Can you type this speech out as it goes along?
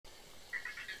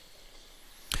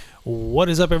What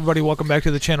is up, everybody? Welcome back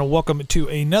to the channel. Welcome to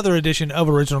another edition of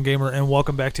Original Gamer, and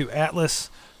welcome back to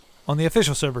Atlas on the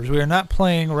official servers. We are not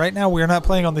playing right now. We are not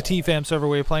playing on the TFAM server.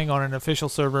 We are playing on an official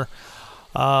server.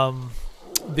 Oh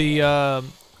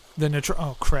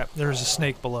crap! There's a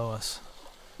snake below us.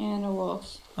 And a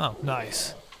wolf. Oh,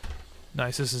 nice,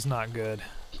 nice. This is not good.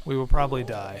 We will probably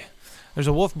die. There's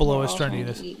a wolf below us trying to eat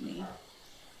us.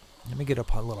 Let me get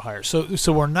up a little higher. So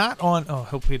we're not on. Oh,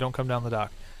 hopefully, don't come down the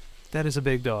dock. That is a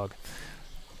big dog.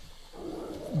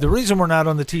 The reason we're not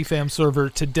on the TFAM server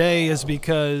today is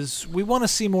because we want to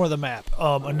see more of the map.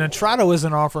 Nitrado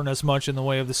isn't offering us much in the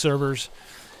way of the servers,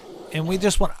 and we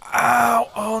just want. Ow!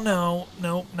 Oh no!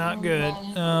 Nope, not good.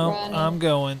 No, I'm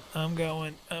going. I'm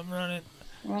running.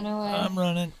 Run away. I'm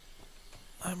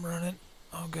running.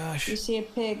 Oh gosh. You see a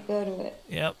pig, go to it.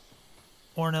 Yep.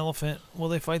 Or an elephant. Will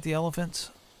they fight the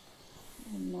elephants?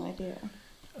 I have no idea.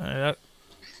 All right.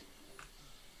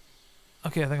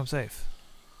 Okay, I think I'm safe.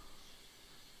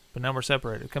 But now we're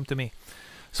separated. Come to me.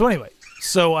 So anyway,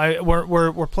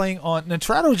 we're playing on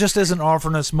Nitrado. Just isn't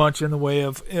offering us much in the way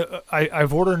of.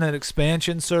 I've ordered an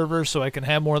expansion server so I can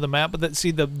have more of the map. But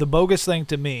see, the bogus thing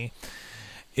to me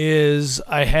is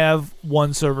I have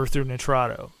one server through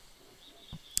Nitrado,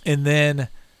 and then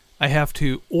I have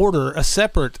to order a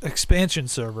separate expansion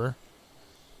server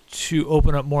to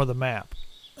open up more of the map,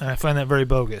 and I find that very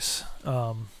bogus.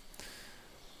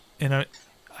 And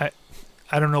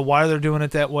I don't know why they're doing it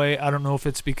that way. I don't know if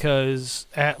it's because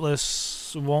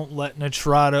Atlas won't let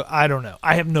Nitrado. I don't know.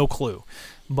 I have no clue.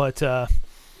 But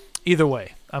either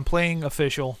way, I'm playing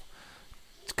official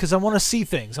because I want to see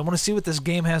things. I want to see what this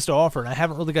game has to offer, and I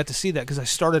haven't really got to see that because I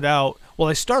started out.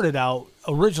 Well,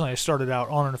 originally I started out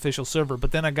on an official server,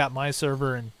 but then I got my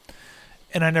server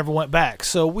and I never went back.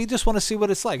 So we just want to see what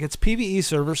it's like. It's PvE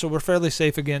server, so we're fairly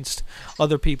safe against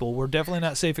other people. We're definitely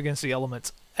not safe against the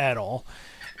elements at all.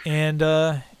 And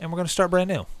we're going to start brand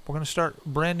new. We're going to start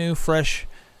brand new, fresh.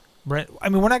 I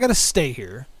mean, we're not going to stay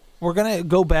here. We're going to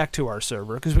go back to our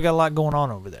server because we got a lot going on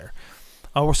over there.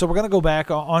 So we're going to go back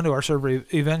onto our server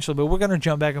eventually, but we're going to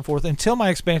jump back and forth until my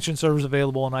expansion server is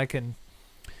available and I can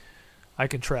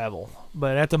travel.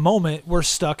 But at the moment, we're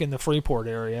stuck in the Freeport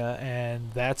area,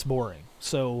 and that's boring.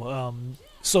 So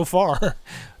so far,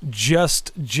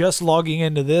 just logging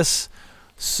into this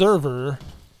server,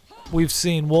 we've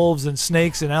seen wolves and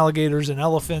snakes and alligators and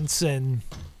elephants, and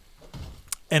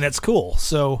it's cool.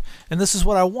 So, and this is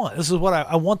what I want. This is what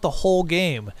I want, the whole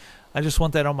game. I just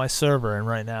want that on my server, and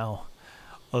right now,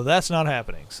 well, that's not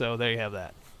happening. So there you have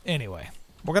that. Anyway,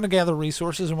 we're going to gather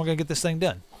resources, and we're going to get this thing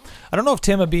done. I don't know if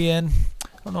Tim will be in. I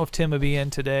don't know if Tim will be in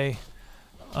today.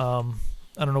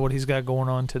 I don't know what he's got going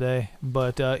on today,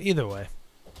 but either way,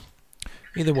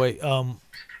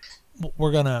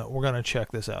 we're gonna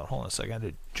check this out. Hold on a second, I had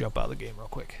to jump out of the game real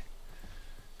quick.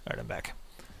 All right, I'm back.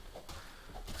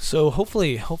 So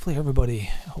hopefully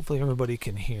everybody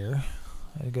can hear.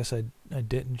 I guess I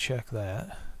didn't check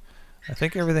that. I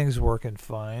think everything's working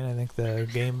fine. I think the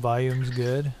game volume's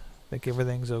good. I think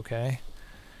everything's okay.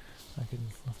 I can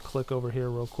click over here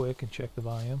real quick and check the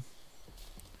volume.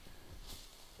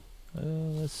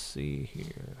 Let's see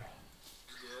here.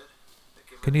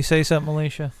 Can you say something,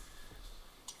 Alicia?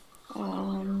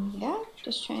 Yeah,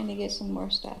 just trying to get some more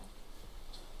stuff.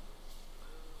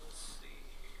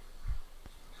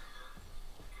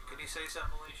 Can you say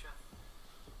something, Alicia?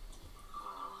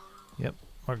 Yep,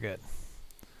 we're good.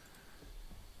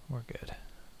 We're good.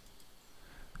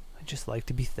 I just like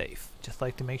to be safe. Just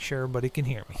like to make sure everybody can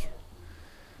hear me.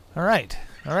 All right.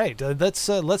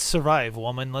 Let's survive,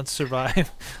 woman. Let's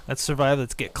survive. Let's survive.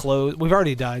 Let's get close. We've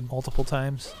already died multiple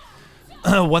times.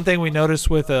 One thing we noticed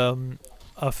with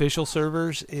official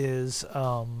servers is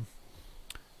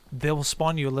they will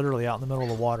spawn you literally out in the middle of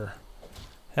the water.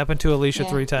 Happened to Alicia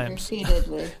 3 times.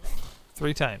 Repeatedly.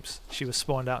 3 times. She was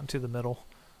spawned out into the middle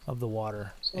of the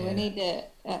water. So we need to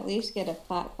at least get a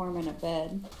platform and a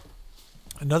bed.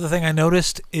 Another thing I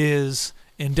noticed is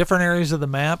in different areas of the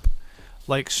map,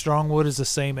 like strong wood is the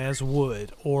same as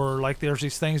wood, or like there's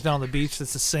these things down the beach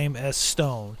that's the same as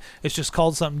stone. It's just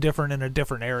called something different in a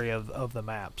different area of the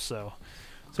map. So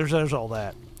there's all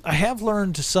that. I have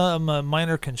learned some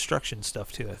minor construction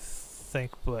stuff too, I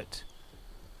think, but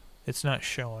it's not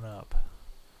showing up.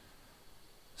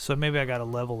 So maybe I got to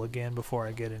level again before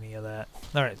I get any of that.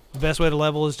 All right, the best way to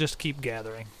level is just keep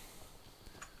gathering.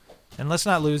 And let's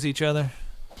not lose each other.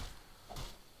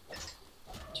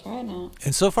 Try not.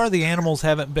 And so far, the animals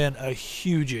haven't been a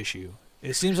huge issue.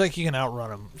 It seems like you can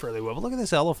outrun them fairly well. But look at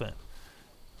this elephant.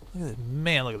 Look at this,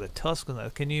 man, look at the tusk on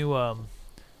that. Can you,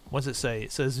 what's it say?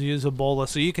 It says use Ebola.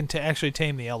 So you can actually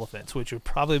tame the elephants, which would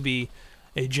probably be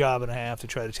a job and a half to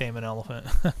try to tame an elephant.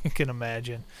 You can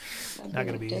imagine. That'd Not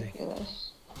gonna be easy.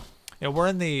 ridiculous. Yeah, we're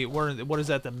in the what is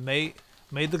that? The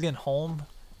Maidligan home,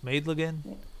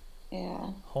 Maidligan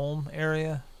Yeah. home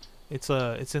area. It's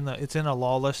in a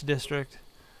lawless district,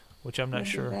 which I'm not Where'd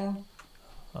you sure. go?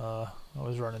 I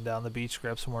was running down the beach,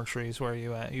 grab some more trees. Where are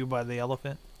you at? You by the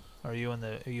elephant? Or are you in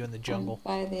the jungle?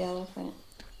 By the elephant.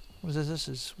 What is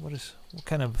this? What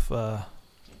kind of hold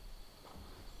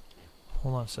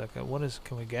on a second.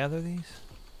 Can we gather these?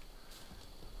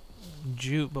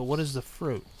 Jute, but what is the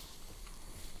fruit?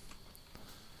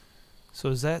 So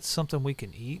is that something we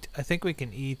can eat? I think we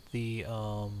can eat the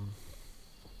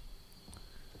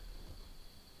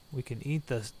we can eat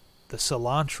the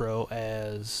cilantro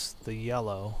as the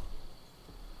yellow.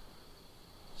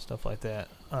 Stuff like that.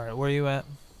 Alright, where are you at?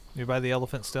 You're by the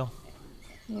elephant still?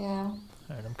 Yeah.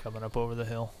 Alright, I'm coming up over the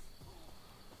hill.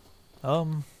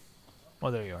 Well,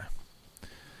 there you are.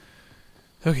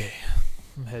 Okay,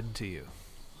 I'm heading to you.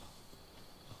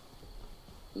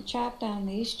 You chop down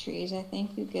these trees, I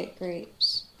think you get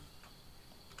grapes.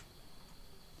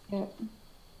 Yep.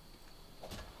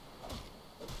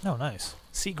 Oh, nice.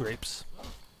 Sea grapes.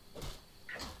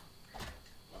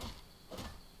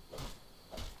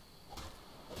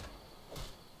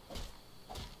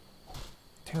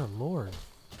 Dear Lord.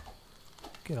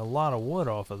 Get a lot of wood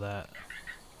off of that.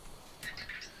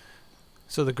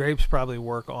 So the grapes probably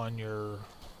work on your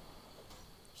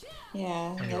Yeah,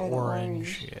 on they're your the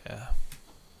orange. Yeah.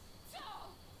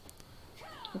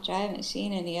 Which I haven't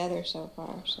seen any other so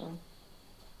far, so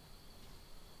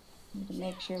need to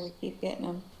make sure we keep getting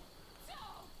them.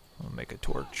 I'll make a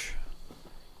torch.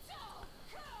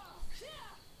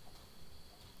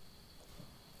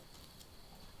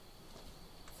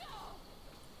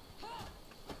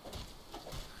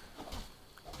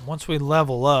 Once we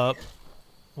level up,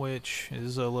 which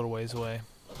is a little ways away,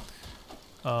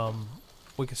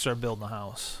 we can start building a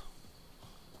house.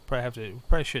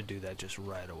 Probably should do that just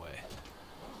right away.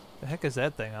 The heck is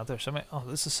that thing out there? Oh,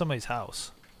 this is somebody's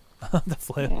house. The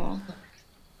flip. Yeah.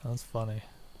 That's funny.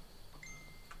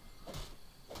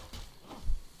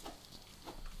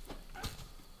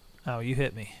 Oh, you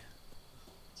hit me.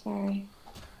 Sorry.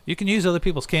 You can use other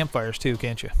people's campfires too,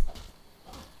 can't you?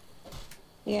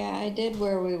 Yeah, I did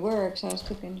where we were because I was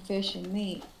cooking fish and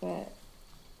meat, but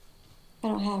I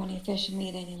don't have any fish and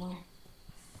meat anymore.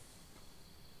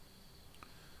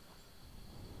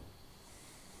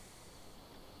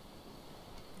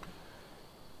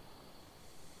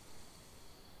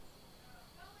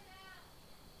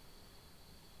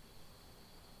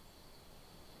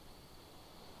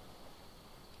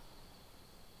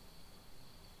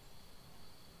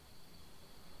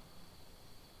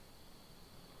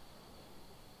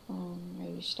 Are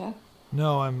you stuck?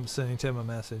 No, I'm sending Tim a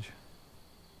message.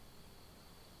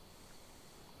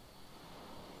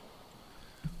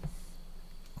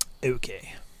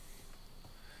 Okay.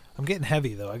 I'm getting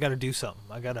heavy though. I gotta do something.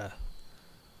 I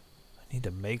need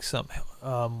to make something.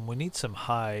 We need some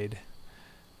hide.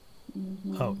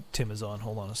 Oh, Tim is on.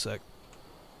 Hold on a sec.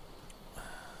 Let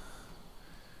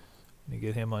me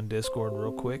get him on Discord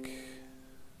real quick.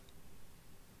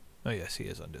 Oh yes, he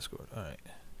is on Discord. Alright.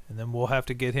 And then we'll have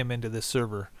to get him into this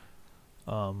server,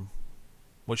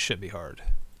 which should be hard.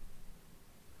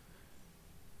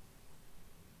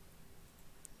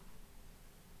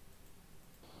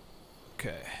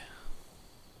 Okay.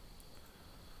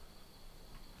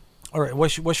 Alright,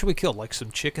 what should we kill? Like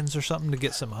some chickens or something to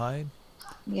get some hide?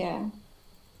 Yeah. You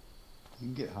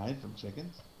can get hide from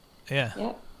chickens? Yeah.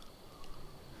 Yep.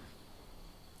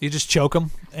 You just choke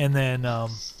them, and then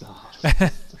Stop.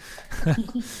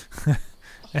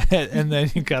 and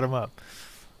then you cut them up.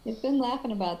 You've been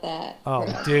laughing about that.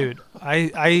 Oh, dude,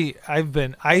 I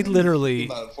literally,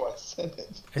 About it before I said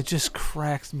it just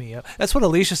cracks me up. That's what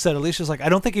Alicia said. Alicia's like, I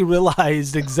don't think he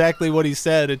realized exactly what he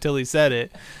said until he said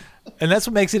it, and that's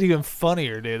what makes it even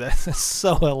funnier, dude. That's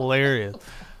so hilarious.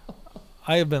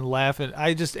 I have been laughing.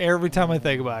 Every time I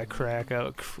think about it, I crack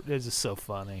up. It's just so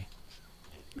funny.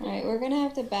 All right, we're gonna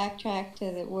have to backtrack to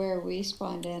where we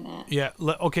spawned in at. Yeah.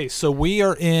 Okay. So we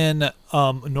are in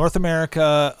North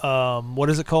America. What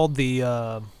is it called?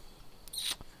 The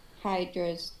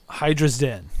Hydra's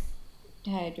Den.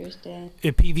 Hydra's Den.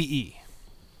 PVE.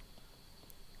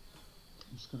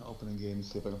 I'm just going to open a game and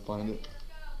see if I can find it.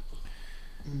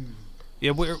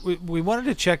 Yeah, we wanted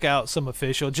to check out some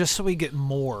official just so we get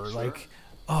more. Sure. Like,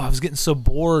 I was getting so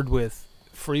bored with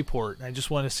Freeport, and I just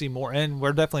want to see more, and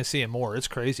we're definitely seeing more. It's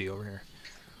crazy over here.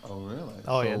 Oh, really?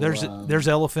 Oh, yeah. There's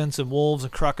elephants and wolves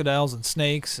and crocodiles and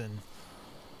snakes and.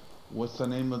 What's the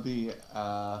name of the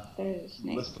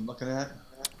list I'm looking at?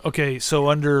 Okay, so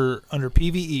under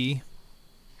PVE,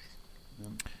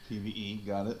 PVE,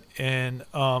 got it. And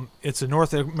it's a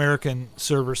North American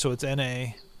server, so it's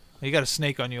NA. You got a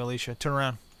snake on you, Alicia. Turn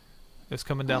around. It's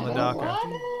coming down the dock. What?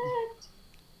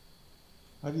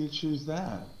 How do you choose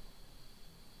that?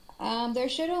 There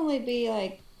should only be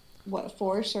like what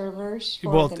 4 servers.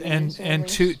 Well, the main and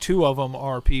servers. two of them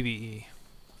are PVE.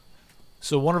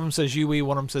 So one of them says UE,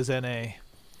 one of them says NA.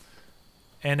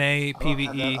 NA, I don't have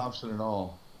PVE. that option at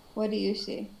all. What do you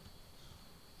see?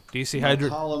 Do you see My Hydra?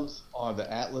 columns are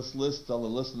the atlas list, all the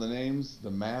list of the names,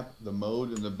 the map, the mode,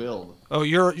 and the build. Oh,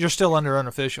 you're still under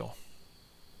unofficial.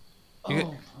 Oh, You get-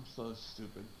 I'm so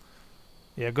stupid.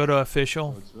 Yeah, go to Oh,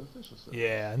 official. it's the official server.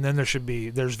 Yeah, and then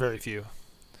there's very few.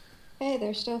 Hey,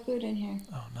 there's still food in here.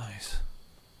 Oh, nice.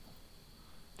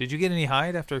 Did you get any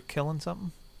hide after killing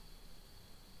something?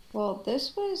 Well,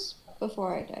 this was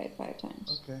before I died 5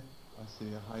 times. Okay, I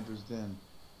see a Hydra's den.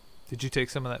 Did you take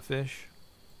some of that fish?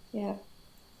 Yeah.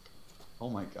 Oh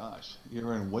my gosh,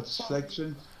 you're in which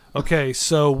section? Okay,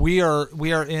 so we are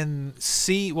in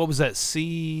C. What was that?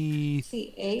 C8.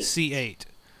 C8.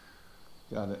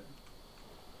 Got it.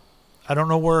 I don't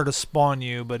know where to spawn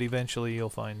you, but eventually you'll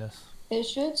find us. It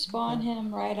should spawn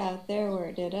him right out there where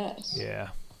it did us. Yeah.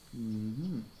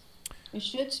 Mm-hmm. It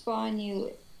should spawn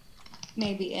you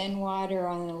maybe in water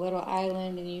on a little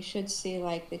island, and you should see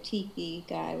like the tiki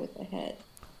guy with the head.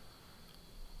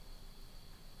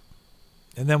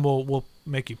 And then we'll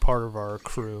make you part of our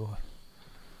crew.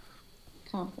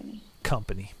 Company.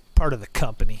 Part of the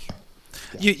company.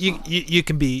 You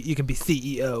can be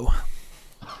CEO.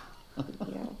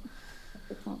 Yeah.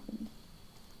 The company.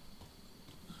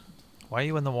 Why are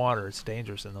you in the water? It's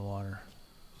dangerous in the water.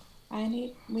 We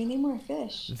need more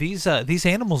fish. These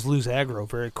animals lose aggro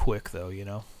very quick, though. You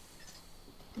know.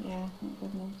 Yeah. Thank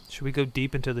goodness. Should we go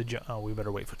deep into the? Oh, we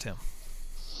better wait for Tim.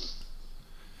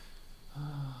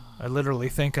 I literally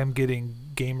think I'm getting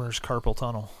gamer's carpal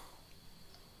tunnel.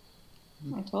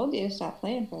 I told you to stop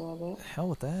playing for a little bit. Hell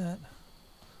with that.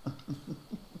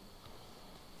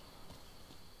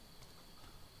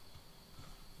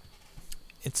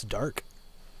 It's dark.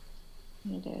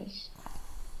 It is.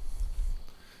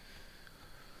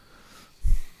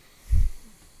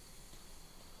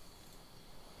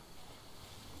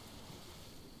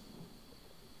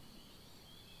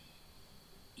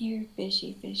 You're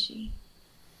fishy.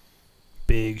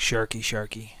 Big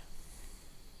sharky.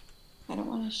 I don't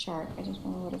want a shark. I just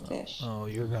want a little fish. Oh,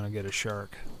 you're gonna get a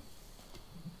shark.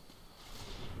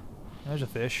 There's a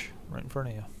fish right in front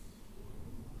of you.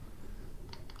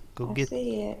 I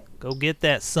see it. Go get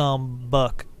that some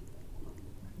buck.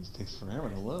 This takes forever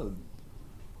to load.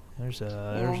 There's Yeah,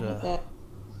 I hit a that.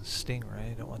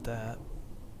 stingray. Don't want that.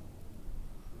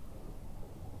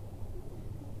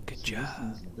 Good So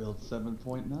job. This is build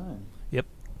 7.9. Yep.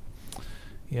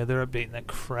 Yeah, they're updating the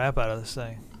crap out of this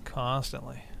thing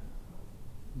constantly.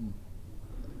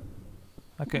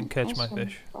 I couldn't catch That's my from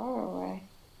fish. Far away.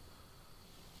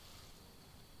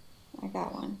 I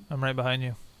got one. I'm right behind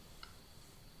you.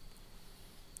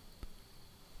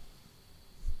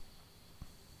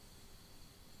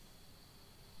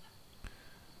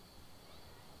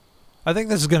 I think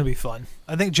this is going to be fun.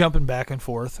 I think jumping back and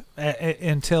forth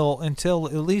until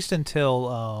at least you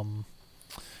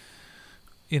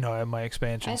know, at my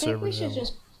expansion I think server. we should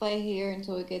just play here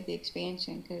until we get the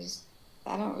expansion, because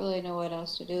I don't really know what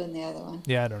else to do in the other one.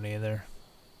 Yeah, I don't either.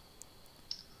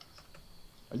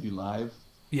 Are you live?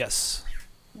 Yes.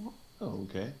 Oh,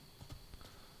 okay.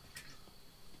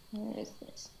 Where is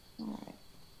this? Alright.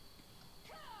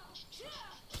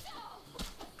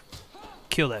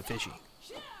 Kill that fishy.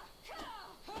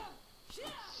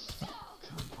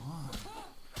 Come on.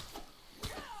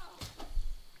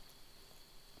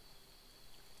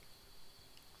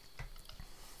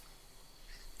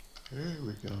 There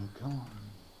we go. Come on.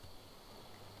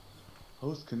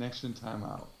 Host connection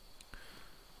timeout.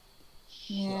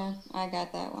 Yeah, I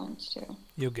got that once too.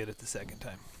 You'll get it the second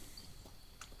time.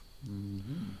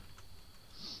 Mm-hmm.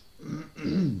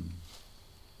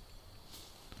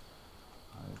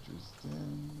 Hydra's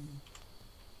Den.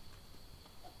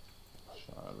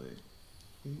 Charlie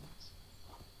 8.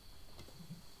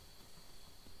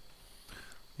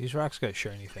 These rocks got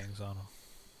shiny things on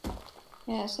them.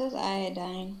 Yeah, it says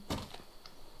iodine.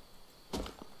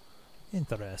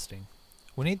 Interesting.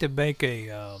 We need to make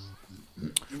a.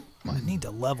 I need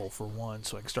to level for one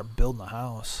so I can start building a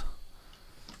house.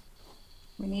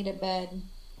 We need a bed.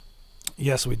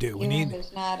 Yes, we do. We Even if need.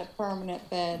 it's not a permanent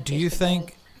bed. Do you just a bed.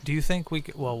 think? Do you think we?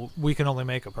 Well, we can only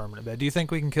make a permanent bed. Do you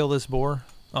think we can kill this boar?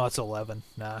 Oh, it's 11.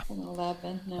 Nah, An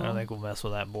 11? No. I don't think we'll mess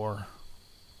with that boar.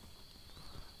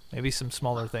 Maybe some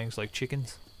smaller things like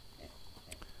chickens.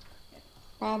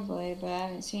 Probably, but I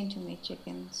haven't seen too many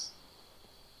chickens.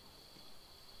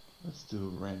 Let's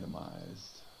do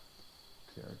randomized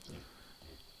character.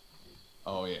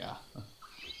 Oh yeah.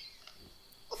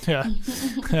 Yeah.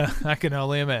 I can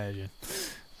only imagine.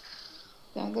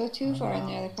 Don't go too far in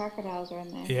there. The crocodiles are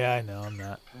in there. Yeah, I know. I'm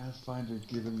not. Pathfinder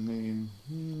given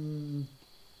name.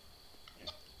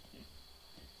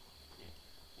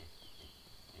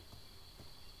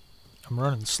 I'm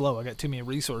running slow. I got too many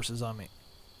resources on me.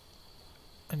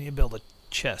 I need to build a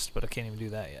chest, but I can't even do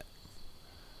that yet.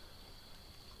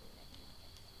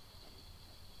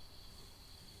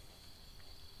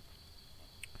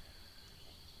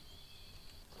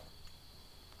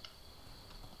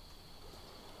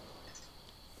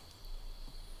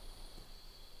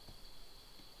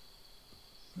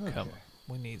 Okay. Come on.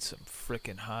 We need some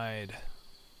frickin' hide.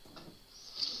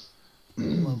 What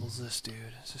level's this dude?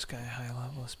 Is this guy high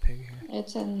level? This pig here?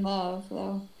 It's in love,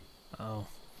 though. Oh.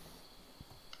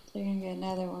 So you're gonna get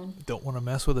another one. Don't want to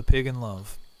mess with a pig in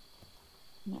love.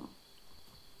 No.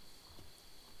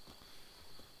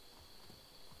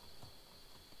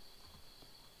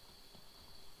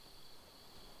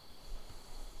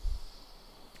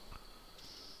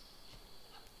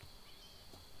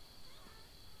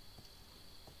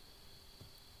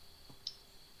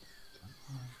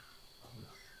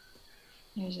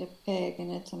 There's a pig,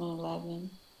 and it's an 11.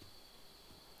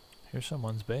 Here's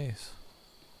someone's base.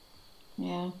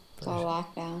 Yeah, it's all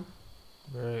locked down.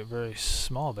 Very, very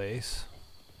small base.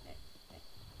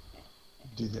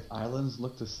 Do the islands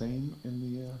look the same in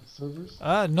the servers?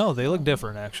 No, they look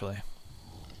different actually.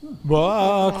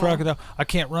 Whoa, crocodile! I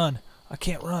can't run. I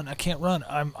can't run. I can't run.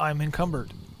 I'm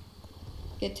encumbered.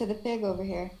 Get to the pig over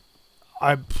here.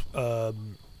 I can't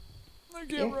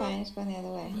You're run. fine. It's going the other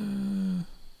way.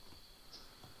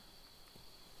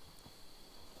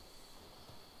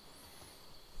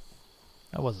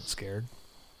 I wasn't scared.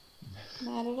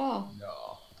 Not at all.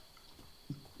 No.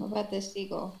 What about this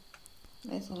seagull?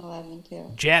 It's an 11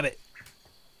 too. Jab it.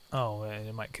 Oh,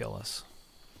 it might kill us.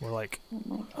 We're like,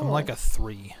 Oh I'm like a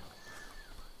 3.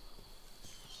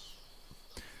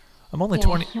 I'm only yeah,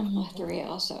 20. I'm a 3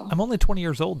 also. I'm only 20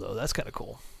 years old though. That's kind of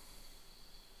cool.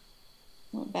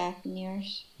 Went back in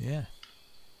years. Yeah.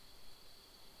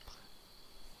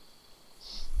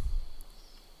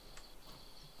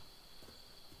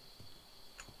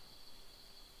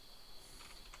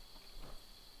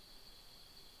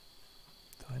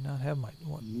 Do I not have my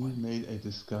what? You made a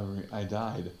discovery. I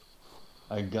died.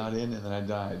 I got in and then I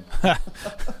died.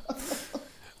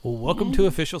 Well, welcome to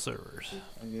official servers.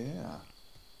 Yeah.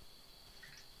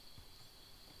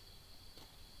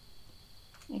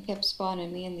 It kept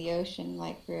spawning me in the ocean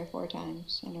like 3 or 4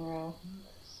 times in a row.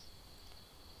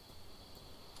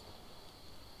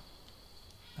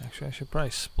 Actually, I should probably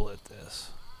split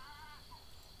this.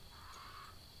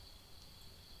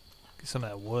 Get some of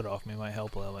that wood off me might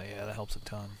help a little. Yeah, that helps a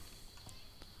ton.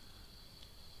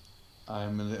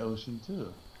 I'm in the ocean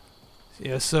too.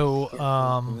 Yeah, so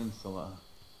Peninsula.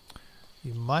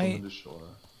 you From might. the shore.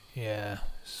 Yeah.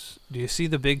 Do you see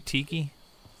the big tiki?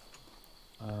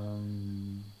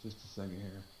 Just a second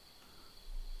here.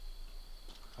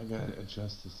 I gotta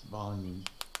adjust this volume.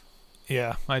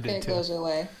 Yeah, I did It too. goes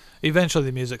away. Eventually,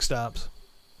 the music stops.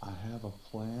 I have a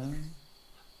plan.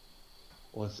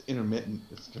 Well, it's intermittent.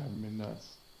 It's driving me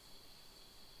nuts.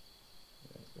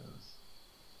 There it goes.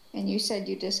 And you said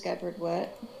you discovered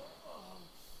what?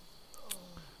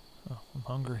 Oh, I'm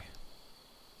hungry.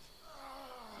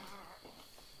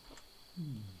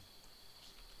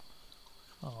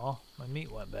 Oh, my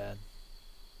meat went bad.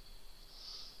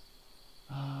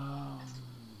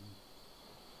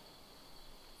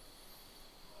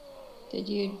 Did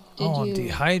you? I'm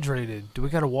dehydrated. Do we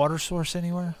got a water source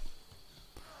anywhere?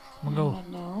 I'm gonna go.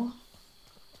 No.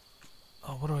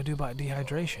 Oh, what do I do about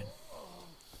dehydration?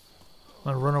 I'm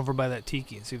gonna run over by that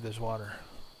tiki and see if there's water.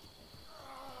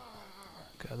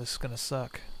 God, this is gonna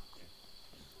suck.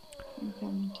 I'm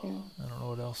coming too. I don't know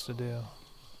what else to do.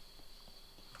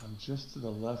 I'm just to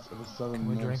the left of the Can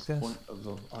we drink southernmost this? point of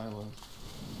the island.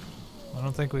 I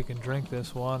don't think we can drink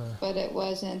this water. But it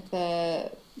wasn't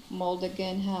the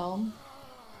Moldigan helm.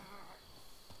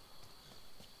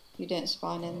 You didn't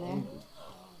spawn in there.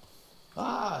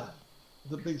 Ah!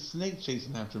 The big snake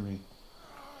chasing after me.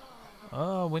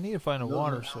 Oh, we need to find a Those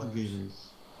water are source. alligators.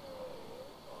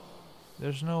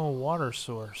 There's no water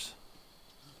source.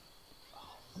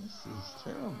 This is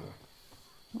terrible.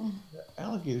 The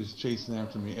alligators chasing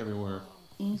after me everywhere.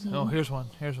 Oh, here's one.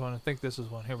 Here's one. I think this is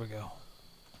one. Here we go.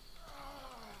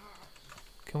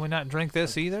 Can we not drink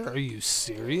this either? Are you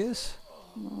serious?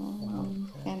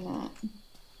 Cannot.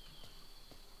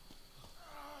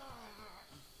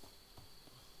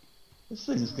 This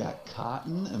thing's got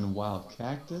cotton and wild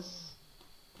cactus.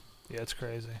 Yeah, it's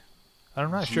crazy.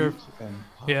 I'm not sure. Jute and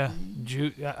Yeah, poppy.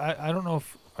 jute. I don't know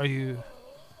if are you.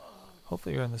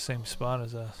 Hopefully you're in the same spot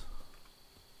as us.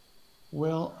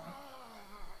 Well,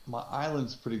 my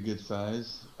island's pretty good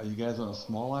size. Are you guys on a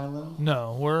small island?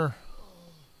 No, we're.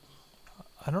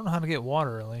 I don't know how to get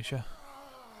water, Alicia.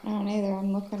 I don't either.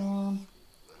 I'm looking around.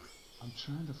 I'm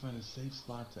trying to find a safe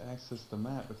spot to access the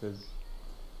map because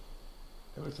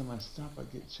every time I stop, I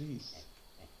get chased.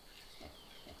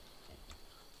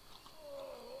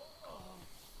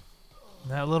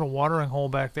 That little watering hole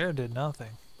back there did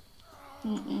nothing.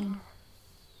 Mm-mm.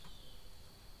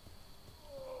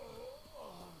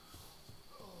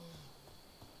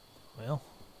 Well,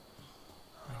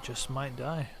 I just might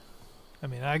die. I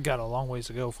mean, I got a long ways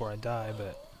to go before I die,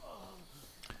 but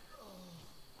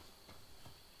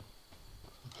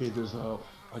Okay, there's a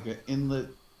like an inlet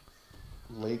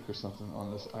lake or something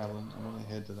on this island. I'm gonna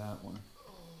head to that one.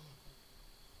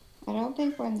 I don't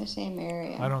think we're in the same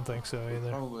area. I don't think so We either.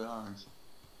 probably aren't.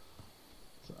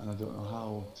 So, and I don't know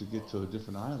how to get to a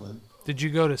different island. Did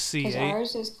you go to Because C8?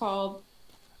 ours is called.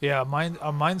 Yeah,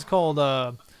 mine's called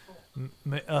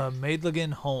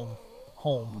Maidligan Home.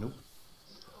 Nope.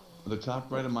 At the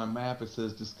top right of my map, it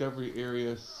says Discovery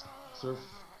Area, Surf,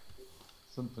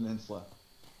 some peninsula.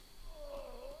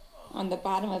 On the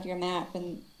bottom of your map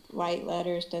in white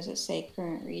letters, does it say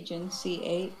current region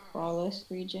C8, Lawless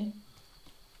region?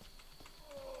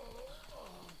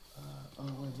 Oh,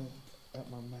 wait a minute.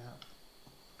 At my map.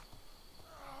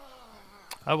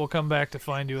 I will come back to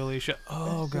find you, Alicia.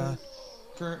 Oh That God. says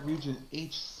Current region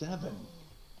H7.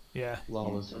 Yeah.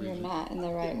 Lawless So you're region. not in the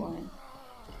right one.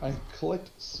 I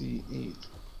clicked C8.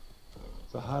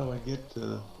 So how do I get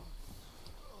to?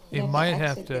 You have might to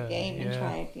have exit to. the game and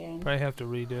try Yeah. again. Probably have to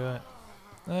redo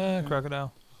it.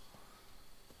 Crocodile.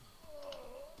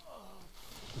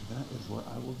 That is what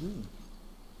I will do.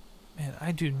 Man,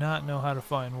 I do not know how to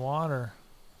find water.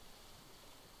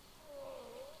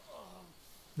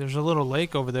 There's a little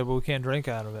lake over there, but we can't drink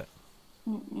out of it.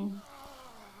 Mm-mm.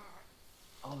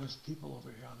 Oh, there's people over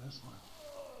here on this one.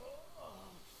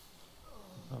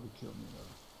 They'll probably kill me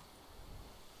though.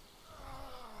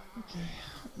 Okay.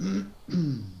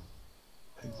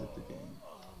 Exit the game.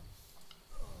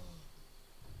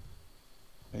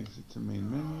 Exit to main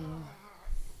menu.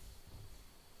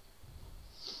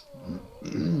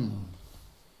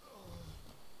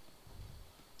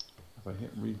 If I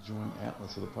hit rejoin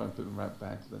Atlas, it'll probably put me right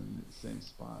back to the same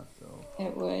spot though.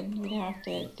 It would. You'd have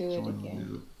to do it Join again.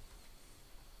 new.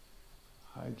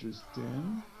 Hydra's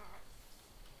Den.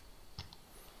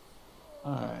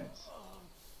 Alright.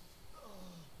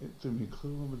 It threw me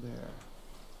clear over there.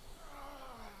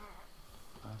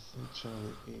 I said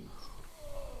Charlie 8.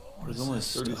 What There's is only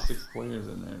this 36 stuff? players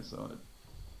in there, so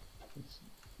it's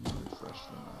more fresh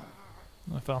than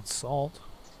that. I found salt.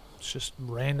 It's just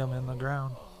random in the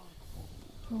ground.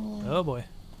 Mm. Oh boy.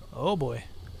 Oh boy.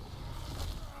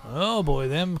 Oh boy,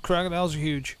 them crocodiles are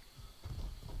huge.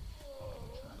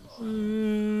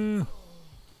 No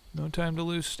time to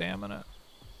lose stamina.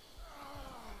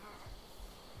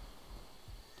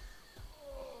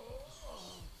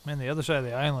 Man, the other side of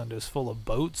the island is full of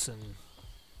boats and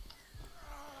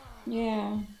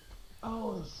Yeah.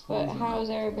 Oh, this But one's how is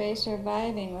everybody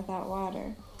surviving without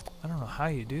water? I don't know how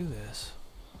you do this.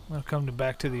 I'm gonna come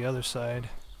back to the other side.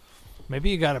 Maybe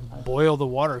you gotta boil the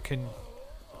water.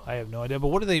 I have no idea. But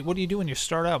what do you do when you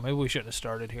start out? Maybe we shouldn't have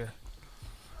started here.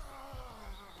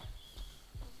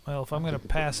 Well, if I'm gonna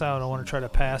pass out, I want to try to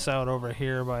pass out over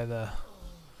here by the.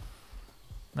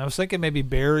 I was thinking maybe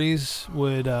berries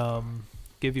would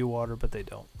give you water, but they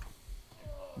don't.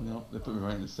 Nope, they put me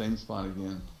right in the same spot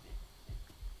again.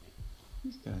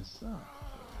 These guys suck.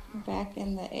 Back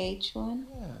in the H one?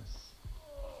 Yes.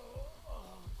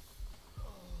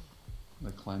 I'm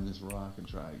gonna climb this rock and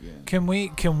try again.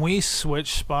 Can we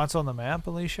switch spots on the map,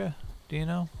 Alicia? Do you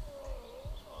know?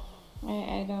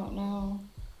 I don't know.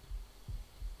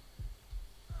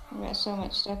 I've got so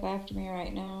much stuff after me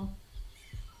right now.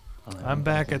 Alright, I'm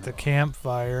back at the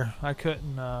campfire. I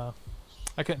couldn't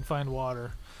find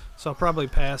water, so I'll probably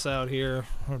pass out here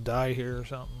or die here or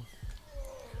something.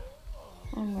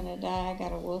 I'm gonna die. I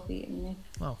got a wolf eating me.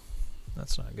 Oh,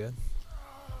 that's not good.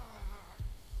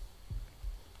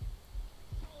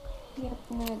 Yep,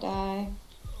 I'm gonna die.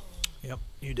 Yep,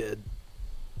 you did.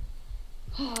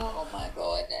 Oh my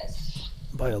goodness.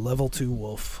 By a level 2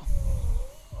 wolf.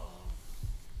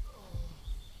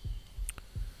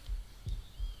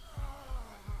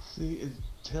 See, it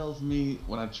tells me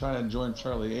when I try to join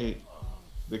Charlie 8,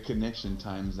 the connection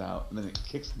times out, and then it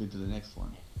kicks me to the next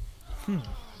one.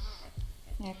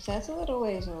 Yeah, 'cause that's a little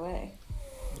ways away.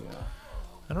 Yeah.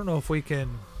 I don't know if we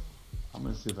can. I'm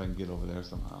gonna see if I can get over there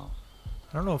somehow.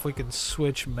 I don't know if we can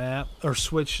switch map or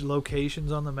switch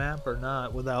locations on the map or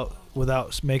not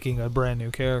without making a brand new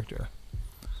character.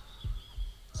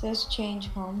 It says change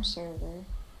home server.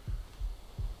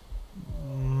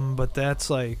 But that's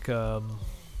like, we'll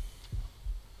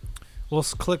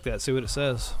click that, see what it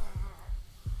says.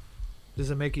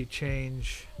 Does it make you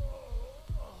change?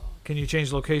 Can you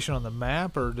change location on the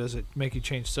map, or does it make you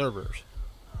change servers?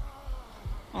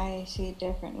 I see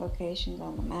different locations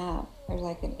on the map. There's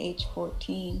like an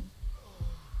H14.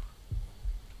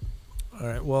 All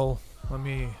right. Well, let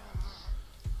me.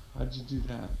 How'd you do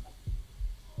that?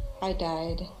 I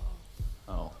died.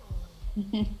 Oh.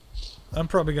 I'm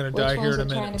probably gonna die here in a minute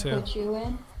too. Which one's it trying to put you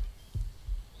in?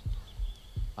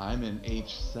 I'm in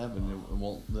H7. It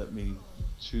won't let me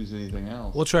choose anything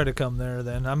else. We'll try to come there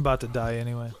then. I'm about to die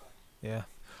anyway. Yeah.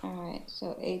 Alright,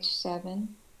 so H7.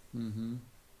 Mm-hmm.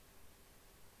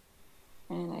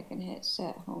 And I can hit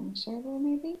set home server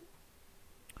maybe?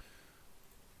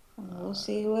 And we'll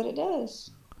see what it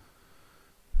does.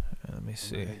 Let me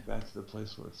see. Head back to the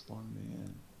place where it spawned me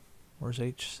in. Where's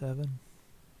H7?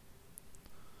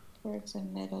 Towards the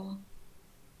middle.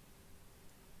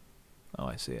 Oh,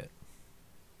 I see it.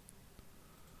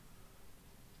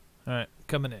 Alright,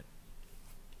 coming in.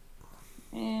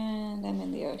 And I'm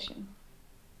in the ocean.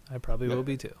 I probably will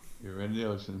be too. You're in the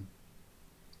ocean.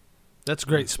 That's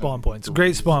great spawn points.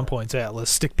 Great spawn points, Atlas.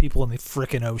 Stick people in the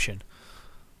frickin' ocean.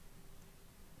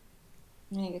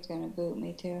 I think it's gonna boot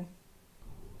me too.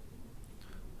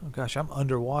 Oh gosh, I'm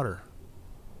underwater.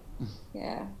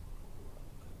 Yeah.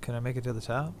 Can I make it to the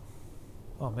top?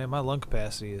 Oh man, my lung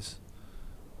capacity is...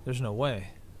 There's no way.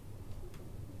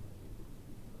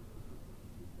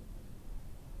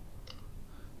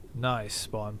 Nice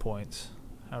spawn points.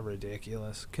 How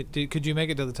ridiculous. Could you make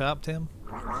it to the top, Tim?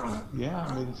 Yeah,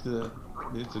 I made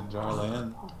it to dry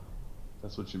land.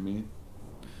 That's what you mean?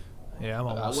 Yeah, I'm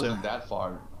almost there. I wasn't that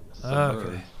far.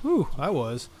 Okay. Whew, I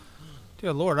was.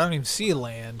 Dear Lord, I don't even see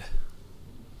land.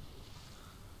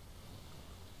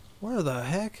 Where the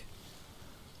heck?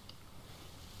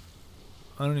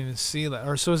 I don't even see that.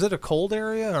 Or so is it a cold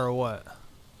area or what?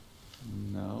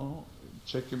 No.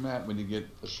 Check your map when you get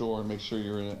ashore and make sure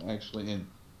you're actually in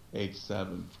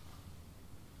H7.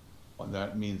 Well,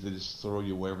 that means they just throw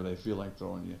you wherever they feel like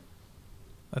throwing you.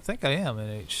 I think I am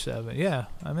in H7. Yeah,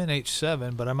 I'm in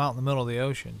H7, but I'm out in the middle of the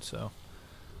ocean, so...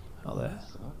 How that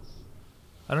sucks.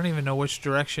 I don't even know which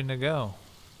direction to go.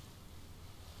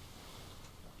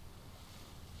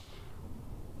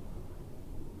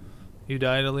 You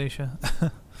died, Alicia?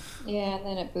 Yeah, and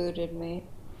then it booted me.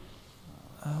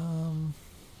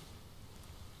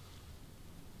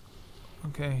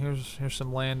 Okay, here's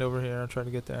some land over here. I'll try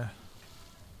to get there.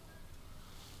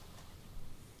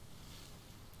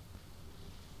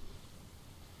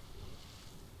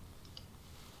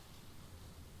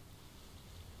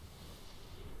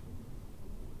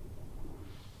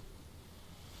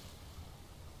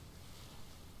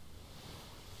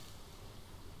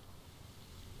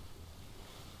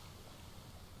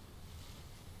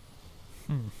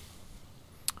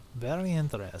 Very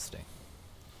interesting.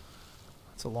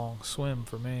 It's a long swim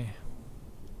for me.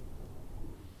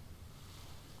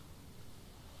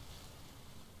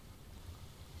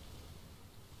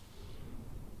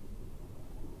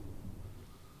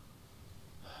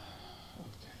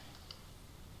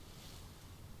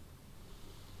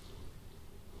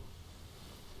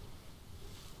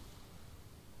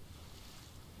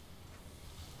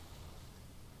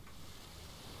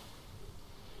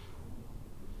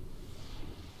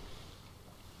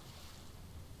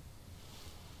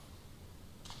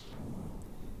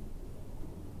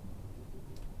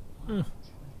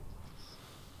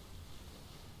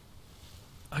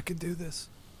 I could do this.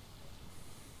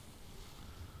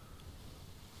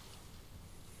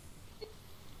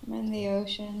 I'm in the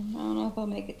ocean. I don't know if I'll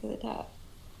make it to the top.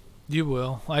 You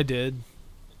will. I did.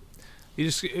 You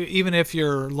just, even if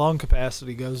your lung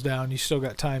capacity goes down, you still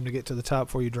got time to get to the top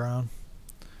before you drown.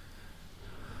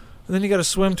 And then you got to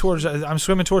swim towards... I'm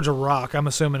swimming towards a rock. I'm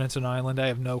assuming it's an island. I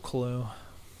have no clue.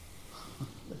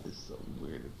 That is so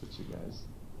weird to put you guys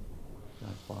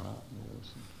that far out in the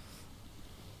ocean.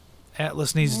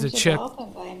 Atlas needs There's to a check...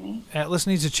 dolphin by me. Atlas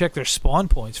needs to check their spawn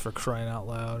points for crying out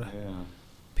loud. Yeah.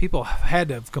 People had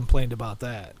to have complained about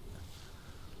that.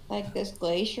 Like this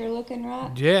glacier looking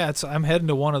rock? Yeah, I'm heading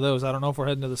to one of those. I don't know if we're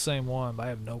heading to the same one, but I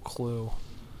have no clue.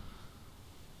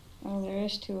 Oh, there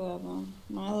is two of them.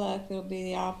 My luck, it'll be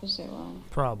the opposite one.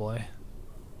 Probably.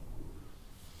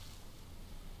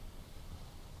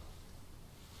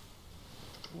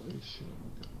 Holy shit,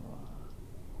 look at that.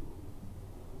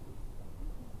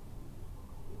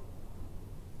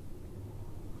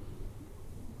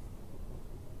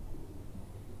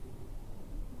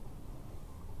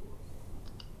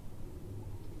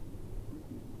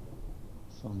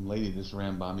 Some lady just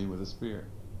ran by me with a spear.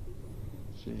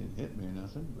 She didn't hit me or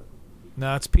nothing, but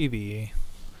No, it's PvE. okay.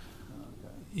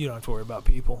 You don't have to worry about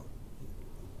people.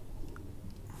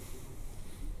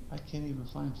 I can't even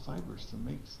find fibers to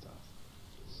make stuff.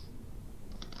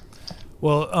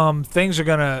 Well, things are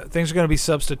gonna be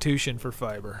substitution for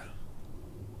fiber.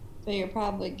 So you're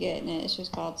probably getting it. It's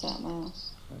just called something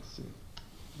else. Let's see.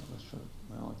 Well, let's try.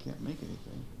 Well, I can't make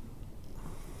anything.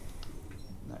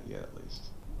 Not yet, at least.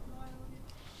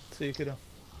 So you could. Hide.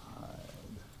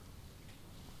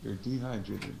 You're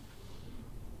dehydrated.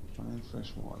 Find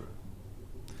fresh water.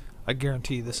 I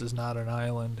guarantee this is not an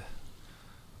island.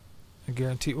 I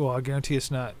guarantee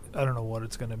it's not. I don't know what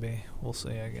it's gonna be. We'll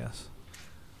see, I guess.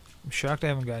 I'm shocked I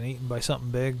haven't gotten eaten by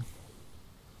something big.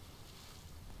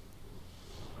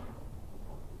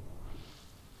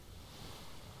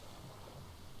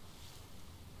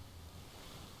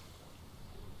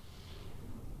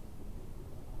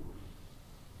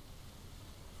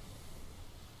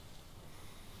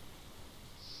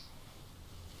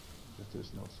 But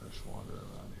there's no fresh water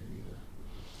around here either.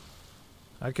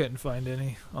 I couldn't find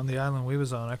any. On the island we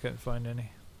was on, I couldn't find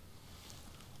any.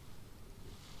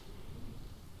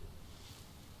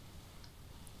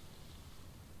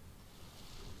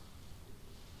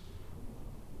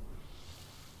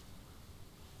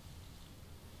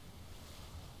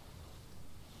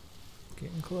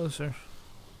 Getting closer.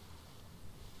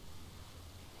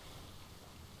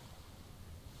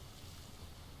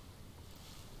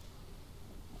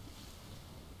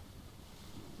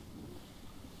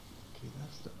 Okay,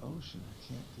 that's the ocean. I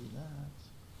can't do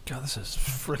that. God, this is a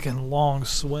freaking long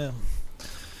swim.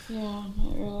 Yeah,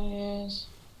 it really is.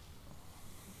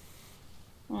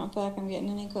 I don't feel like I'm getting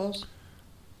any close.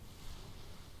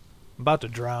 I'm about to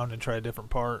drown and try a different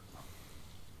part.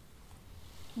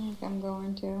 I think I'm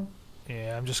going to.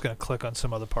 Yeah, I'm just gonna click on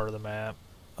some other part of the map.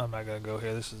 I'm not gonna go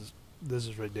here. This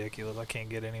is ridiculous. I can't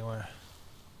get anywhere.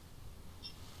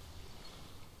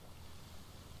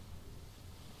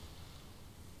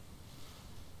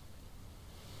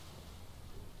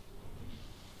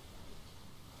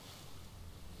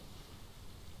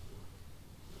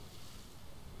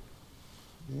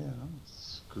 Yeah, I'm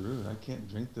screwed. I can't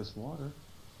drink this water.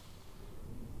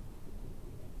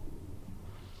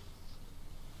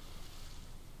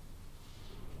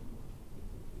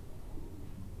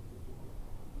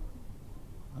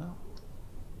 Well,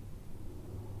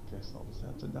 guess I'll just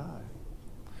have to die.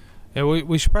 Yeah,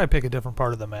 we should probably pick a different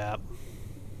part of the map.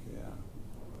 Yeah.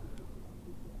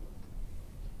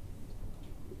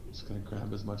 Just gonna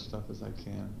grab as much stuff as I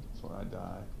can before I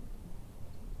die.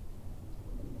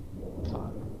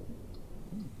 Time.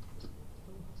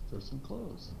 Throw some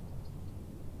clothes.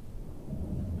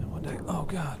 And one day, oh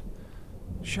god,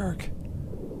 shark!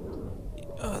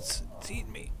 Oh, it's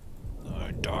eating me.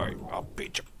 I die. I'll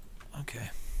beat you. Okay.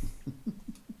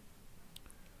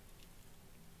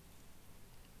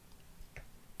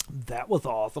 That was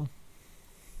awesome.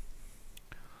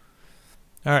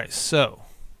 All right, so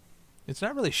it's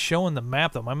not really showing the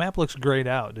map though. My map looks grayed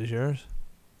out. Does yours?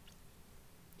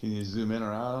 Can you zoom in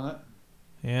or out on it?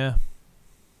 Yeah.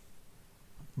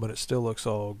 But it still looks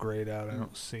all grayed out. I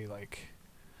don't see like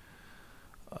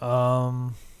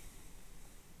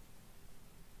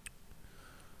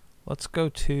let's go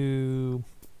to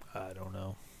I don't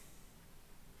know.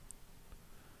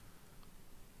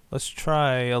 Let's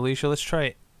try Alicia, let's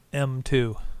try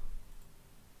M2.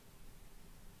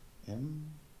 M2.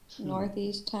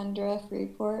 Northeast Tundra,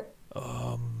 Freeport.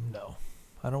 No.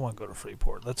 I don't want to go to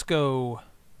Freeport. Let's go.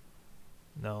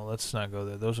 No, let's not go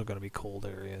there. Those are going to be cold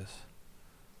areas.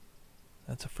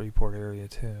 That's a Freeport area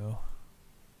too.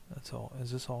 That's all.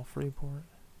 Is this all Freeport?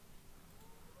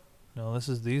 No,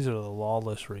 these are the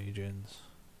lawless regions.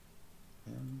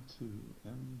 M2.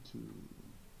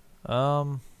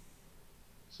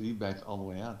 So you backed all the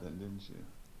way out then, didn't you?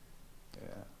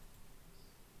 Yeah.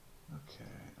 Okay.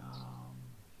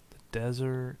 The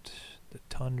desert, the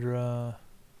tundra,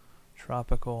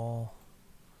 tropical.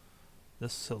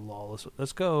 This is a lawless.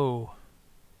 Let's go.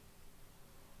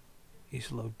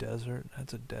 East Low Desert.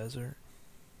 That's a desert.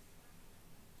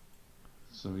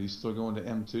 So are you still going to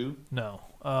M2? No.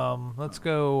 Let's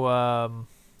go.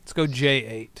 Let's go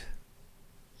J8.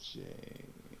 J.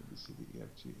 B C D E F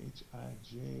G H I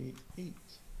J 8.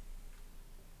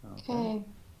 Okay.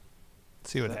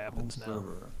 See what Set happens home now.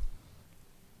 server.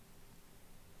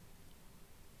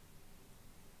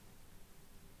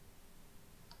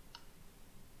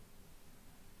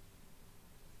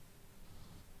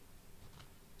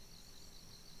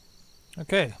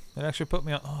 Okay, it actually put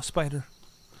me on. Oh, spider.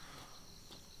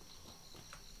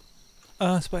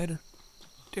 Spider.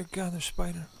 Dear God, there's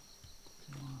spider.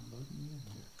 Come on, load me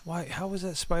in Why? How was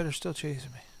that spider still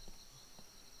chasing me?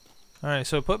 Alright,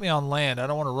 so it put me on land. I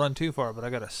don't want to run too far, but I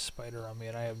got a spider on me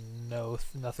and I have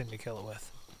nothing to kill it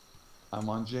with. I'm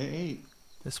on J8.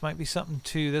 This might be something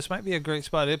too. This might be a great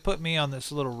spot. It put me on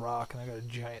this little rock and I got a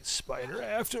giant spider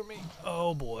after me.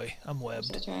 Oh boy, I'm webbed.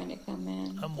 Still trying to come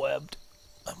in. I'm webbed.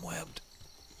 I'm webbed.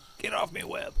 Get off me,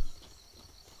 web.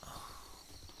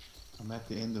 I'm at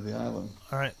the end of the island.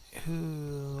 Alright,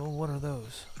 what are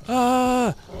those?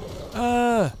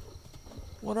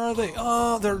 What are they?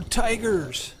 Oh, they're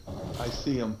tigers. I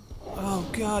see them. Oh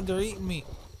god, they're eating me.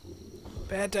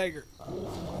 Bad tiger.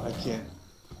 I can't.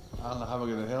 I don't know how I'm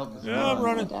going to help. Yeah, I'm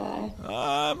running. Die.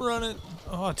 I'm running.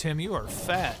 Oh, Tim, you are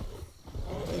fat.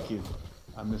 Thank you.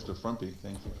 I'm Mr. Frumpy.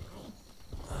 Thank you.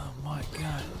 Oh my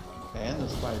god. And the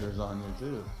spider's on you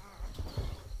too.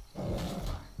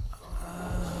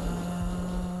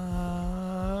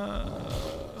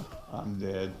 I'm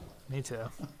dead. Me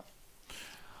too.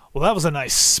 Well, that was a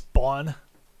nice spawn.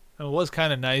 It was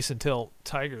kind of nice until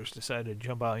tigers decided to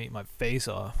jump out and eat my face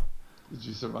off. Did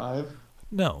you survive?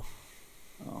 No.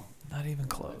 Oh. Not even I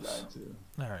close. died too.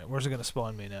 Alright, where's it going to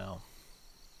spawn me now?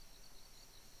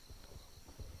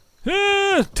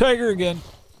 Ah, tiger again.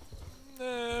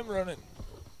 I'm running.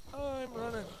 I'm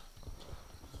running.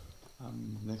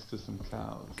 I'm next to some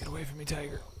cows. Get away from me,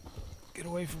 tiger. Get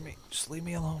away from me. Just leave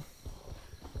me alone.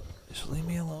 Just leave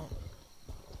me alone.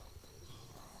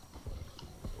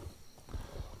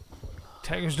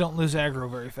 Tigers don't lose aggro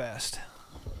very fast.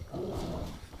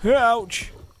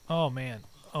 Ouch! Oh man.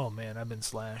 Oh man, I've been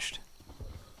slashed.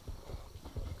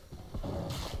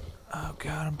 Oh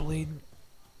god, I'm bleeding.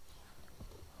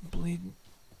 I'm bleeding.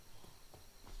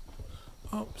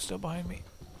 Oh, still behind me.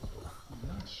 I'm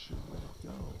not sure where to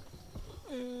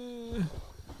go.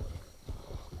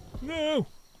 No!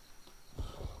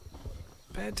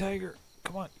 Bad tiger.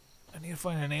 Come on. I need to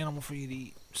find an animal for you to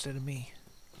eat instead of me.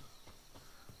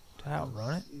 Did I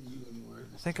outrun it?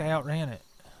 I think I outran it.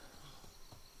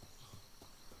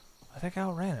 I think I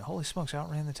outran it. Holy smokes, I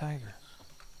outran the tiger.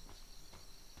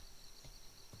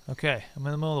 Okay, I'm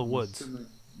in the middle of the woods.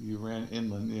 You ran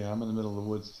inland. Yeah, I'm in the middle of the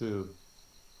woods too.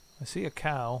 I see a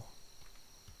cow.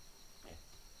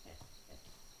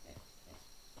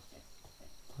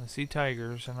 I see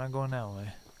tigers. I'm not going that way.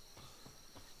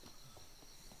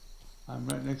 I'm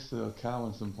right next to a cow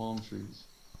and some palm trees.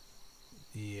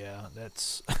 Yeah,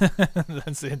 that's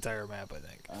that's the entire map, I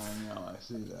think. I know, I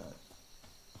see that.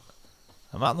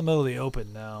 I'm out in the middle of the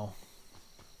open now.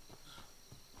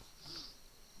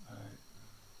 Alright.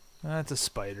 That's a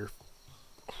spider.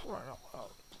 Crying out loud.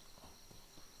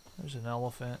 There's an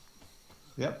elephant.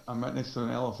 Yep, I'm right next to an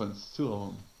elephant. It's two of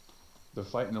them. They're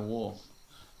fighting a wolf.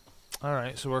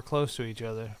 Alright, so we're close to each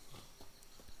other.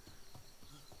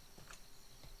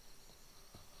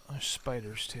 There's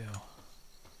spiders too.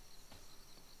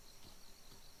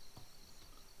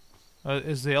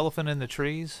 Is the elephant in the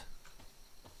trees?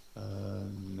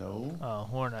 No. Oh,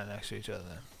 we're not next to each other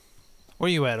then. Where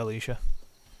you at, Alicia?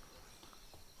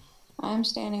 I'm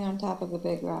standing on top of a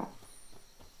big rock.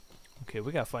 Okay,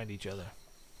 we gotta find each other.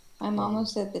 I'm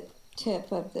almost at the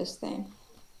tip of this thing.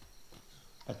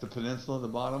 At the peninsula at the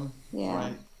bottom? Yeah.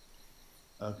 Right?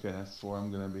 Okay, that's where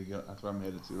I'm gonna be that's where I'm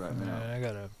headed to right now. I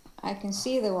gotta... I can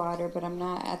see the water, but I'm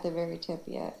not at the very tip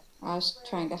yet. I was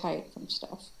trying to hide from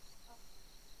stuff.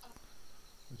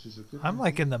 Which is a good I'm reason.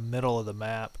 like in the middle of the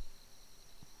map.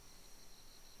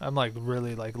 I'm like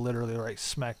really, like literally right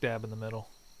smack dab in the middle.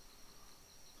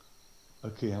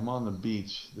 Okay, I'm on the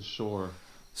beach, the shore.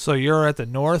 So you're at the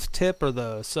north tip or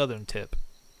the southern tip?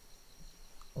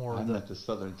 Or I'm at the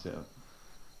southern tip.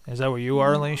 Is that where you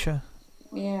are, Alicia?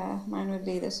 Yeah, mine would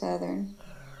be the southern.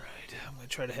 Alright, I'm gonna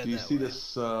try to head Do you that see way.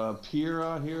 this pier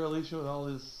out here, Alicia, with all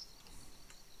these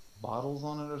bottles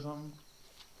on it or something?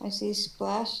 I see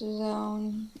Splash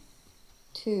Zone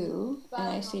 2, and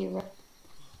I see...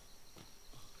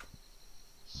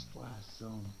 Splash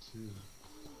Zone 2.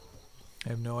 I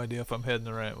have no idea if I'm heading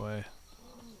the right way.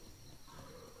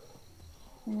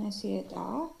 And I see a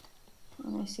dock,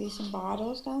 and I see some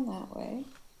bottles down that way.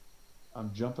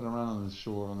 I'm jumping around on the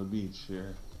shore on the beach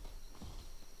here.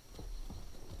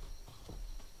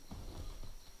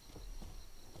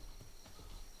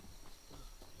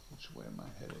 Which way am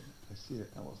I headed? I see an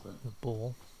elephant. The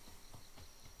bull.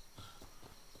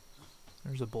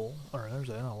 There's a bull. Or there's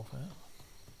an elephant.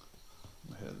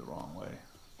 I'm headed the wrong way.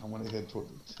 I want to head toward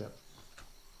the tip.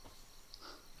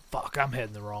 Fuck, I'm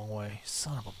heading the wrong way.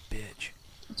 Son of a bitch.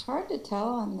 It's hard to tell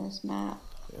on this map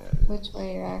Yeah, it is. which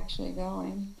way you're actually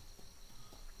going.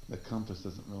 The compass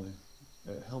doesn't really...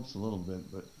 It helps a little bit,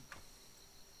 but...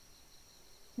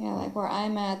 Yeah, like where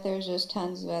I'm at, there's just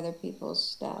tons of other people's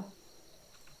stuff.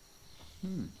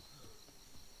 Hmm.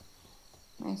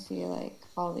 I see like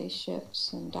all these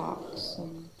ships and docks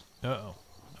and. Uh-oh.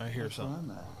 I hear That's where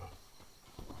something.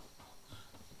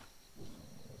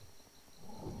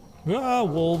 I'm at. Ah,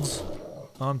 wolves.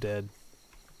 I'm dead.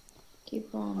 Keep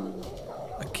running.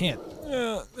 I can't.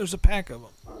 There's a pack of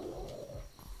them.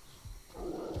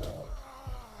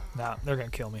 Nah, they're gonna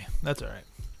kill me. That's alright.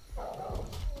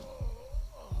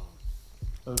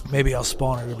 Okay. Maybe I'll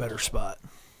spawn at a better spot.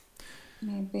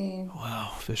 Maybe.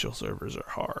 Wow, official servers are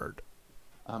hard.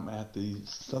 I'm at the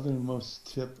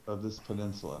southernmost tip of this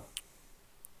peninsula.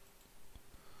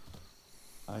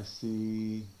 I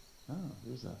see. Oh,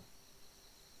 there's a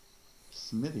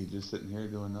Smithy just sitting here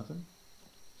doing nothing.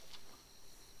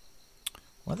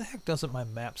 Why the heck doesn't my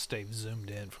map stay zoomed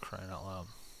in, for crying out loud?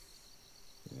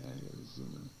 Yeah, you gotta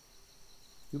zoom in.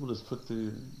 People just put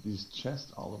these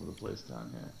chests all over the place down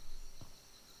here.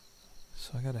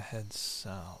 So I gotta head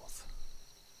south.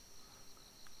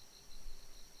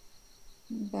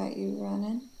 Got you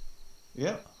running.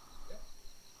 Yep.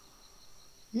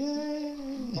 Yay!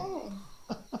 Hey.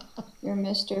 You're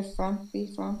Mr.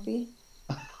 Frumpy.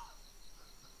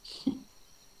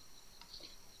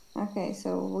 Okay,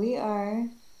 so we are.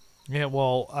 Yeah,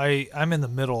 well, I'm in the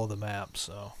middle of the map,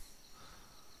 so.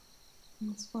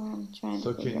 That's why I'm trying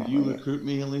So to figure can out you where recruit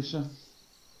me, Alicia?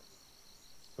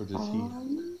 Or does he?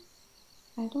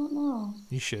 I don't know.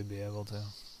 You should be able to.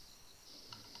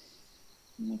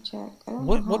 Let me check. I don't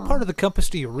know What how. part of the compass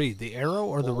do you read? The arrow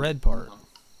or the red part?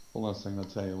 Hold on a second, I'll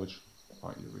tell you which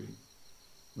part you read.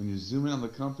 When you zoom in on the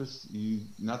compass,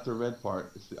 not the red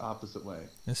part, it's the opposite way.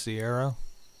 It's the arrow?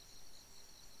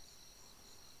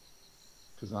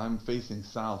 Because I'm facing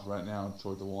south right now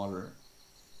toward the water,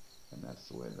 and that's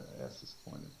the way the S is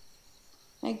pointed.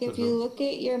 Like if you look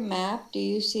at your map, do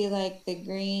you see like the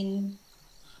green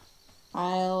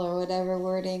isle or whatever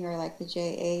wording, or like the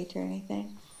J8 or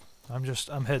anything?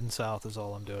 I'm heading south is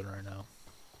all I'm doing right now.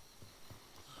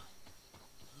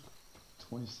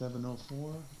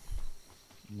 2704,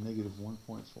 negative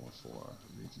 1.44,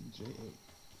 region J8.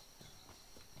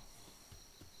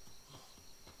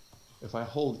 If I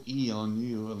hold E on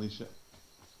you, Alicia,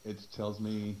 it tells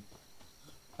me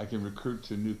I can recruit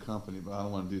to a new company, but I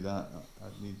don't want to do that. I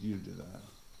need you to do that.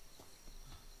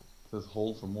 It says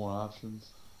hold for more options.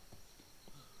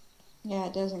 Yeah,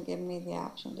 it doesn't give me the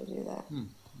option to do that.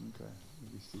 Okay,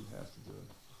 maybe Steve has to do it.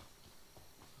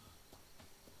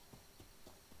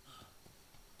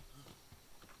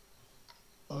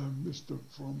 I'm Mr.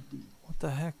 Frumpy. What the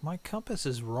heck? My compass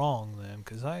is wrong then,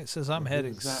 because it says I'm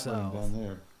heading south. Down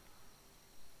there.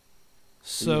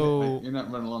 So you're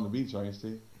not running along the beach, are you,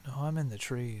 Steve? no, I'm in the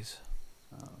trees.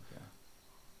 Oh, okay.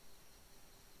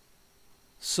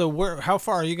 So how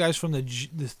far are you guys from the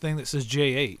thing that says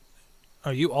J8?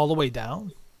 Are you all the way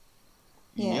down?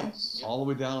 Yes. Yep, all the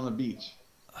way down on the beach.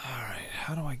 All right,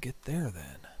 how do I get there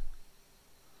then?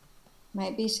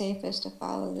 Might be safest to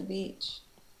follow the beach.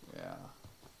 Yeah.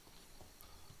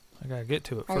 I gotta get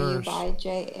to it Are first. you by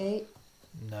J8?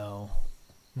 No,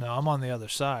 I'm on the other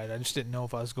side. I just didn't know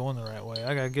if I was going the right way.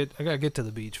 I gotta get to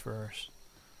the beach first.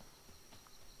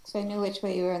 So I knew which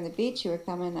way you were on the beach you were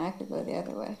coming. I could go the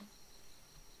other way.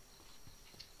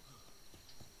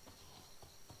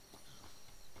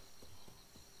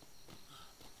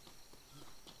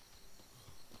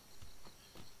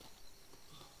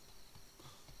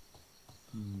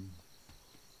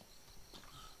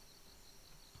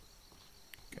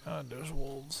 God, there's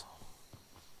wolves.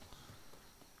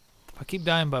 If I keep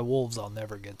dying by wolves, I'll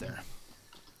never get there.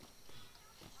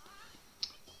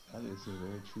 That is a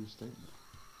very true statement.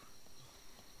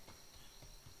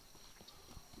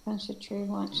 Punched a tree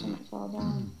once and it fell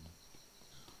down.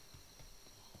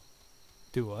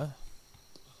 Do what?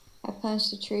 I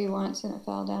punched a tree once and it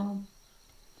fell down.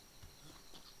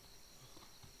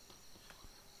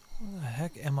 Where the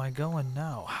heck am I going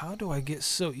now? How do I get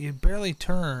so... You barely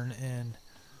turn and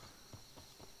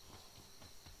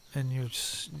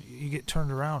you get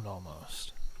turned around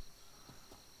almost.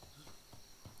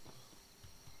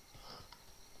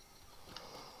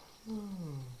 Well,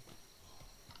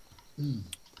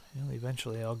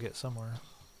 eventually I'll get somewhere.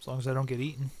 As long as I don't get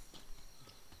eaten.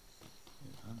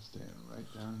 Yeah, I'm standing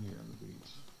right down here on the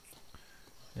beach.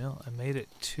 Yeah, I made it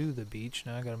to the beach.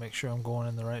 Now I gotta make sure I'm going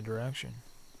in the right direction.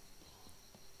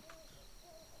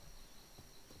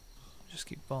 Just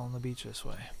keep following the beach this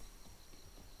way.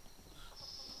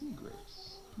 Sea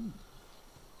grapes.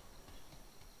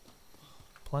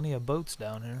 Plenty of boats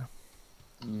down here.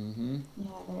 Mm-hmm. Yeah,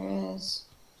 there is.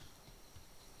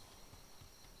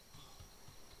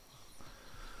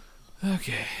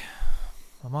 Okay.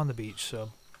 I'm on the beach,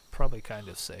 so probably kind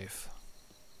of safe.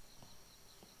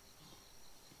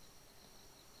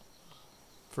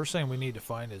 First thing we need to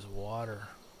find is water.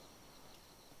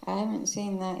 I haven't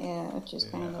seen that yet, which is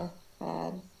kind of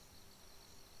bad.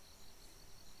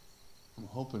 I'm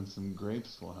hoping some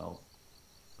grapes will help.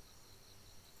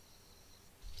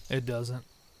 It doesn't.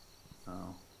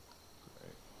 Oh,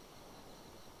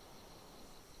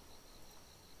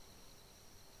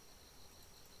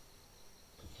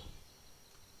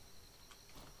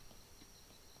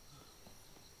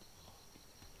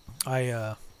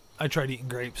 great. I tried eating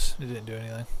grapes. It didn't do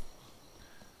anything.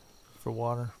 For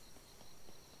water.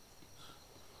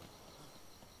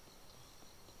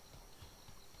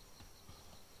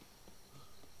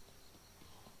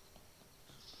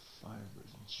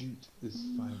 Fibers. Jute is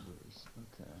fibers.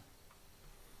 Okay.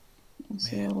 I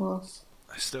see a wolf.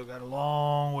 I still got a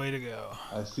long way to go.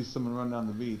 I see someone run down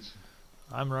the beach.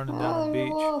 I'm running down the there's a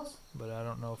beach, wolf. but I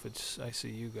don't know if it's. I see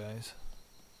you guys.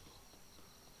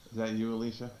 Is that you,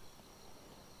 Alicia?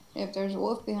 If there's a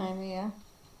wolf behind me, yeah.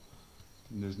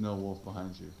 And there's no wolf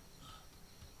behind you.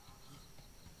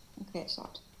 Okay, it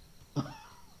stopped.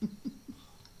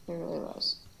 There really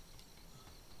was.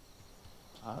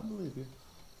 I believe you.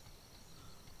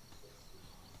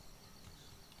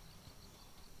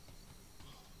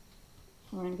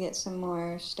 I'm gonna get some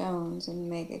more stones and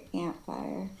make a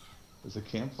campfire. There's a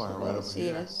campfire So right they'll over see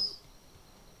here. us.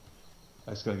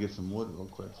 I just gotta get some wood real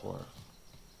quick for it.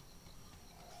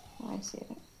 Oh, I see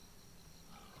it.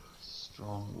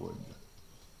 Strong wood.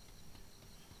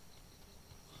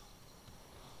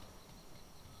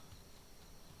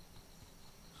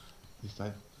 At least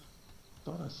I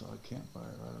thought I saw a campfire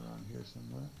right around here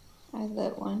somewhere. I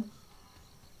lit one.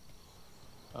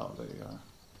 Oh, there you are.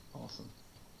 Awesome.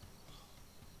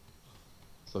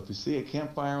 So if you see a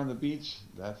campfire on the beach,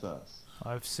 that's us.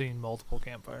 I've seen multiple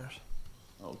campfires.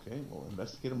 Okay, we'll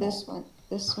investigate them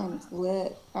This one's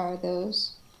lit. Are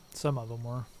those? Some of them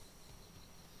were.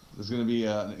 There's going to be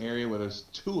an area where there's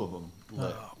 2 of them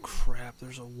lit. Oh crap!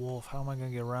 There's a wolf. How am I gonna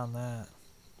get around that?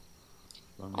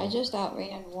 I just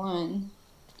outran one.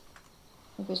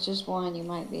 If it's just one, you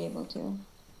might be able to.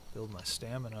 Build my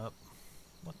stamina up.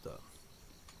 What the?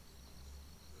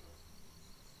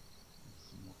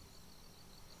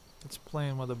 It's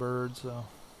playing with the birds, so.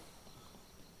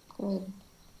 Good.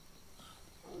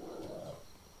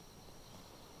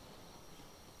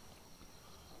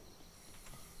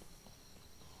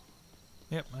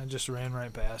 Yep, I just ran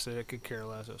right past it. I could care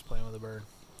less. I was playing with a bird.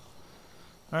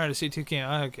 Alright, I see 2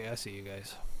 okay, I see you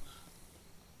guys.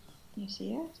 You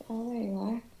see us? Oh, there you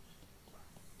are. It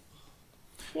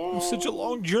Yeah. was such a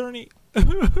long journey. It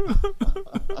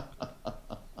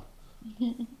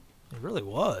really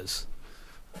was.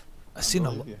 I seen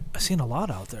a lot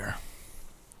out there.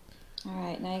 All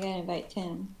right, now you gotta invite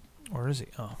Tim. Where is he?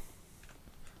 Oh.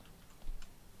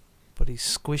 But he's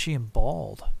squishy and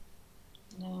bald.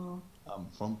 No. I'm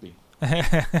frumpy.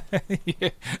 Yeah.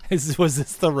 Was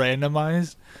this the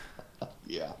randomized?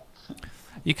 Yeah.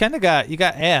 You kind of got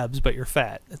abs, but you're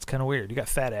fat. It's kind of weird. You got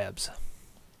fat abs.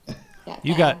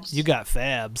 You got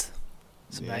fabs.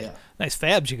 Some nice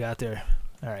fabs you got there.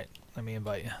 All right, let me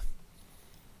invite you.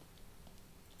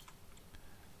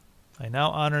 I now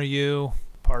honor you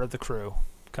part of the crew,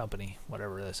 company,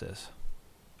 whatever this is.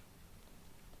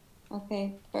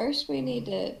 Okay, first we need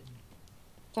to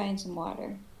find some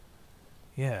water.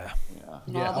 Yeah. Yeah.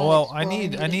 Yeah. All that Well, I exploring,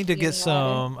 need to get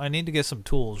getting water. some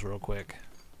tools real quick.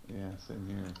 Yeah, same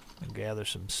here. And gather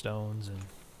some stones and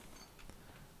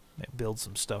build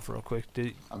some stuff real quick.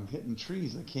 I'm hitting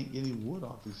trees. I can't get any wood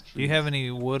off these trees. Do you have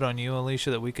any wood on you,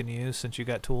 Alicia, that we can use since you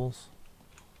got tools?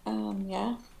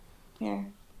 Yeah. Here.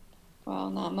 Well,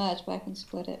 not much, but I can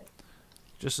split it.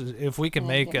 Just if we can Yeah,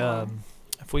 make get more.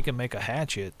 if we can make a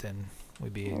hatchet, then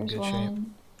we'd be in There's good shape.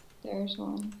 one. There's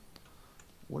one.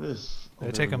 What is... Did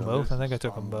I take them both? I think I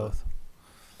took them strong wood. both.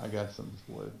 I got some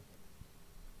wood.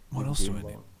 What else do I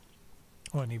need?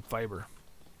 Oh, I need fiber.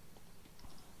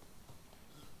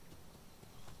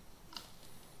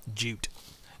 Jute.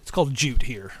 It's called jute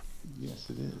here. Yes,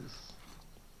 it is.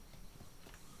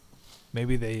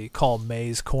 Maybe they call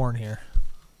maize corn here.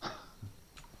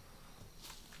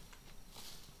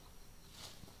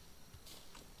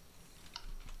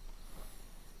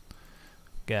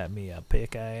 Got me a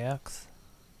pickaxe.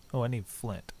 Oh, I need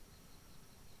flint.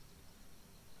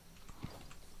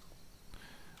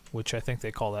 Which I think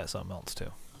they call that something else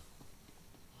too.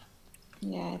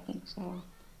 Yeah, I think so.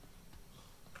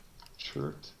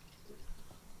 Shirt.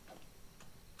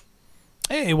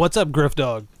 Hey, what's up, Griff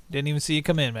Dog? Didn't even see you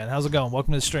come in, man. How's it going?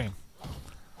 Welcome to the stream.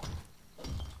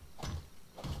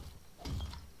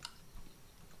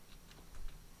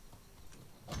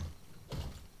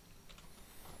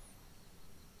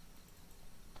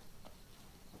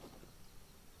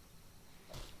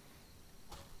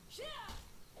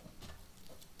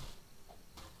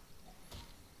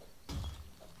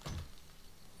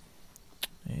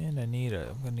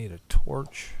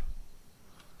 torch.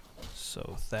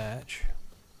 So thatch.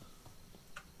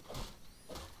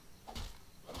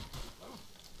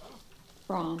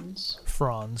 Bronze.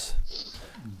 Fronds.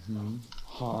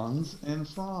 Hans and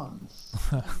Franz.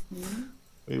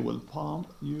 We will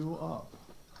pump you up.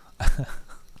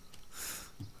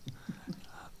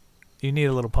 You need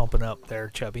a little pumping up there,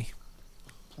 Chubby.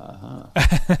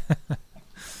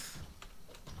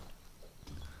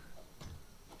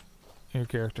 Your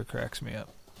character cracks me up.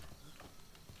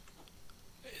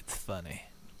 It's funny.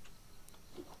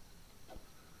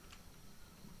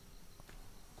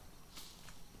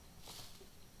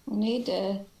 We need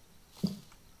to,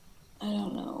 I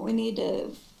don't know, we need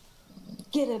to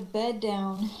get a bed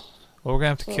down. Well, we're gonna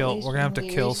have to So at kill. least We're gonna have to when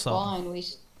we kill respawn, something.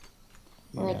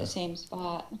 We're at the same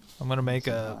spot. I'm gonna make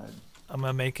a. I'm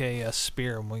gonna make a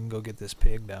spear, and we can go get this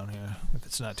pig down here if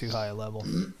it's not too high a level.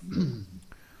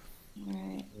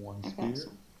 Alright. One I spear got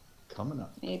some. coming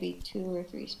up. Maybe 2 or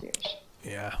 3 spears.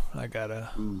 Yeah, I got a.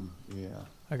 Ooh, yeah.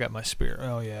 I got my spear.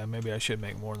 Oh yeah, maybe I should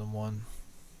make more than one.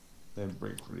 They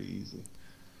break pretty easy.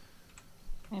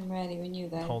 I'm ready when you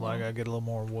guys Hold on, I gotta get a little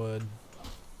more wood.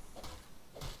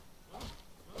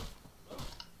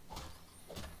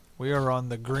 We are on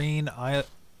the green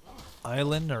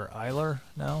island or isler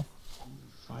now.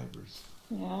 Fibers.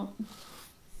 Yeah.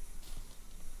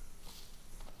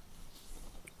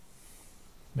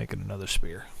 Making another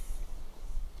spear.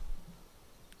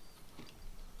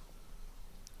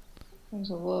 There's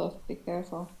a wolf. Be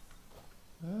careful.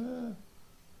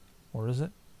 Where is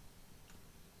it?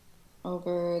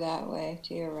 Over that way,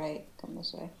 to your right. Come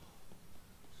this way.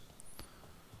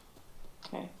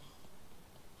 Okay.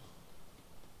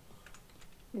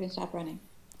 You can stop running.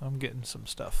 I'm getting some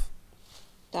stuff.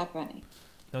 Stop running.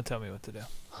 Don't tell me what to do.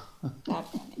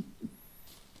 Stop running.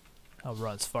 I'll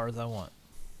run as far as I want.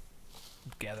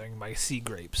 I'm gathering my sea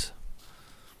grapes.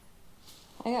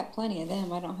 I got plenty of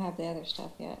them. I don't have the other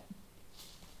stuff yet.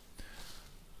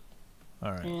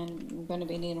 Alright. And I'm going to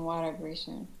be needing water very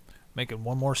soon. Making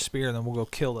one more spear, and then we'll go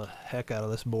kill the heck out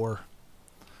of this boar.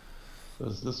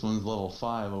 This one's level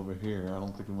 5 over here. I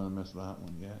don't think I'm gonna miss that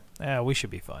one yet. Yeah, we should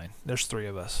be fine. There's 3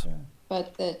 of us. Yeah.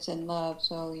 But it's in love,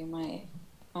 so you might...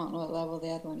 I don't know what level the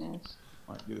other one is.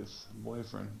 Might get his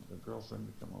boyfriend or girlfriend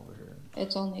to come over here.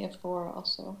 It's only a 4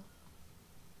 also.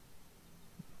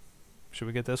 Should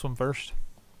we get this one first?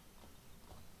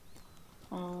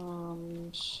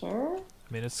 Sure.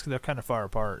 I mean, they're kind of far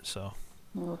apart, so.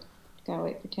 No, gotta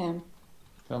wait for Tim.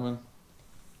 Coming.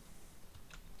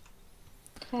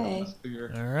 Okay.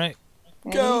 All right.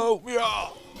 Ready? Go! Yeah!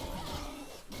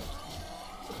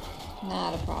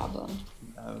 Not a problem.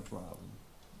 Not a problem.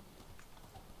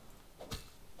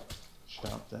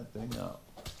 Chop that thing up.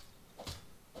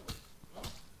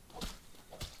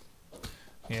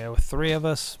 Yeah, with 3 of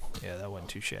us. Yeah, that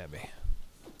wasn't too shabby.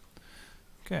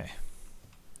 Okay.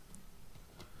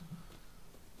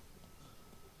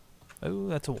 Oh,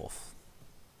 that's a wolf.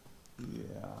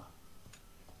 Yeah.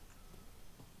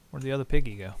 Where'd the other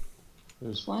piggy go?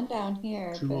 There's One down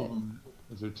here, 2 but of them.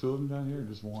 Is there 2 of them down here or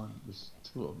just 1? There's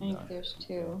 2 of I them think down here. there's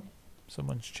 2.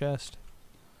 Someone's chest.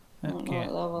 I don't know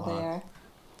what level they are.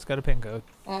 It's got a pin code.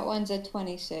 That one's a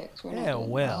 26. We're not Yeah, doing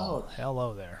well,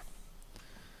 hello there.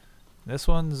 This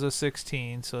one's a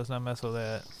 16, so let's not mess with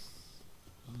that.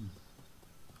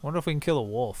 Wonder if we can kill a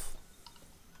wolf.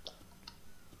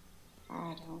 that.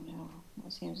 I don't know.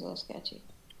 That seems a little sketchy.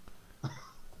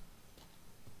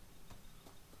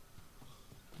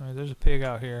 Alright, there's a pig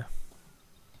out here.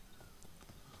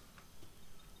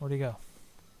 Where'd he go?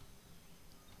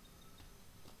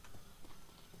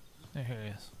 There, here he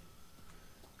is.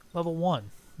 Level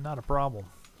 1, not a problem.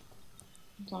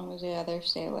 As long as the others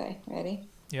stay away. Ready?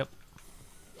 Yep.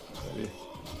 Ready?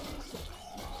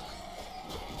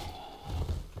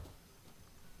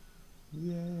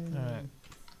 Yay. Alright.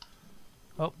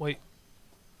 Oh, wait.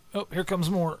 Oh, here comes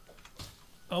more.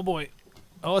 Oh boy.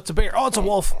 Oh, it's a bear. Oh, it's a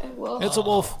wolf. Wolf. It's a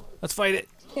wolf. Let's fight it.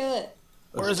 Kill it.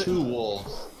 Where That's is it? 2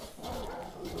 wolves.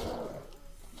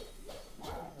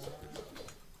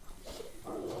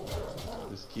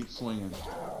 Just keep swinging.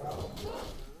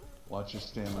 Watch your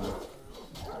stamina.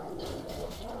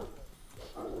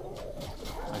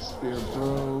 My spear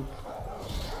broke.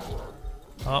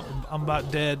 Oh, I'm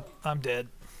about dead. I'm dead.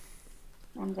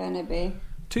 I'm gonna be.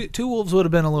 Two wolves would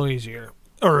have been a little easier.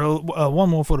 Or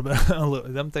one wolf would have been a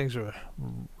little... Them things are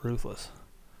ruthless.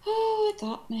 Oh, it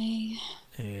got me.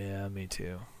 Yeah, me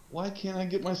too. Why can't I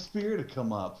get my spear to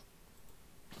come up?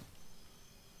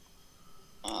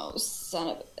 Oh, son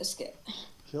of a biscuit.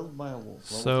 Killed by a wolf.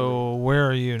 So, where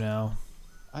are you now?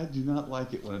 I do not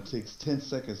like it when it takes 10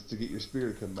 seconds to get your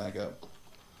spear to come back up.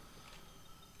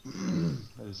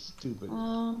 That is stupid.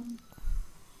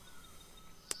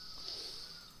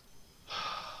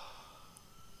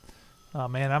 Oh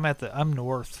man, I'm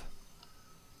north.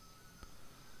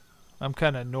 I'm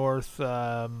kind of north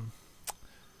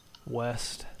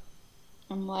west.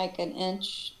 I'm like an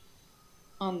inch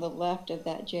on the left of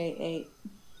that J8.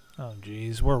 Oh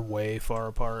geez, we're way far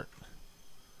apart.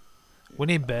 We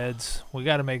need beds. We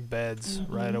got to make beds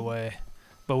right away.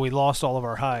 But we lost all of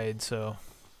our hides, so.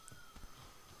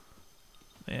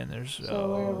 Man, there's.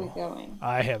 So where are we going?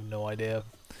 I have no idea.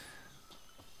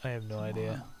 I have no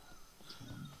idea.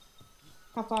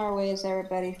 How far away is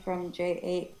everybody from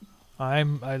J8?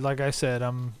 Like I said,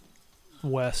 I'm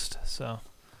west, so.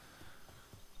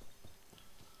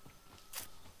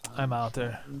 I'm out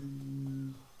there.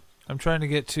 I'm trying to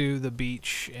get to the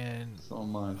beach and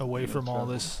away from all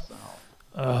this.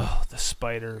 Oh, the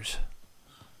spiders.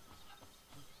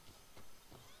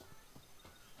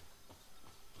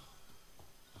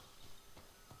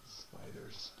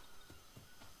 Spiders.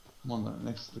 I'm on the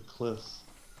next to the cliffs.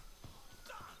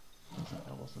 There's an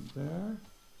elephant there.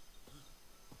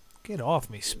 Get off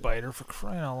me, spider, for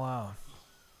crying out loud.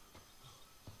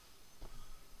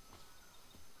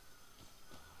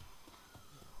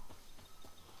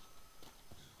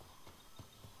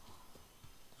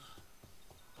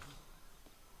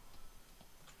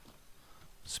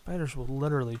 Spiders will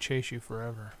literally chase you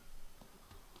forever.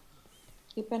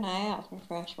 Keep an eye out for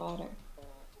fresh water.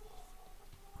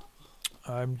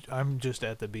 I'm just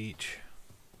at the beach.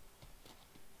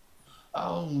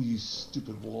 Oh, you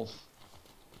stupid wolf.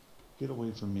 Get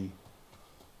away from me.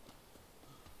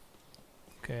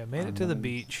 Okay, I made it to the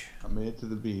beach. I made it to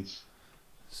the beach.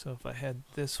 So if I head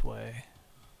this way,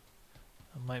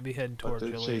 I might be heading towards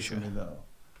But they're chasing me though.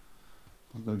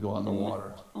 I'm gonna go on the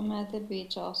water. I'm at the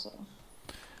beach also.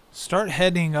 Start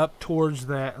heading up towards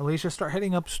that. Alicia, start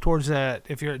heading up towards that.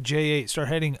 If you're at J8, start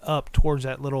heading up towards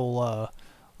that little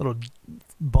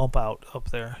bump out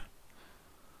up there.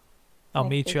 I'll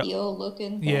meet you. Eel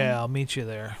looking thing? Yeah, I'll meet you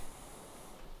there.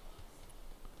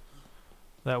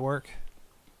 That work?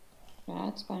 Yeah,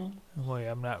 that's fine. Wait,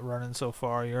 I'm not running so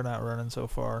far. You're not running so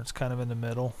far. It's kind of in the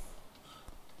middle.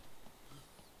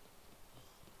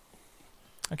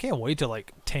 I can't wait to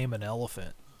like tame an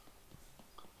elephant.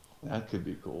 That could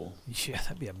be cool. Yeah,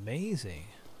 that'd be amazing.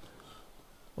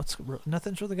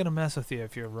 Nothing's really gonna mess with you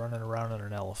if you're running around on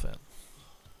an elephant.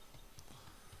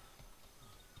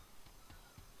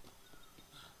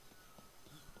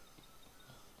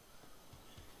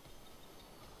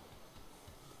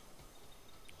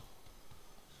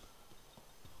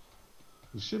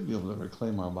 We should be able to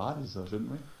reclaim our bodies, though,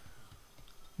 shouldn't we?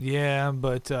 Yeah,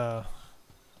 but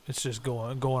it's just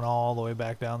going all the way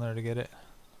back down there to get it.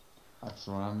 That's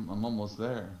why I'm almost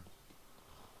there.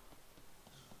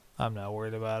 I'm not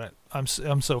worried about it. I'm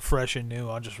so fresh and new.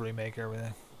 I'll just remake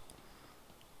everything.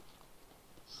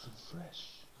 So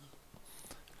fresh.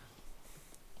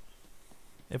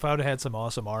 If I would have had some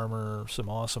awesome armor, some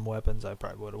awesome weapons, I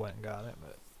probably would have went and got it.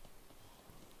 But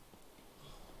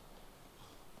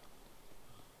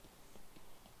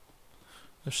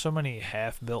there's so many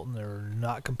half-built and they're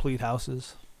not complete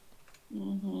houses.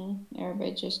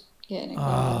 Everybody just getting it going.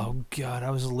 Oh God, I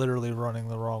was literally running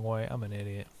the wrong way. I'm an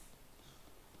idiot.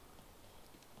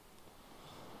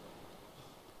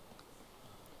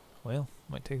 Well,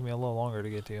 might take me a little longer to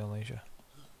get to you, Alicia.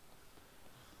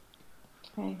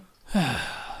 Okay.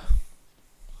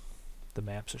 The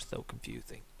maps are so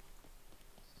confusing.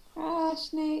 Ah,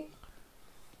 snake.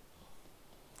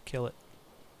 Kill it.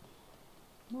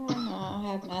 No,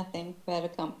 I have nothing but a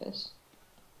compass.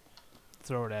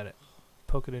 Throw it at it.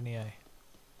 Poke it in the eye.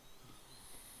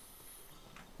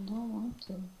 I don't want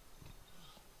to.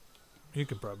 You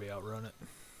could probably outrun it.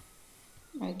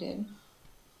 I did.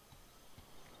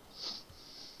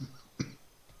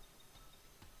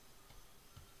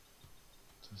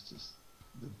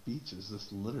 The beach is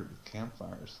just littered with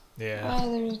campfires. Yeah.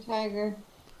 Oh, there's a tiger.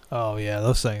 Oh yeah,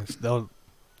 those things.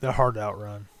 They're hard to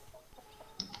outrun.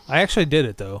 I actually did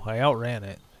it though. I outran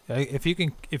it. If you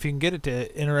can get it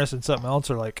to interest in something else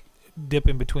or like dip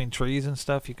in between trees and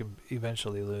stuff, you can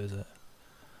eventually lose it.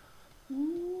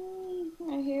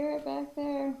 I hear it back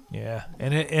there. Yeah,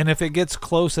 and if it gets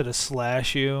close, it'll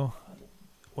slash you,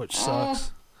 which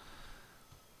sucks.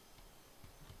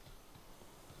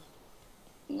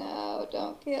 No,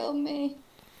 don't kill me.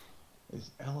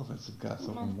 These elephants have got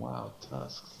some wild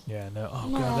tusks. Yeah, no. Oh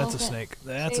No, God, that's a elephant. snake.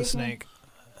 That's a Save snake.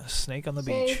 A snake on the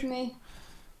Save beach. me.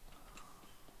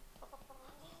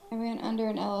 I ran under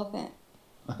an elephant,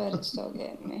 but it's still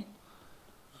getting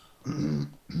me.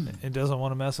 It doesn't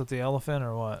want to mess with the elephant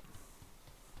or what?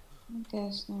 I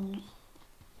guess not.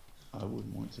 I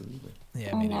wouldn't want to either.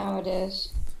 Yeah, Oh, me now it is.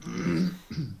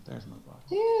 There's my box.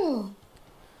 Phew.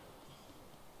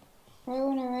 Right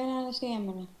when I ran out of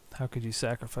stamina. How could you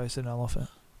sacrifice an elephant?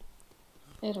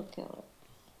 It'll kill it.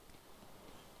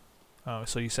 Oh,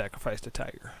 so you sacrificed a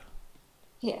tiger.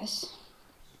 Yes.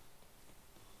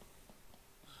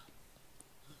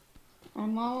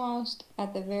 I'm almost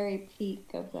at the very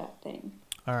peak of that thing.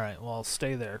 All right, well,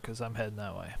 stay there because I'm heading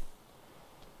that way.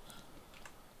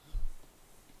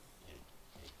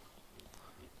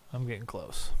 I'm getting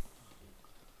close.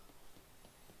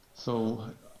 So,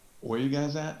 where you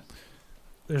guys at?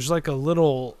 There's like a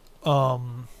little, like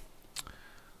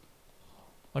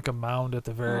a mound at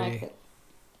the very,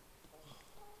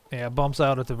 yeah, it bumps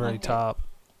out at the very top.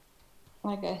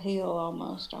 Like a hill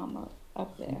almost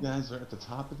up there. You guys are at the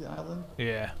top of the island?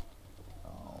 Yeah.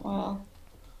 Oh. Well,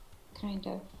 kind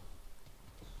of.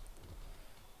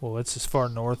 Well, it's as far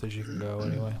north as you can go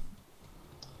anyway.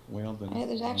 Well, then. Hey,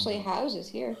 there's actually houses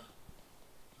here.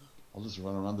 I'll just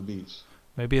run around the beach.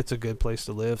 Maybe it's a good place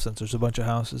to live since there's a bunch of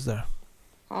houses there.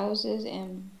 Houses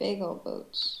and big old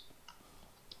boats.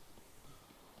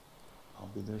 I'll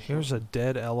be there. Here's a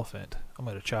dead elephant. I'm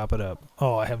going to chop it up.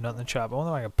 Oh, I have nothing to chop. I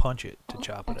wonder if I can punch it to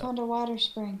chop it I up. found a water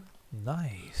spring.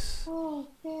 Nice. Oh,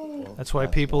 yay. Well, That's why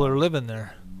people are living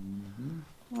there. Mm-hmm.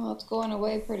 Well, it's going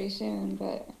away pretty soon,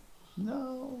 but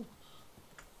No.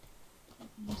 I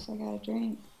guess I got a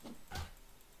drink.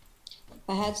 If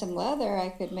I had some leather, I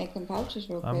could make them pouches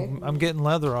real quick. I'm getting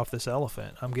leather off this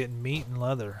elephant. I'm getting meat and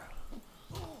leather.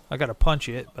 I got to punch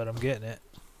it, but I'm getting it.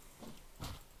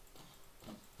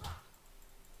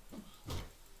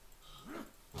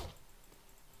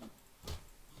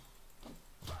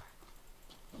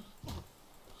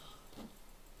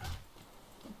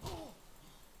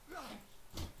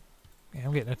 Yeah,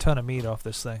 I'm getting a ton of meat off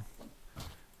this thing.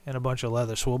 And a bunch of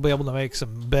leather, so we'll be able to make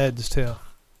some beds too.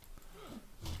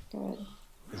 Good.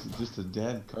 Is it just a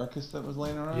dead carcass that was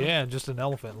laying around? Yeah, just an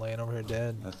elephant laying over here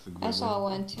dead. That's the good I saw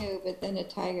one. one too, but then a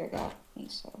tiger got me,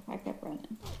 so I kept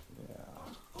running.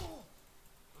 Yeah.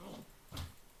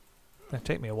 It'll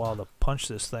take me a while to punch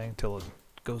this thing till it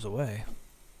goes away.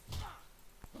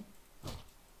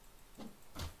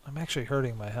 I'm actually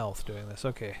hurting my health doing this.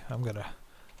 Okay, I'm gonna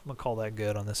call that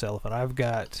good on this elephant. I've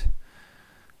got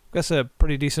a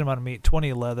pretty decent amount of meat,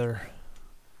 20 leather.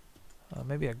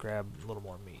 Maybe I grab a little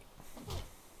more meat.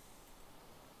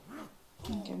 I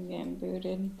think I'm getting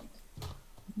booted.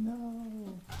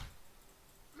 No.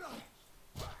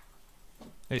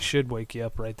 It should wake you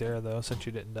up right there though, since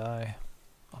you didn't die.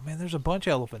 Oh man, there's a bunch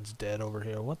of elephants dead over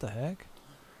here. What the heck?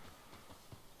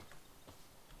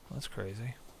 That's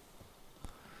crazy.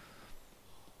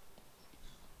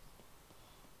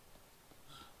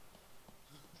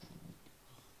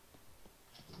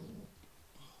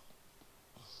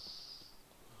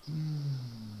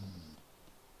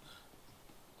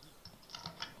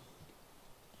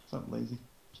 What's up, lazy?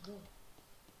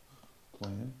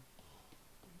 Playing.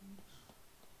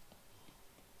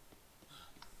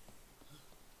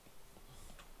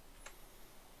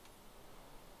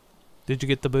 Did you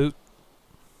get the boot?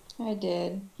 I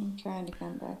did. I'm trying to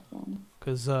come back then.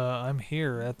 Cause I'm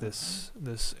here at this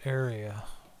area.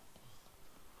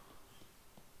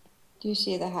 Do you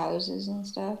see the houses and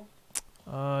stuff?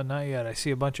 Not yet. I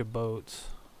see a bunch of boats.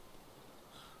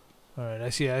 All right, I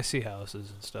see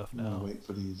houses and stuff I'm gonna now. wait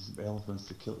for these elephants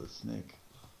to kill the snake.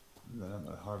 And then I'm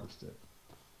gonna harvest it.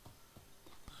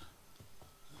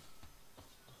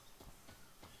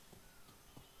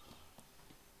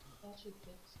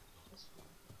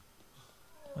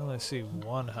 Well, I see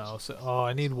one house. Oh,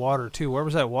 I need water too. Where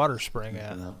was that water spring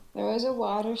at? Sneaking up. There was a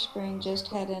water spring just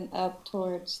heading up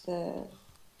towards the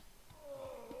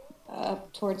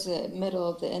middle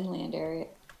of the inland area.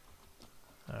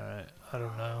 All right, I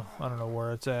don't know. I don't know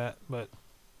where it's at, but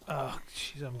oh,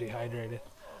 jeez, I'm dehydrated.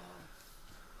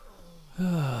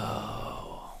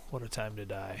 Oh, what a time to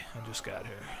die! I just got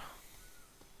here.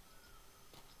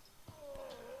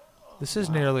 This is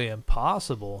nearly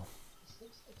impossible.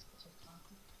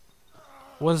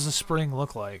 What does the spring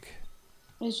look like?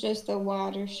 It's just the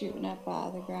water shooting up out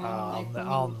of the ground. like when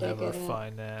I'll you dig never it up.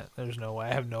 find that. There's no way.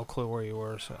 I have no clue where you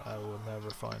were, so I will never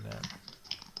find that.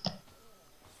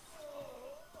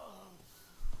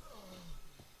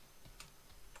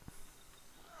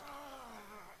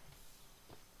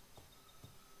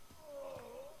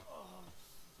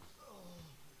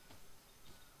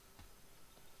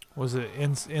 Was it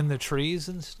in the trees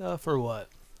and stuff, or what?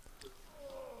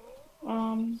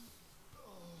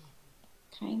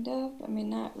 Kind of. I mean,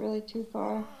 not really too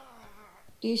far.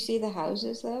 Do you see the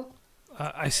houses though?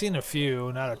 I seen a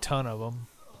few, not a ton of them.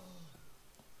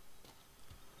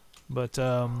 But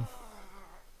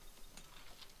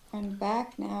I'm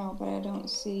back now, but I don't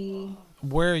see...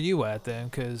 Where are you at then?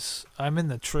 Because I'm in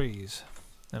the trees.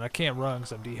 And I can't run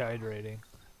because I'm dehydrating.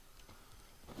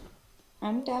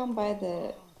 I'm down by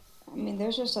the... I mean,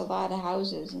 there's just a lot of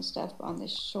houses and stuff on the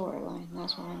shoreline.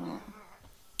 That's where I'm at.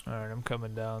 Alright, I'm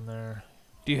coming down there.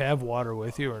 Do you have water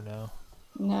with you or no?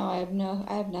 No, I have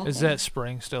nothing. Is that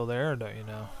spring still there or don't you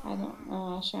know? I don't know.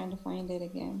 I was trying to find it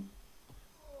again.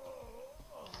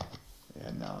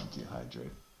 Yeah, now I'm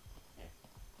dehydrated.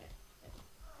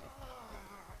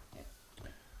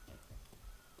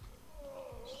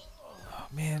 Oh,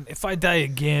 man, if I die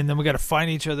again, then we gotta find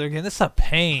each other again. This is a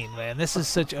pain, man. This is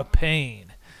such a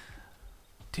pain.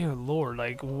 Dear Lord,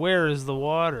 like, where is the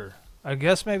water? I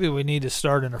guess maybe we need to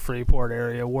start in a Freeport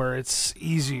area where it's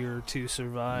easier to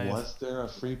survive. Was there a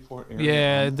Freeport area?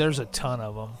 Yeah, there's a ton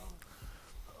of them.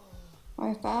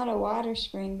 I found a water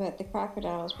spring, but the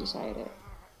crocodile's beside it.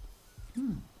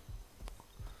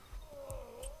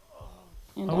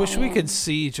 I wish we could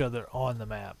see each other on the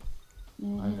map.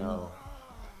 I know.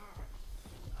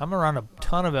 I'm around a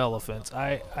ton of elephants.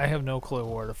 I have no clue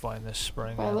where to find this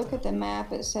spring. If I look at the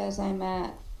map, it says I'm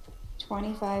at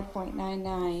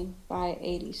 25.99 by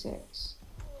 86.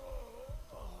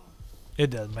 It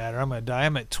doesn't matter. I'm going to die.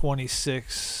 I'm at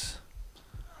 26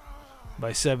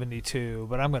 by 72,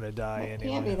 but I'm going to die It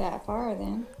anyway. can't be that far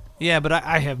then. Yeah, but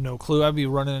I have no clue. I'd be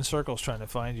running in circles trying to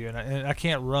find you, and I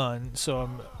can't run, so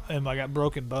I got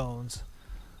broken bones.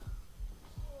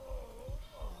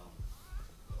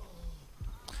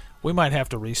 We might have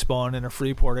to respawn in a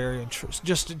Freeport area and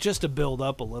just to build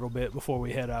up a little bit before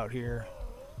we head out here.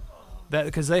 That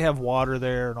because they have water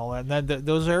there and all that. And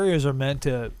those areas are meant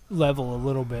to level a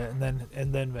little bit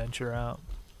and then venture out.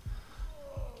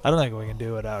 I don't think we can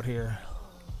do it out here.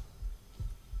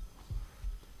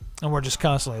 And we're just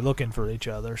constantly looking for each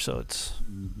other, so it's...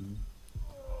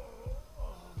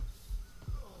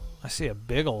 I see a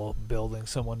big old building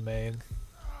someone made.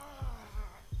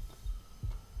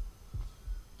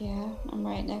 Yeah, I'm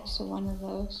right next to one of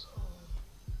those.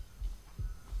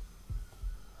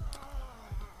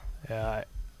 Yeah,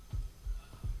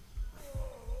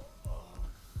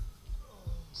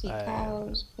 See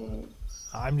cows, pigs.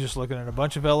 I'm just looking at a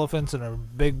bunch of elephants and a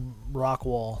big rock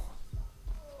wall.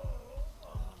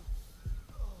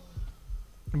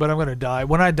 But I'm going to die.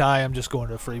 When I die, I'm just going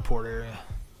to a Freeport area.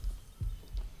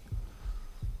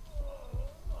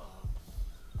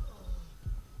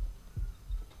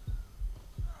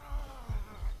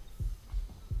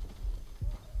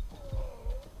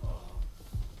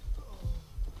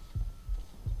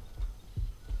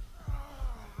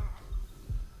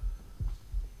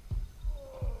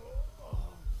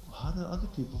 How do other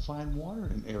people find water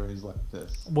in areas like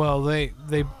this? Well, they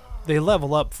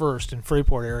level up first in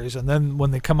Freeport areas, and then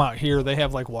when they come out here, they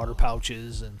have like water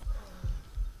pouches and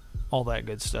all that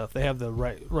good stuff. They have the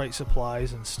right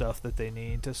supplies and stuff that they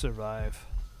need to survive.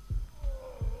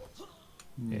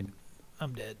 Yeah,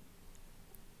 I'm dead.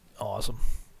 Awesome.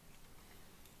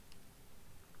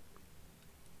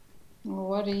 Well,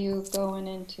 what are you going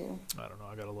into? I don't know.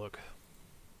 I gotta look.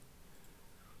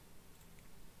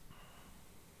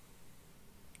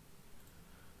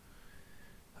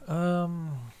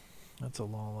 That's a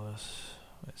lawless.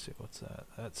 Let's see, what's that?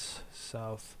 That's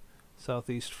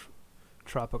southeast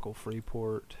tropical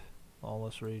Freeport,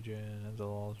 lawless region. That's a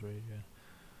lawless region.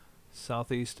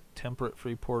 Southeast temperate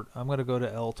Freeport. I'm gonna go to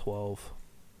L12.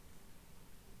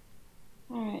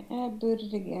 Alright, I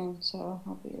booted again, so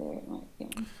I'll be there at my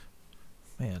game.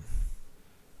 Man,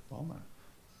 Bummer.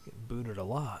 getting booted a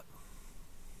lot.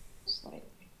 Slightly.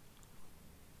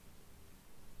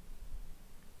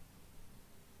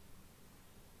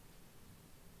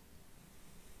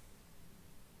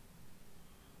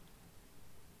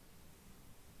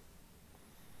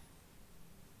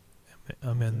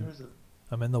 I'm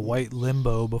in the white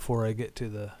limbo before I get to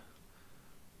the...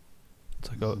 It's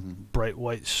like a bright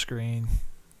white screen.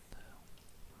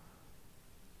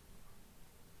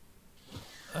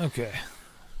 Okay.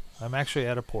 I'm actually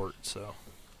at a port, so...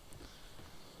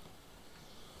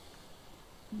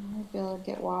 I'll be able to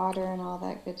get water and all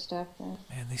that good stuff there.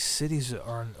 Man, these cities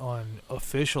on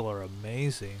official are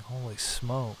amazing. Holy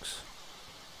smokes.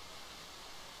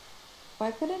 Why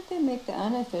couldn't they make the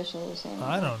unofficial the same?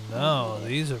 I don't know.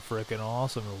 These are freaking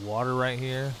awesome. The water right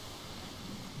here.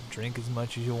 Drink as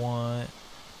much as you want.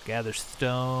 Gather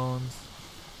stones.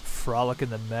 Frolic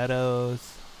in the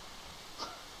meadows.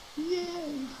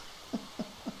 Yay!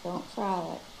 Don't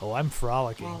frolic. Oh, I'm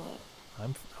frolicking. Gallop.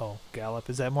 Gallop.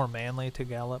 Is that more manly to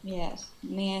gallop? Yes,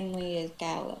 manly is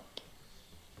gallop.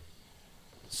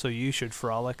 So you should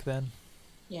frolic then?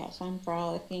 Yes, I'm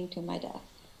frolicking to my death.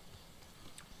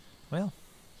 Well,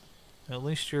 At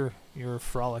least you're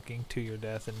frolicking to your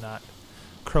death and not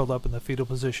curled up in the fetal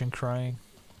position crying.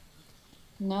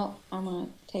 No, I'm gonna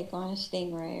take on a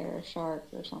stingray or a shark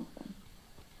or something.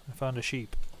 I found a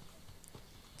sheep.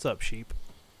 What's up, sheep?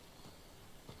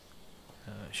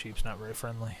 Sheep's not very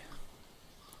friendly.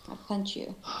 I'll punch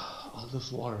you. All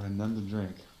this water and none to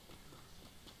drink.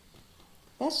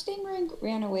 That stingray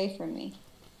ran away from me.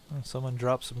 Oh, someone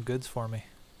dropped some goods for me.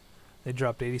 They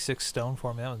dropped 86 stone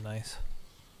for me. That was nice.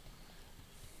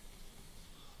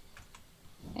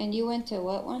 And you went to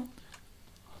what one?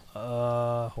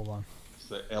 Hold on. It's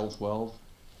the L12.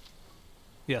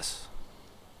 Yes.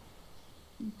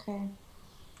 Okay.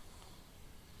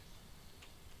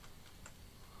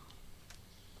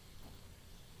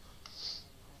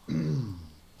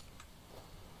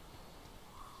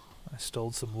 I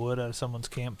stole some wood out of someone's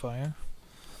campfire.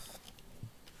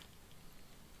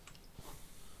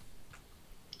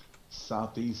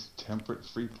 Southeast Temperate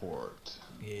Freeport.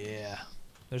 Yeah.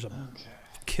 There's a Okay.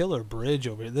 killer bridge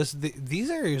over here. These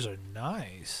areas are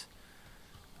nice.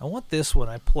 I want this when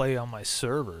I play on my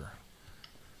server.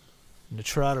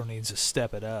 Nitrado needs to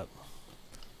step it up.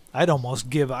 I'd almost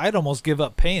give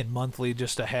up paying monthly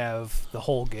just to have the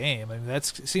whole game. I mean, it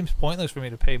seems pointless for me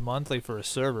to pay monthly for a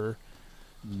server,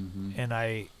 and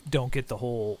I don't get the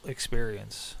whole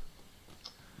experience.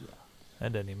 Yeah.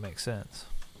 That doesn't even make sense.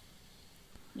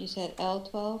 You said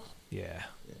L12? Yeah.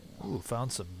 Ooh,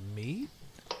 found some meat?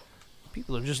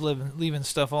 People are just leaving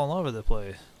stuff all over the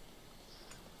place.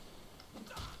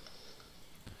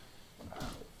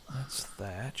 That's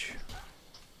thatch.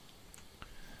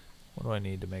 What do I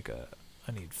need to make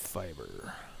I need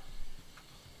fiber.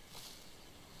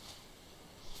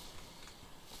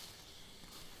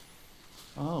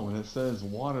 Oh, when it says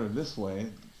water this way,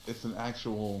 it's an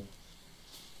actual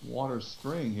water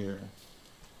spring here.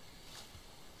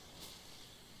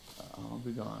 I'll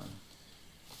be darned.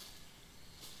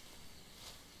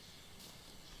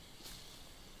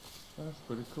 That's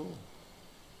pretty cool.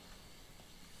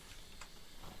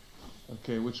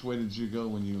 Okay, which way did you go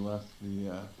when you left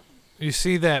the... You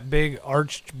see that big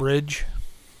arched bridge?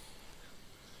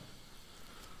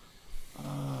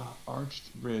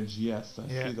 Arched bridge, yes. I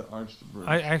see the arched bridge.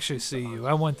 I actually see you.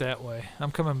 I went that way.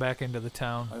 I'm coming back into the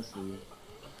town. I see it.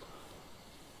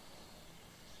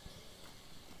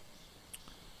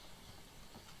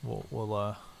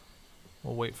 We'll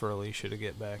wait for Alicia to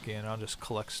get back in. I'll just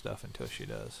collect stuff until she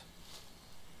does.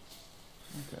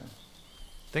 Okay.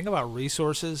 Thing about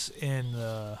resources in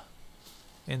the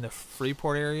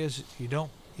Freeport areas, you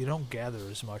don't gather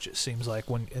as much. It seems like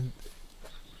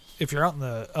if you're out in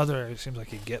the other area, it seems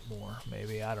like you get more.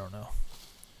 Maybe, I don't know.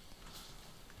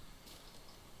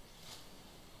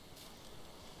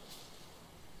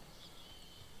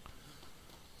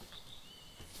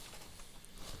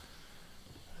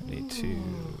 I need to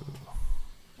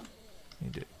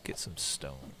get some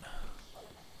stone.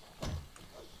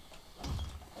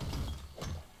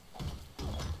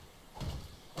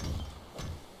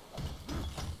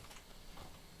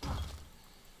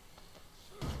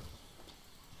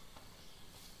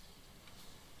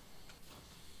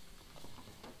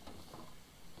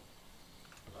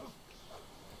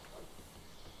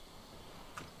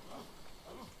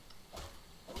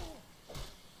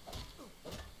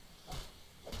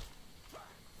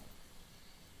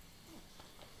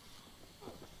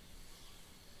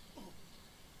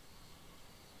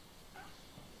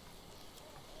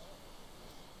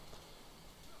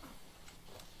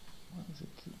 Why does it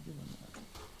keep doing that?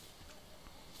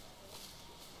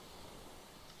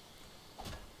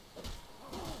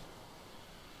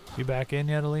 You back in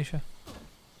yet, Alicia?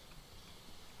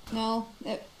 No,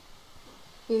 it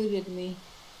booted me.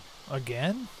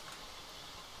 Again?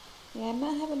 Yeah, I'm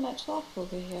not having much luck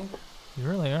over here. You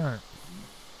really aren't.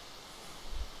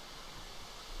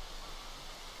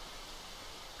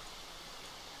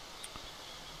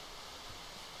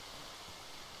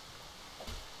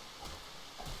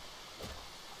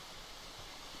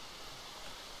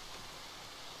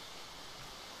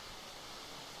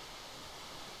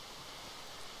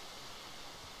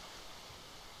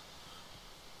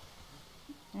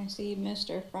 I see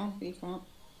Mr. Frumpy Frump.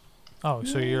 Oh,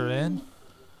 so you're in?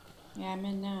 Yeah, I'm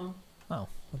in now. Oh,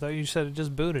 I thought you said it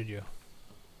just booted you.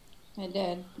 I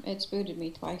did. It's booted me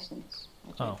twice since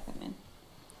I tried to come in.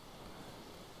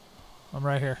 I'm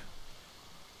right here.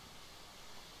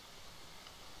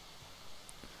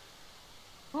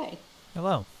 Hi.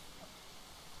 Hello.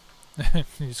 You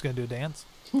just gonna do a dance?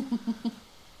 All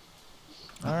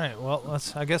right. Well, I'm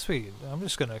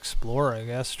just gonna explore. I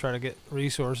guess try to get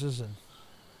resources, and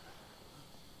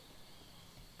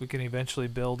we can eventually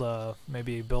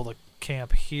maybe build a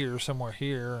camp here, somewhere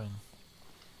here, and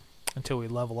until we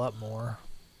level up more.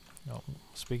 No,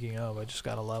 speaking of, I just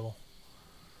got a level.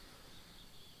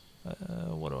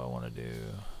 What do I want to do?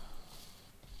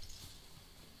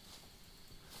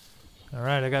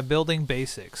 Alright, I got building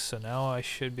basics, so now I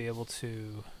should be able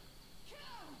to...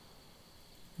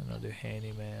 And I'll do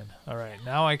handyman. Alright,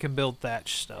 now I can build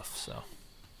thatch stuff, so...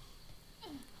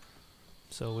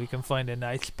 So we can find a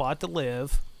nice spot to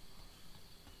live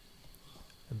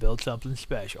and build something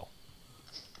special.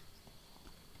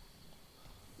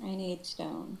 I need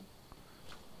stone.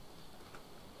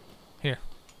 Here.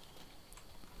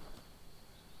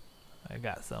 I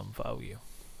got some for you.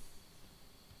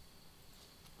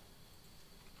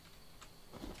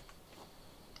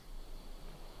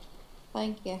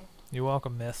 Thank you. You're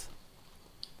welcome, Myth.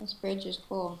 This bridge is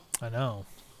cool. I know.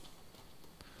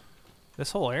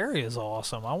 This whole area is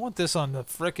awesome. I want this on the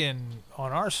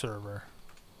on our server.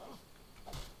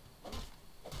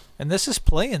 And this is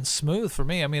playing smooth for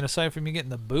me. I mean, aside from me getting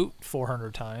the boot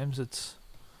 400 times, it's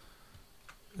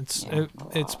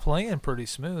playing pretty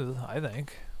smooth, I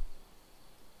think.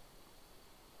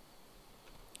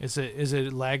 Is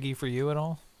it laggy for you at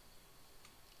all?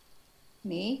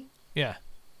 Me? Yeah.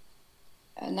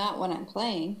 Not when I'm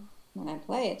playing. When I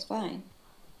play, it's fine.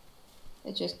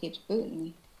 It just keeps booting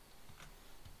me.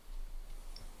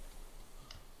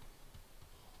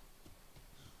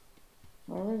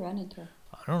 Where are we running to?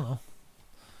 I don't know.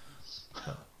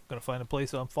 Gotta find a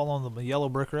place. I'm following the yellow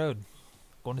brick road.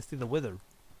 Going to see the wither.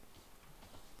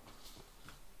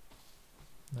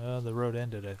 The road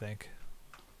ended, I think.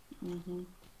 Mm-hmm.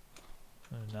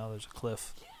 And now there's a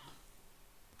cliff.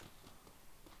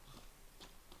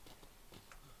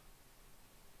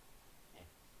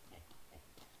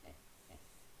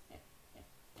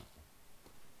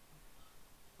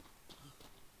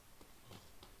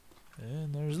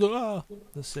 And there's the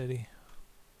city.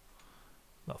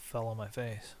 About fell on my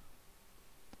face.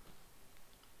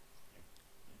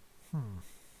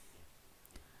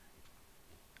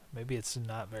 Maybe it's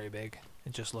not very big.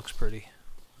 It just looks pretty.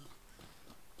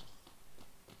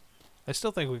 I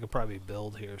still think we could probably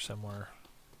build here somewhere.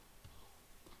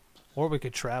 Or we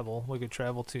could travel. We could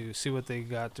travel to see what they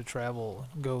got to travel.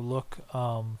 Go look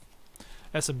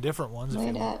at some different ones.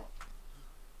 Wait up.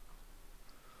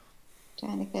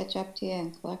 Trying to catch up to you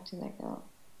and collect as I go.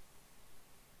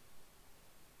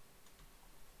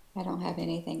 I don't have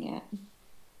anything yet.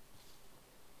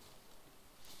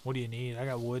 What do you need? I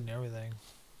got wood and everything.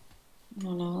 I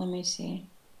don't know. Let me see.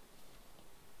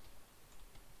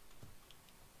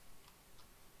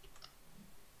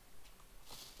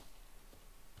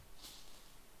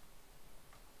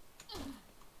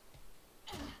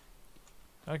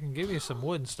 I can give you some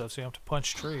wood and stuff so you don't have to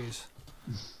punch trees.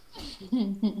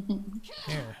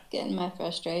 Here. Getting my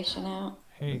frustration out.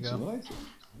 Here you go.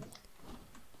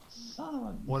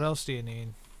 What else do you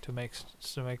need to make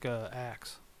a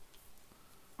axe?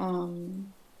 I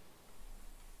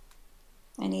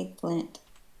need flint.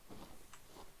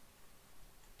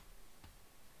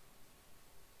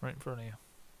 Right in front of you.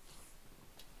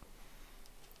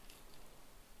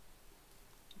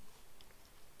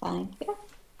 Thank you.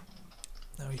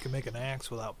 Now you can make an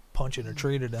axe without punching a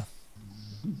tree to death.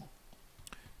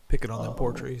 Pick it on them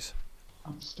poor trees.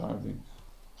 I'm starving.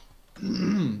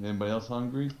 Anybody else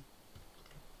hungry?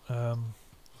 I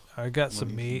got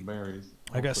some meat. Some berries.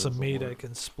 I got some meat I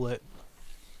can split.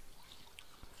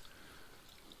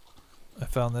 I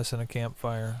found this in a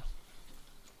campfire.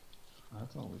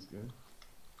 That's always good.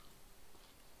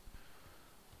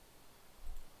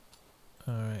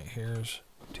 Alright, here's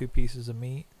 2 pieces of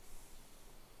meat.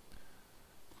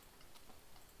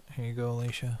 Here you go,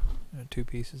 Alicia. 2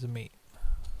 pieces of meat.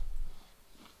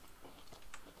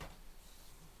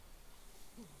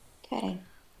 Okay.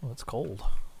 Oh, it's cold.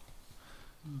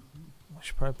 I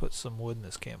should probably put some wood in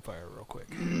this campfire real quick.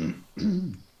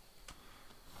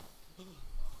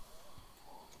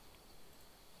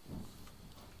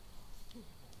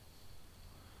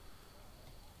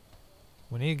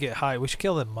 We need to get hide. We should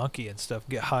kill that monkey and stuff.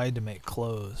 Get hide to make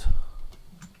clothes.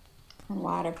 And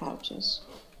water pouches.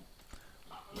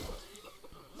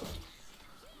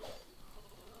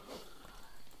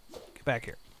 Get back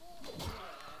here.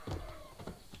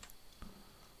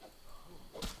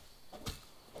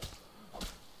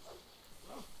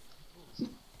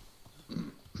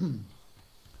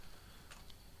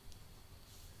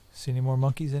 See any more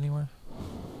monkeys anywhere?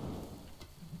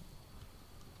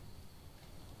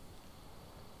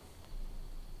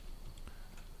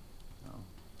 No.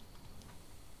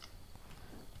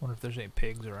 Wonder if there's any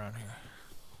pigs around here.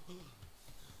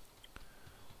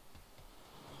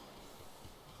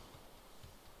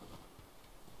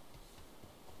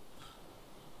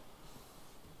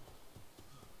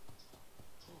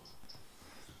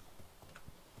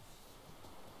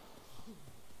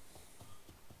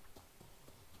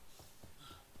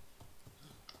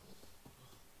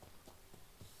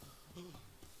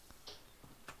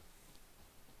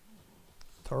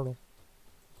 Turtle.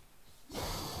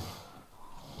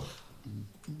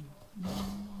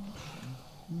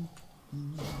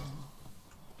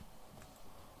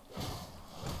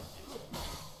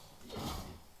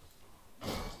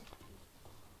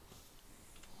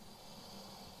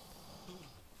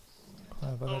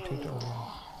 Crap, I got 2 turtles.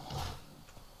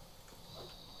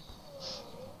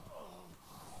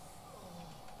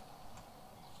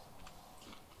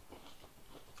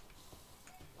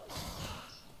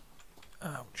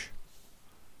 Ouch.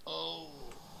 Oh.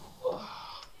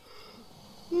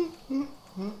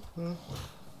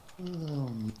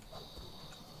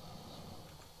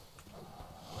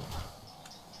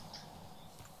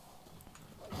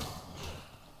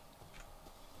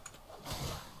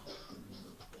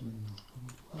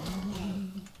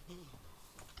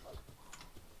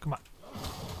 Come on.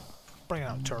 Bring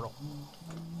out a turtle.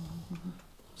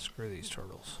 Screw these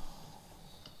turtles.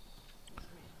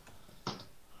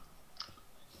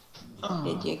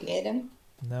 Did you get him?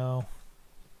 No.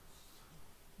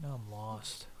 No, I'm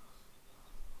lost.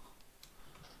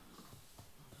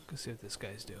 Let's see what this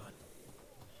guy's doing.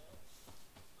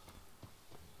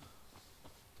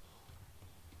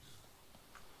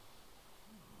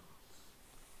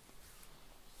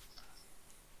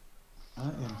 I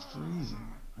am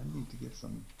freezing. I need to get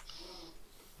some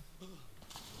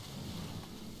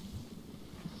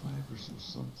fibers or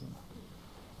something.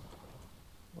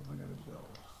 What am I gonna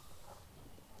build?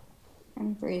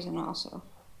 I'm freezing also.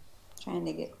 Trying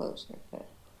to get closer, but.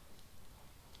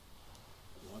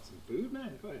 You want some food,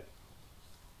 man? Go ahead.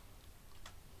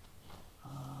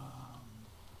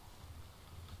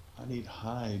 I need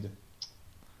hide.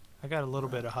 I got a little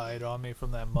bit of hide on me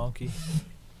from that monkey.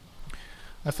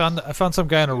 I found some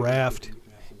guy in a raft. You can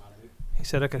have some out of it. He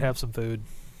said I could have some food.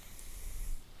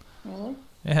 Really?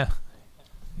 Yeah.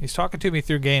 He's talking to me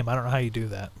through game. I don't know how you do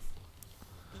that.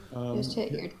 Just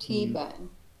hit your T button.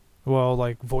 Well,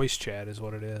 like voice chat is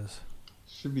what it is.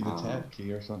 Should be the tab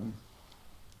key or something.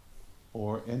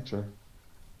 Or enter.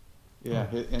 Yeah,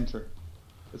 hit enter.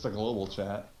 It's a global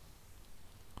chat.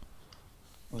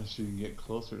 Unless you can get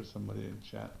closer to somebody and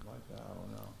chat like that, I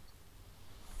don't know.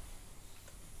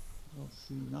 I don't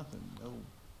see nothing. No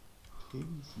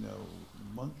pigs, no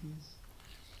monkeys.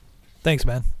 Thanks,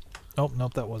 man. Oh,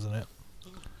 nope, that wasn't it.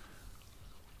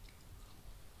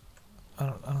 I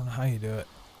don't know how you do it.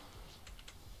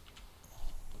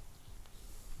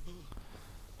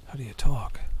 How do you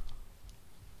talk?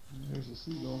 There's a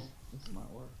seagull. This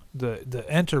might work. The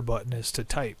enter button is to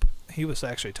type. He was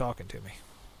actually talking to me.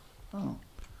 Oh.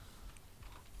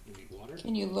 You need water?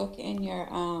 Can you look in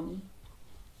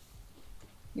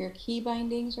your key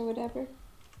bindings or whatever?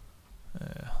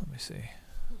 Let me see.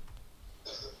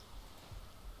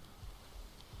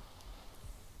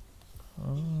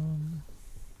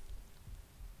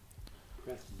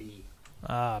 Press B.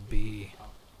 B.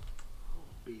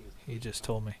 B is He just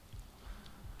told me.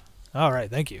 All right,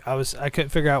 thank you. I couldn't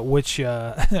figure out which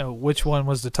which one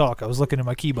was to talk. I was looking at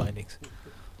my key bindings.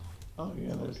 Oh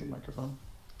yeah, there's the microphone.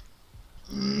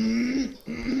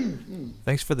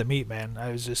 Thanks for the meat, man.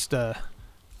 I was just I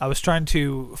was trying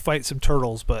to fight some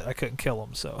turtles, but I couldn't kill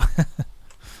them. So. I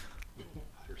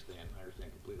understand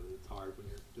completely. It's hard when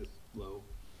you're just low.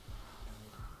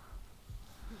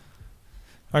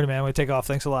 Alrighty, man. We take off.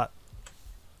 Thanks a lot.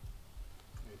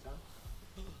 Anytime.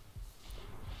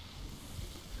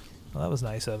 Well, that was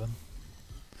nice of him.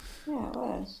 Yeah, it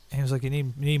was. He was like, "You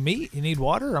need meat? You need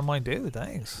water?" I'm like, "Dude,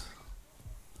 thanks."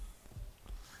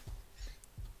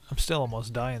 I'm still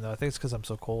almost dying though. I think it's because I'm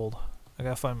so cold. I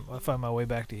gotta find my way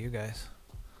back to you guys.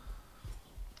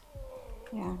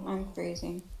 Yeah, I'm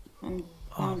freezing. I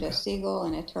found a seagull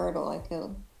and a turtle I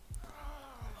killed.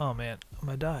 Oh man, I'm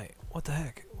gonna die. What the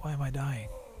heck? Why am I dying?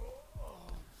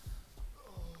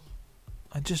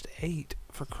 I just ate,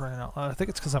 for crying out loud. I think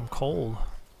it's because I'm cold.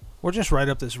 We're just right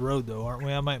up this road though, aren't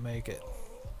we? I might make it.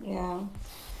 Yeah.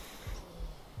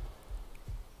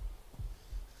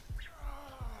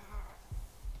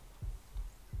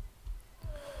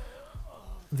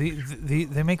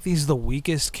 They make these the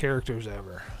weakest characters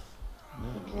ever.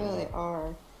 They really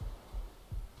are.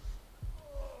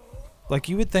 Like,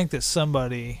 you would think that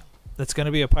somebody that's going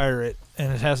to be a pirate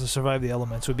and it has to survive the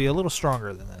elements would be a little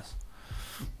stronger than this.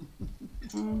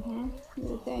 Mm-hmm. You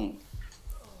would think.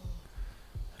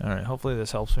 Alright, hopefully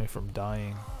this helps me from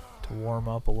dying to warm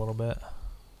up a little bit.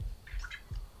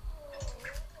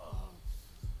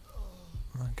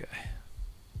 Okay.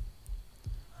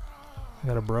 I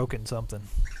got a broken something.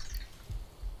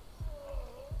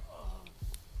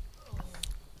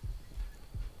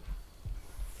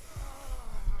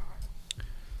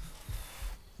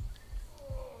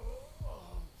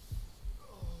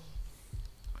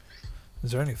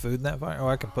 Is there any food in that fire? Oh,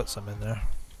 I can put some in there.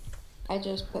 I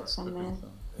just put some in.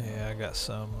 Yeah, I got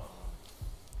some.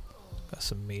 Got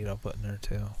some meat I'll put in there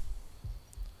too.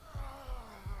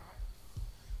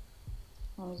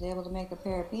 I was able to make a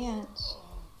pair of pants.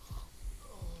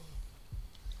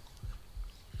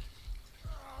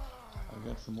 I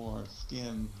got some more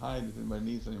skin, hide if anybody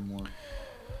needs any more.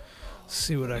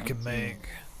 See what I can make.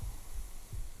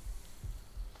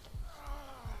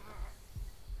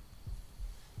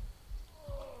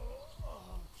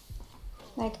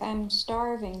 Like, I'm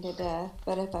starving to death,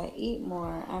 but if I eat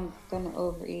more, I'm gonna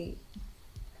overeat.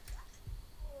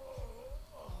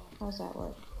 How's that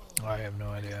work? I have no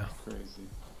idea. Crazy.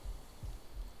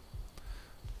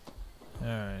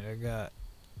 Alright,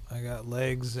 I got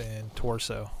legs and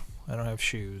torso. I don't have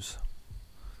shoes.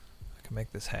 I can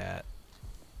make this hat.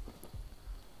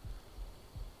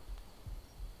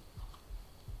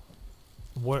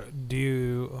 What do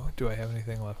you... Oh, do I have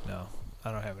anything left? No.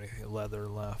 I don't have anything leather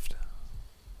left.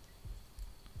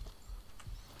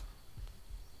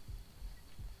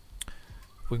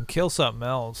 If we can kill something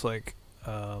else, like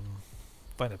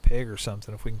find a pig or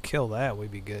something, if we can kill that,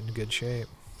 we'd be good in good shape.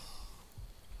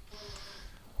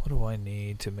 What do I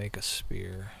need to make a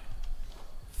spear?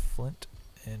 Flint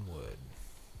and wood.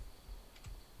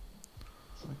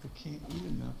 It's like I can't eat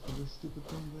enough for this stupid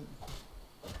thing that...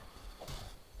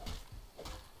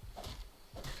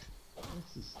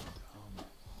 This is dumb.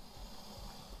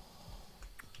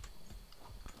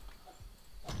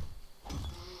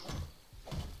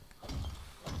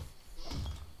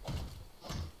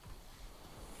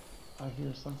 I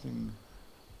hear something.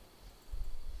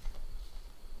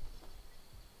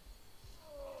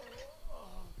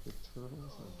 The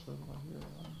turtles or a turtle I hear.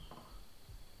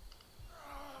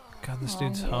 God, this Oh,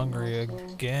 dude's I hate hungry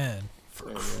monsters. again. For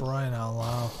There he is. crying out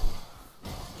loud.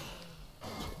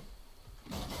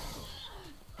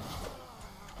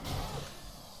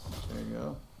 There you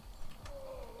go.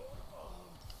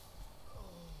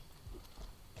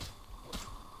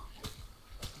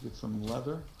 Get some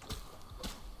leather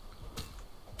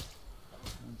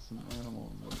and some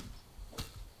animal meat.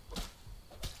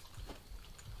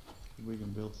 We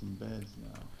can build some beds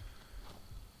now.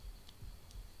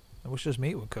 I wish this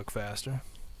meat would cook faster.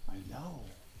 I know.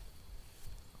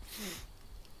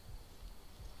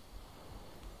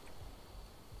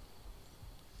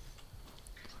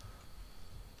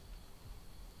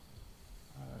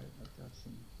 Alright, I've got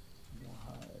some more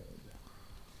hide.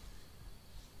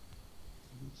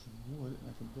 I need some wood and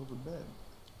I can build a bed.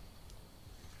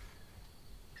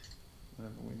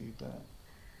 Whenever we need that.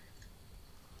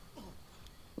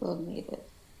 We'll need it.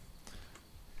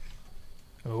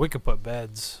 I mean, we could put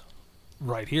beds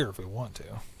right here if we want to.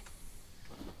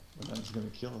 But that's gonna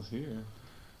kill us here.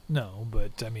 No,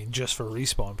 but I mean, just for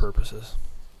respawn purposes.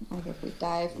 Like, if we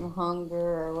die from hunger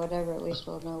or whatever, at least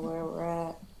we'll know where we're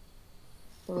at.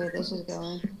 The way this is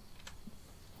going.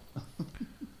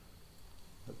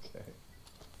 Okay.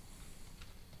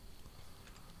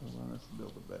 Well, let's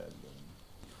build a bed then.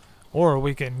 Or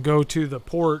we can go to the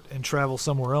port and travel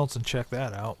somewhere else and check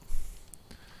that out.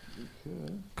 We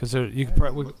could. Because you I could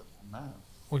probably looked at the map.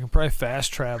 we can probably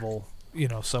fast travel, you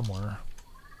know, somewhere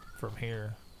from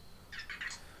here.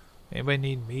 Anybody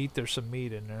need meat? There's some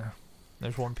meat in there.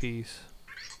 There's one piece.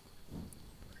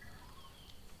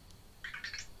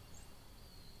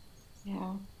 Yeah.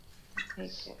 I'll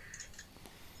take it.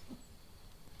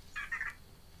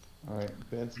 Alright,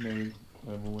 bed's made.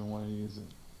 Whenever we want to use it.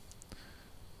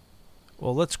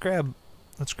 Well, let's grab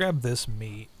this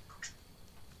meat.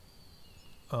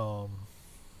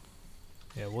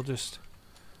 Yeah,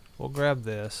 we'll grab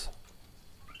this,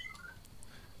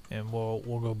 and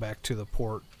we'll go back to the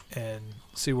port and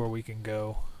see where we can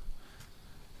go,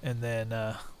 and then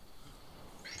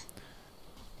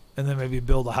maybe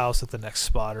build a house at the next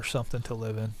spot or something to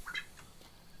live in.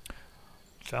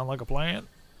 Sound like a plan?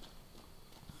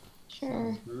 Sure.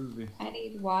 Sounds groovy. I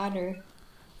need water.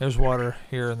 There's water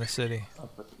here in the city.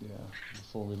 Up at, yeah,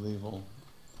 before we leave, we'll...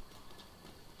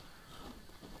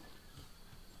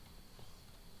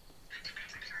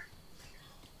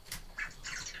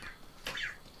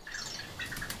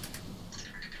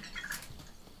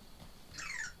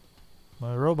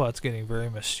 My robot's getting very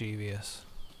mischievous.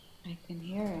 I can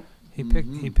hear it.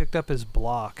 He picked up his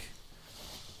block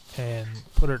and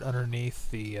put it underneath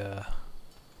the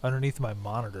underneath my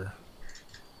monitor.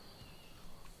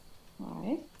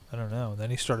 Why? I don't know. And then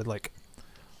he started like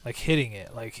hitting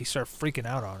it. Like he started freaking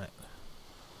out on it.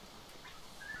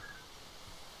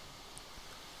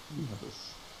 You have a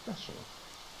special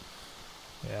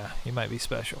Yeah, he might be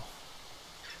special.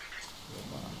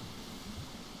 robot.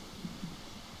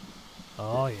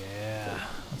 Oh yeah,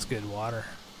 that's good water.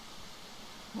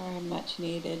 Very much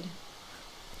needed.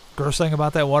 Gross thing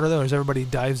about that water though is everybody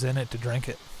dives in it to drink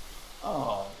it.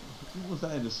 Oh, what was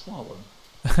I just swallowed?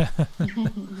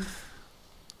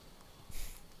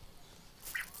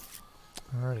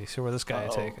 Alrighty, see where this guy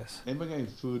will take us. Anybody got any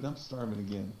food? I'm starving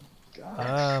again.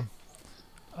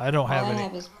 I don't have All I any.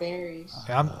 have is berries.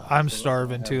 I'm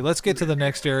starving too. Let's get to the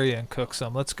next area and cook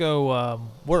some. Let's go.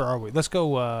 Where are we? Let's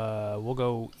go. We'll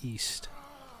go east.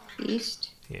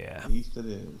 East? Yeah. East it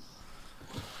is.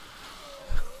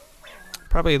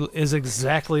 Probably is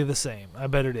exactly the same. I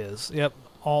bet it is. Yep.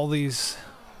 All these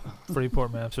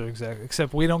Freeport maps are exactly,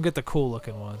 except we don't get the cool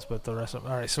looking ones, but the rest of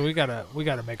them. All right, so we gotta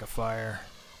make a fire.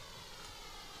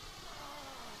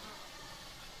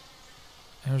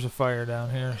 There's a fire down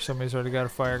here. Somebody's already got a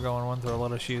fire going. One throw.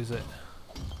 Let us use it.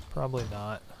 Probably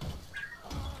not.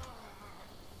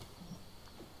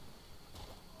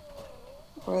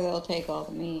 Or they'll take all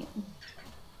the meat.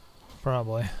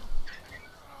 Probably.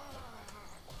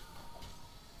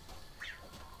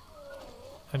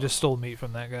 I just stole meat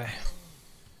from that guy.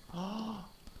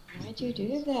 Why'd you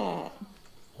do that?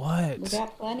 What? We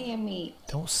got plenty of meat.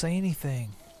 Don't say anything.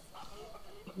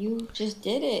 You just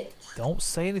did it. Don't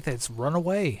say anything. It's run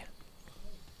away.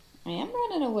 I am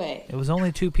running away. It was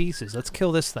only 2 pieces. Let's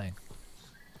kill this thing.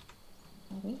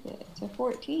 What is it? It's a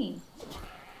 14.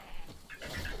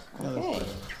 Yeah, Okay.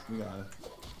 we got it.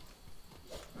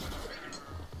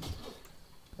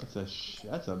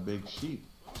 That's a big sheep.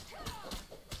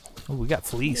 Oh, we got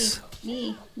fleece.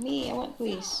 Me. I want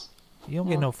fleece. You don't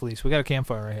get no fleece. We got a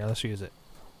campfire right here. Let's use it.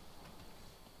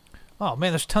 Oh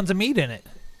man, there's tons of meat in it.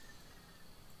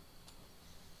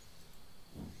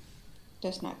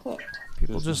 Just not cooked.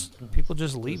 People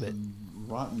just leave it.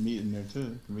 Rotten meat in there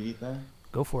too. Can we eat that?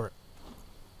 Go for it.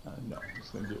 No, I'm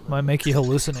just gonna get Might make you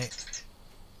hallucinate.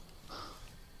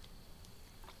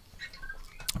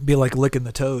 Be like licking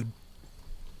the toad.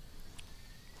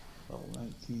 Level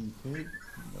 19 pig.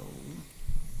 No.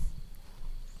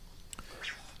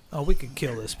 Oh, we could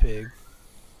kill this pig.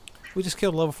 We just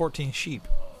killed a level 14 sheep.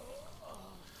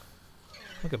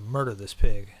 We could murder this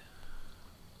pig.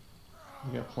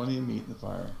 We got plenty of meat in the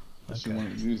fire. Unless you Okay.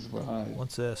 want to use it for hide.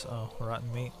 What's this? Oh,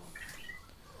 rotten meat.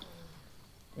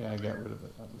 Yeah, I got rid of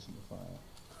it. That was in the fire.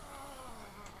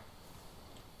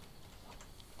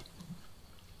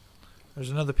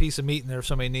 There's another piece of meat in there if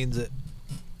somebody needs it.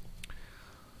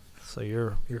 So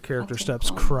your character Okay, stops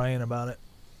fine. crying about it.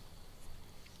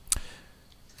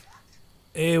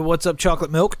 Hey, what's up,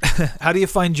 chocolate milk? How do you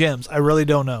find gems? I really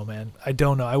don't know, man. I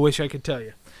don't know. I wish I could tell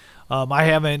you. I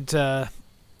haven't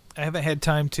had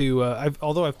time to.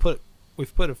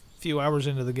 We've put a few hours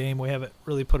into the game. We haven't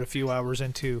really put a few hours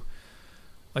into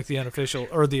like the unofficial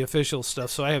or the official stuff.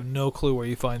 So I have no clue where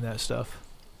you find that stuff.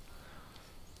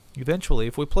 Eventually,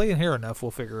 if we play in here enough,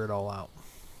 we'll figure it all out.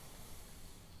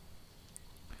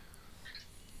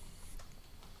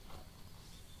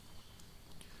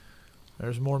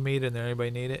 There's more meat in there.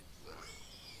 Anybody need it?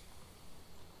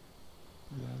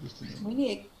 Yeah, just a minute. We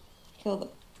need to kill the.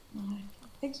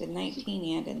 Pig's a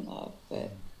 19 and in love,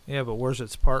 but Yeah, but where's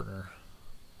its partner?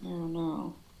 I don't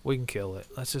know. We can kill it.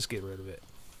 Let's just get rid of it.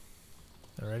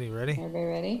 Ready? Everybody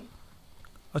ready?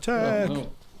 Attack! Oh,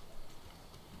 no.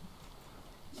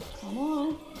 Come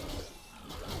on.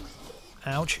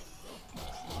 Ouch.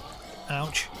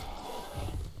 Ouch.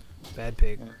 Bad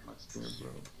pig. Yeah, my sword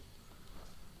broke.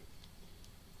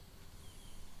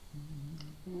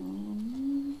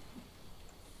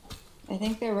 I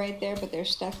think they're right there, but they're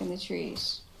stuck in the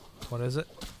trees. What is it?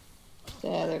 The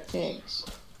other pigs.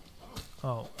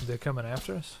 Oh, they're coming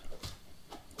after us?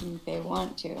 If they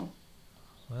want to.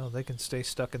 Well, they can stay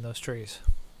stuck in those trees.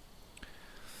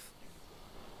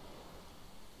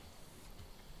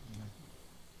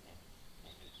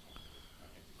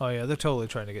 Oh yeah, they're totally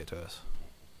trying to get to us.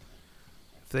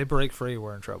 If they break free,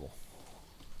 we're in trouble.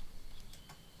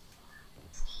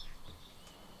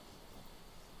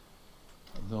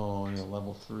 Though, yeah,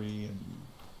 level 3 and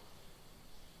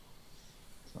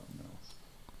something else.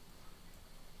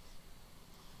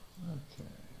 Okay.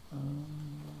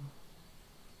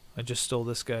 I just stole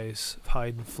this guy's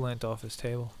hide and flint off his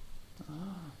table.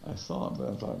 I saw it, but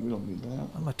I thought we don't need that.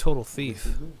 I'm a total Yes, thief.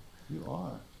 you do. You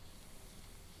are.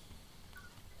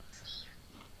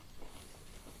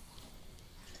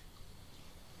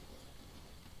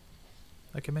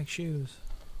 I can make shoes.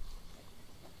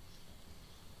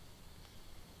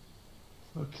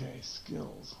 Okay,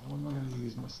 skills. When am I going to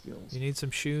use my skills? You need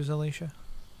some shoes, Alicia?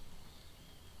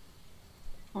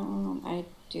 I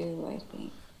do, I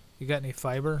think. You got any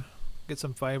fiber? Get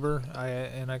some fiber,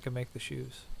 and I can make the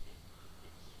shoes.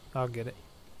 I'll get it.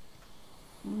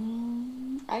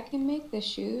 I can make the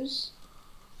shoes,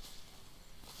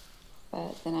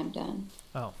 but then I'm done.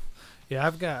 Oh, yeah.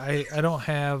 I don't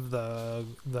have the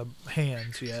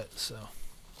hands yet, so.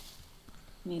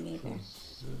 Me neither.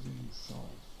 Preserving salt.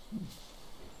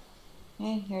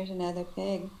 Hey, here's another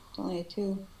pig. It's only a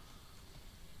 2.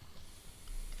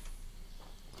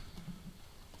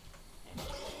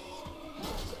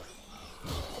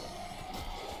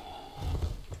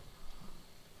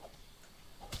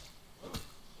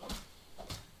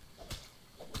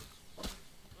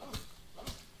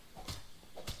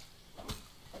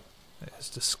 It's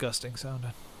disgusting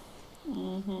sounding.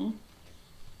 Mm-hmm.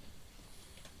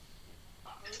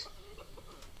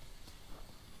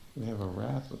 We have a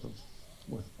raft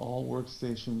with all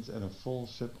workstations and a full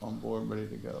ship on board ready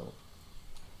to go.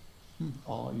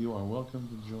 All you are welcome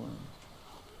to join.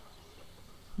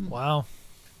 Wow.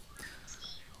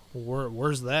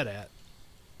 Where's that at?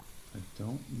 I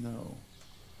don't know.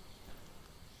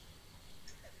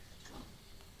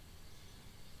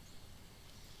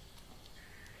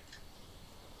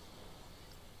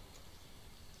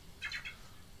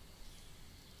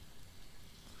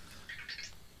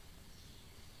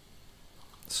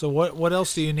 So what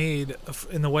else do you need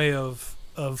in the way of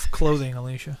clothing,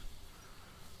 Alicia?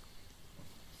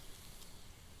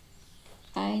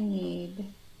 I need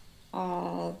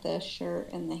the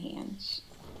shirt and the hands.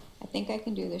 I think I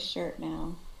can do the shirt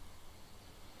now.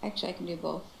 Actually, I can do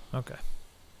both. Okay.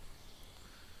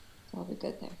 So I'll be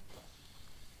good there.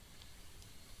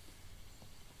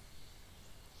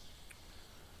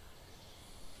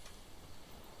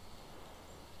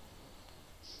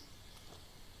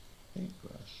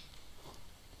 Paintbrush.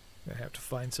 I have to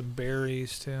find some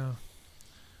berries too.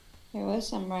 There was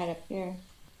some right up here.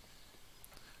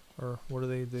 Or what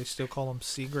do they still call them?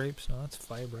 Sea grapes? No, that's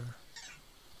fiber.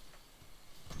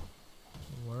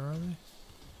 Where are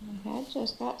they? I had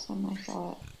just got some, I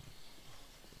thought.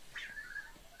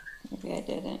 Maybe I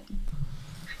didn't.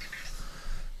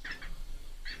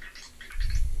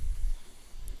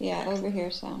 Yeah, over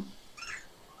here some.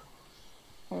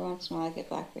 Every once in a while I get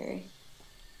blackberry.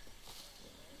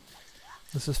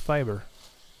 This is fiber.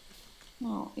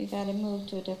 No, you gotta move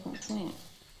to a different plant.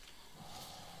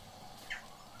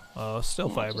 Oh, still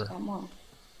Yeah, I fiber. just got more.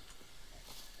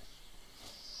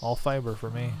 All fiber for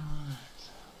me.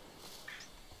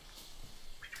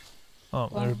 Oh,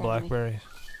 Go in there's front of me. blackberries.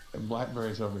 And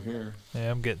blackberries over here.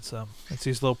 Yeah, I'm getting some. It's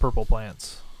these little purple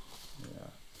plants. Yeah.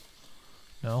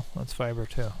 No, that's fiber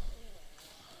too.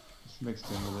 It's mixed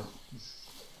in with it.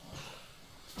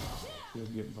 You'll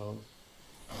get both.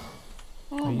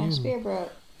 Oh, Are my you- spear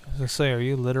broke. I was gonna say, are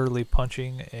you literally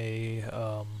punching a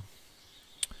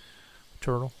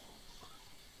turtle?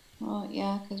 Well,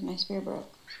 yeah, because my spear broke.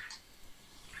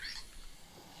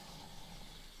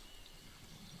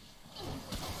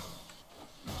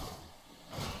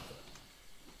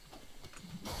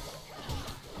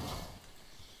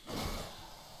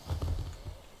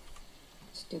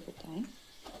 Stupid thing.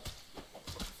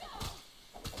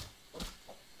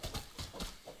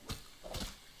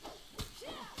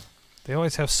 They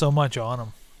always have so much on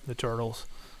them, the turtles.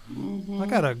 Mm-hmm. I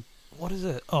got a, what is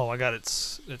it? Oh, I got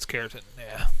its keratin.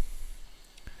 Yeah.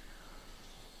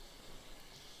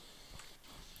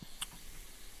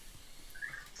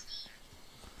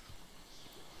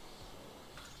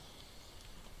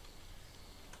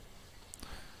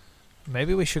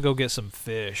 Maybe we should go get some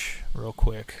fish real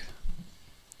quick.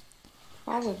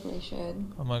 Probably should.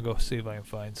 I'm gonna go see if I can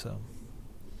find some.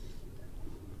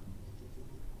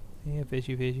 Yeah,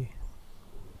 fishy, fishy.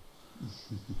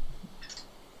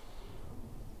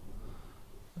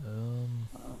 I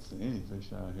don't see any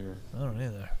fish out here. I don't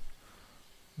either.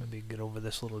 Maybe get over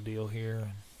this little deal here.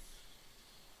 And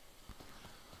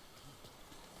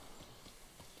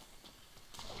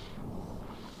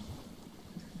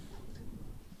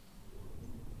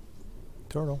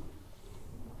turtle.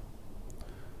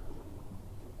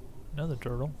 Another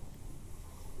turtle.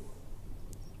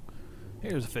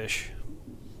 Here's a fish.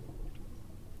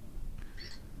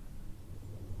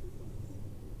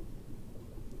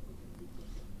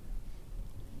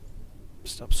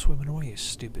 Stop swimming away, you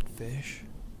stupid fish.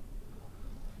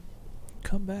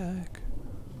 Come back.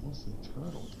 Mostly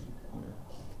turtles in here.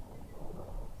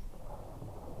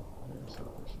 There's a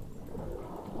fish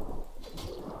over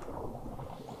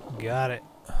there. Got it.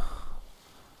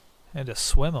 Had to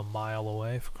swim a mile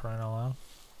away for crying out loud.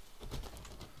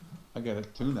 I got a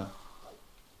tuna.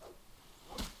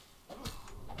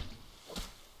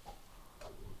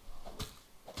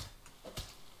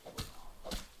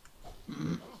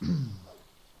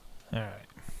 Alright.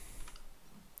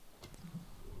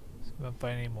 See if I can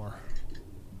find any more.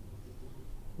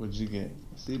 What'd you get?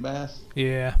 Sea bass?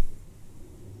 Yeah.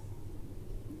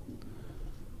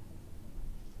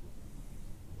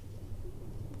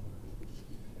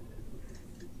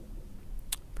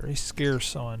 Very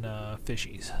scarce on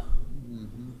fishies.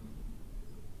 Mm-hmm.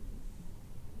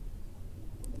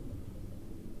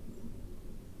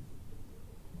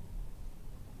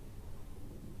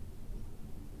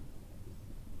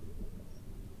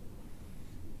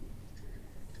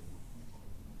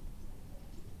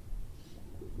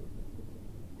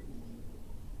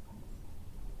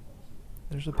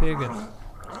 There's a pig in.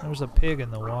 There's a pig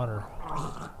in the water.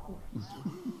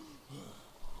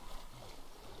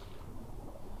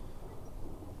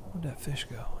 Where'd that fish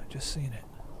go? I just seen it.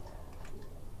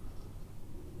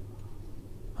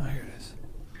 Oh, here it is.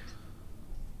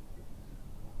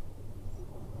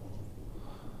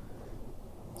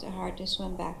 Is it hard to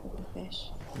swim back with the fish?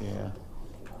 Yeah.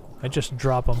 I just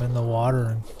drop them in the water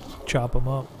and chop them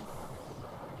up.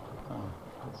 Oh,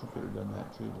 I guess I could have done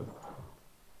that too, but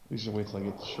we should wait till I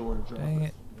get to shore and drop Dang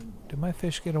it. it. Did my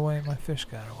fish get away? My fish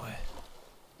got away.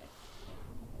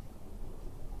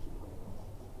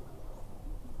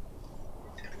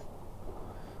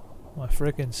 My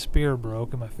frickin' spear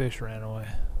broke and my fish ran away.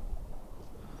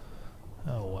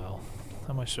 Oh well.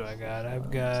 How much do I got? I've So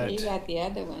got... you got the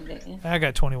other one, didn't you? I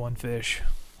got 21 fish.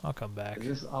 I'll come back.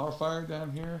 Is this our fire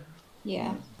down here?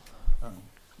 Yeah. Oh,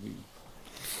 we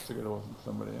took it over from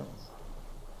somebody else.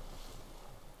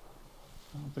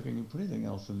 I don't think I can put anything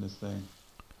else in this thing.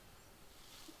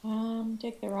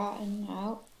 Take the rotten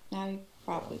out. Now you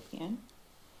probably can.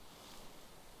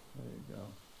 There you go.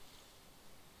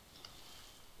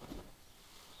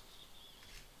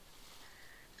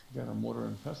 Got a mortar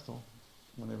and pestle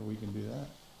whenever we can do that.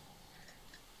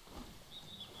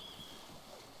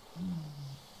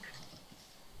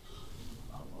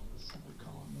 I love this somebody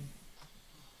calling me.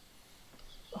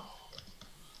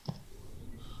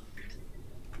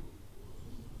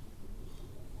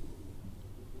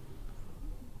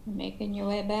 You making your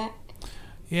way back?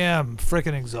 Yeah, I'm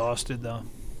frickin' exhausted though.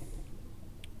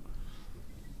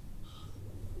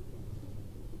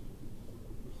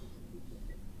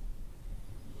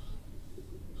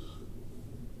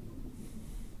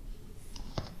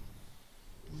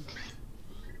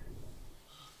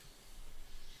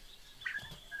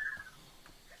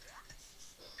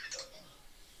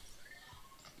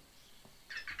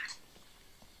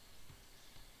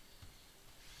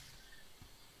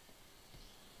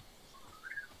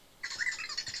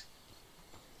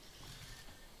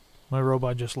 My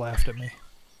robot just laughed at me.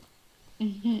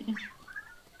 Mm-hmm.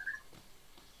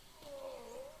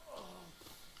 Oh,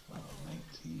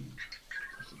 19.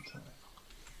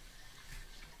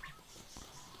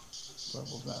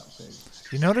 Levels out, baby.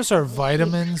 You notice our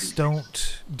vitamins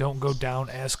don't go down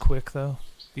as quick though?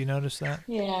 You notice that?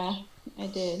 Yeah, I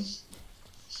did.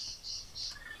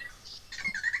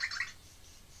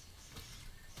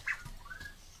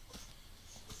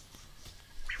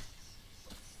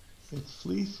 Its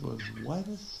fleece was white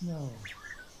as snow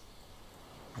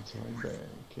until a bear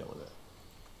killed it.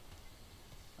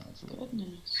 That's right.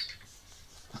 Goodness.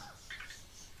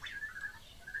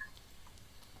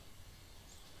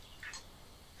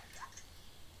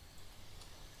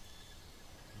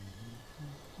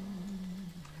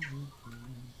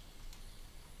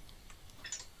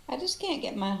 I just can't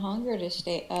get my hunger to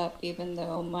stay up even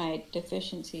though my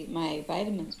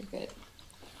vitamins are good.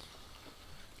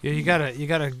 Yeah, you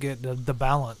gotta get the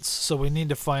balance. So we need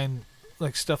to find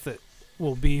like stuff that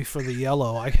will be for the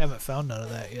yellow. I haven't found none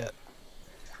of that yet.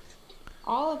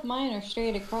 All of mine are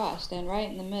straight across and right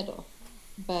in the middle,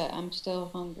 but I'm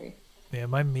still hungry. Yeah,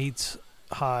 my meat's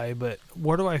high, but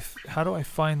how do I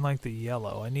find like the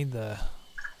yellow? I need the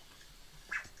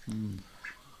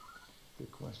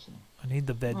Good question. the Mine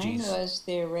veggies. was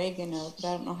the oregano, but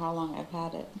I don't know how long I've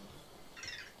had it.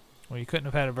 Well, you couldn't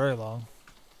have had it very long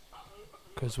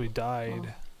because we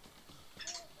died.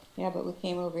 Yeah, but we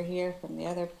came over here from the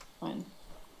other one.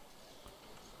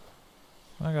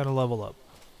 I gotta level up.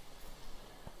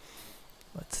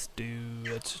 Let's do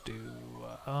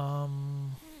I'll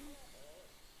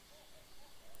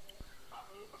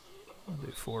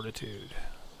do fortitude.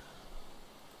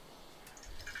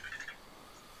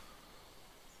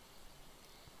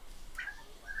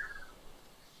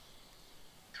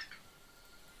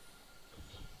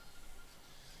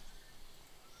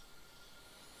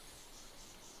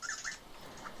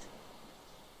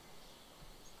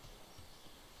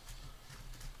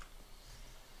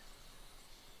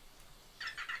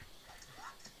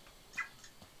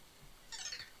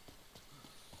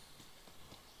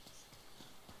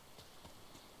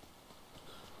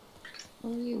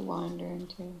 Where are you wandering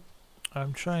to?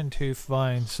 I'm trying to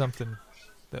find something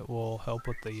that will help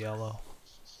with the yellow.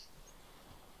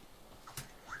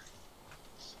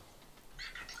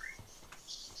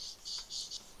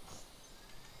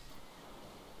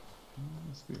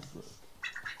 Must be a book.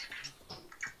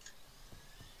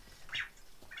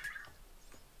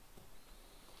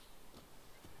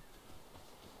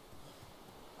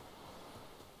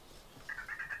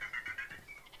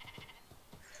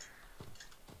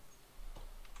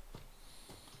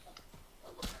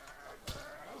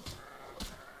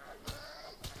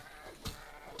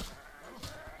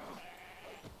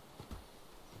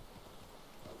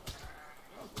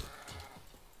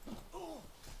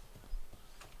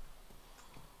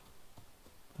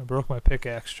 I broke my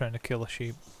pickaxe trying to kill a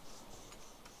sheep.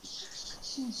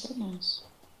 Oh, goodness.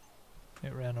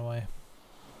 It ran away.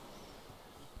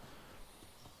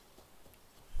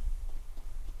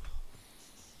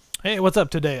 Hey, what's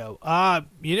up, Tadeo?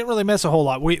 You didn't really miss a whole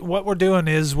lot. What we're doing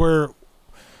is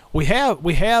we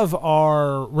have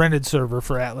our rented server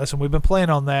for Atlas, and we've been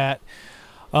playing on that.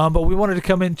 But we wanted to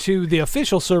come into the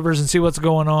official servers and see what's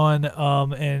going on,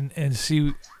 and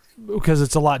see, because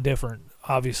it's a lot different.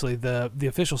 Obviously, the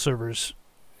official servers,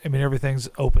 I mean, everything's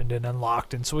opened and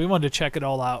unlocked, and so we wanted to check it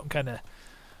all out and kind of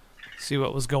see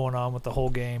what was going on with the whole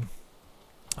game.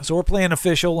 So we're playing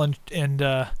official and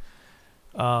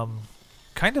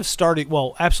kind of starting,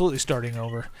 well, absolutely starting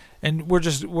over. And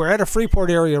we're at a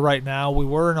Freeport area right now. We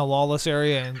were in a lawless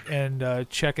area and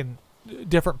checking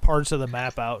different parts of the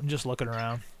map out and just looking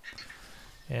around.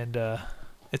 And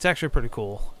it's actually pretty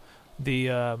cool.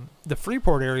 The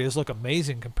Freeport areas look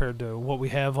amazing compared to what we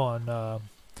have on the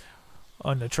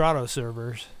Trotto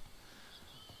servers.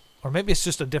 Or maybe it's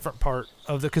just a different part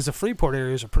of because the Freeport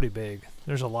areas are pretty big.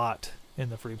 There's a lot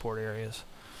in the Freeport areas.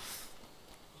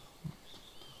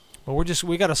 But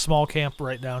we got a small camp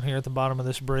right down here at the bottom of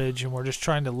this bridge, and we're just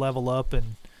trying to level up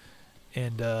and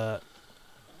you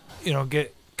know,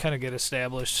 get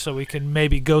established so we can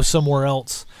maybe go somewhere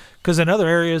else. Because in other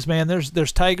areas, man,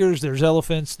 there's tigers, there's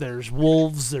elephants, there's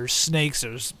wolves, there's snakes,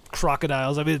 there's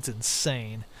crocodiles. I mean, it's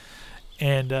insane.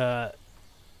 And yeah,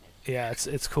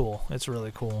 it's cool. It's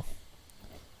really cool.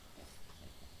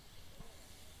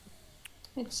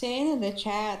 It's saying in the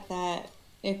chat that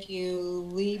if you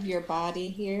leave your body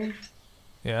here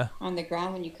Yeah. on the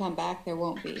ground, when you come back, there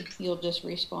won't be. You'll just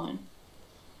respawn.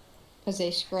 Because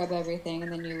they scrub everything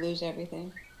and then you lose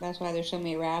everything. That's why there's so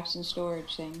many rafts and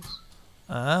storage things.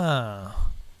 Ah.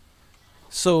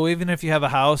 So even if you have a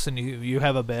house and you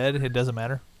have a bed, it doesn't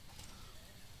matter?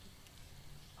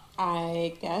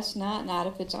 I guess not. Not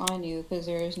if it's on you, because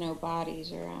there is no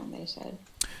bodies around, they said.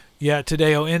 Yeah,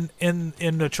 Tadeo,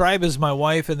 in the tribe is my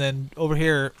wife, and then over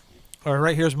here, or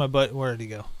right here's my buddy. Where did he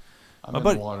go? I'm in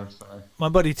the water, sorry. My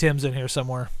buddy Tim's in here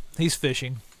somewhere. He's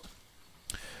fishing.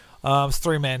 It's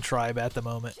 3-man tribe at the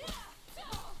moment.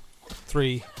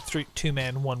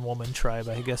 Two-man, 1-woman tribe,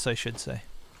 I guess I should say.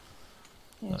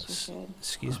 Yes, you should.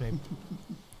 Excuse me.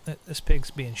 This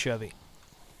pig's being shovey.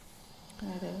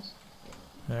 That is.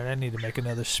 Alright, I need to make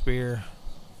another spear.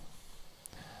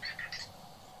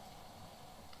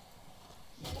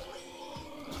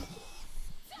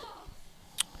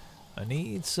 I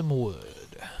need some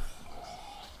wood.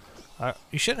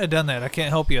 You shouldn't have done that. I can't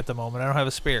help you at the moment. I don't have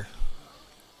a spear.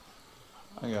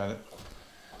 I got it.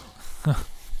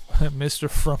 Mr.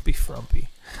 Frumpy.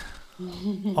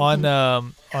 On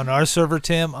our server,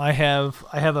 Tim, I have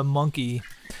a monkey,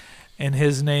 and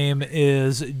his name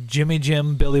is Jimmy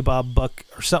Jim Billy Bob Buck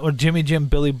or something. Or Jimmy Jim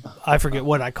Billy. I forget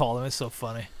what I call him. It's so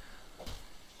funny.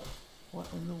 What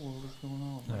in the world is going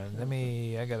on? All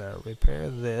right, I gotta repair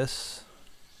this,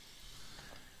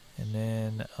 and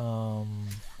then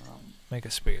make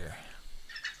a spear.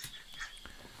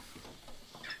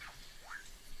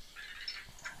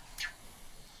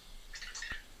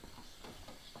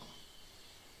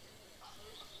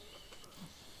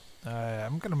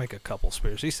 I'm gonna make a couple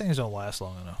spears. These things don't last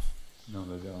long enough. No,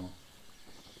 they don't.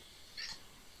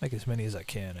 Make as many as I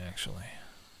can, actually.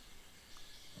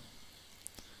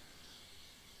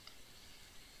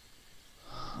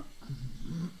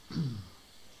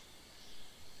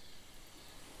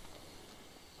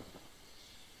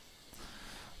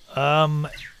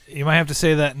 You might have to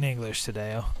say that in English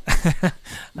today.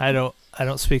 I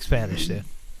don't speak Spanish, dude.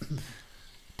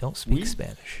 Don't speak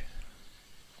Spanish.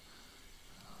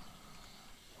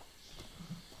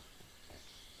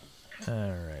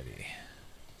 Alrighty.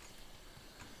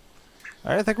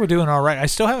 I think we're doing all right. I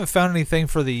still haven't found anything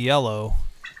for the yellow.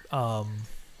 No.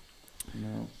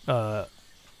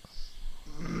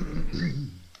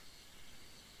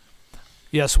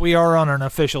 Yes, we are on an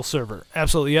official server.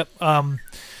 Absolutely. Yep.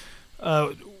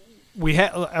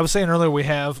 I was saying earlier we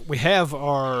have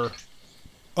our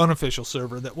unofficial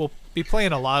server that we'll be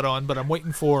playing a lot on, but I'm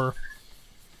waiting for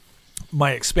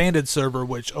my expanded server,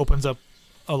 which opens up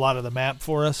a lot of the map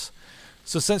for us.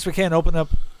 So since we can't open up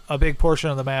a big portion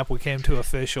of the map, we came to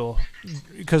official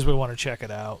because we want to check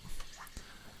it out.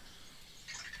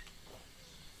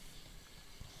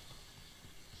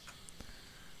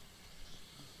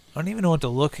 I don't even know what to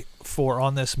look for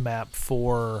on this map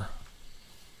for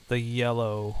the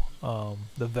yellow,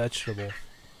 the vegetable.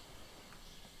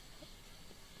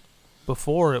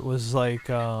 Before it was like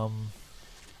the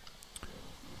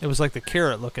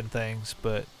carrot looking things,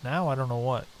 but now I don't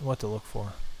know what to look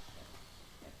for.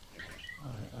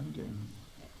 Alright, I'm getting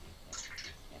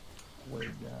way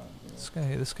down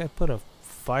here. This guy put a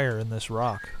fire in this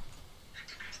rock.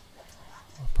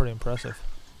 Pretty impressive.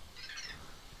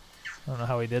 I don't know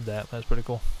how he did that, but that's pretty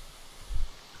cool.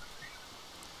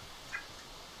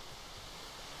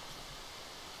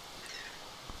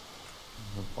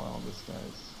 I'm gonna follow this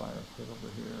guy's fire pit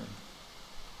over here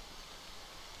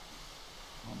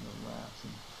on the rafts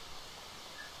and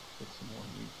get some more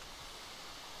meat.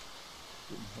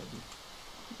 Getting heavy.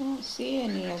 I don't see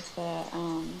any of the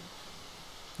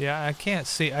Yeah, I can't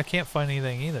find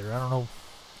anything either. I don't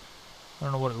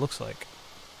know what it looks like.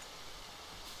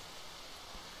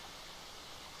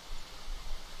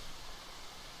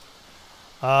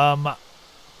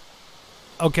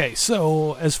 Okay,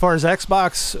 so as far as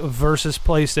Xbox versus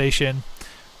PlayStation,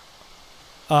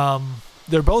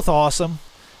 they're both awesome.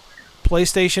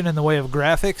 PlayStation in the way of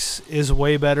graphics is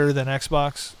way better than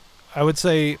Xbox. I would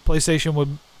say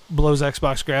PlayStation blows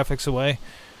Xbox graphics away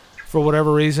for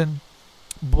whatever reason.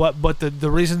 But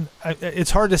the reason,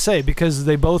 it's hard to say because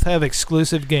they both have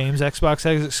exclusive games. Xbox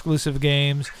has exclusive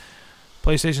games.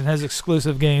 PlayStation has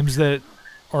exclusive games that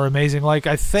are amazing. Like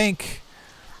I think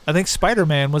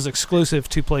Spider-Man was exclusive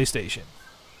to PlayStation.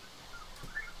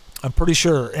 I'm pretty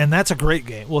sure, and that's a great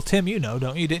game. Well, Tim, you know,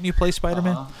 don't you? Didn't you play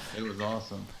Spider-Man? It was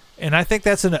awesome. And I think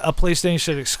that's a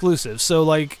PlayStation exclusive. So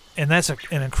like, and that's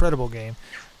an incredible game.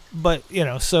 But you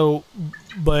know,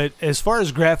 but as far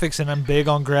as graphics, and I'm big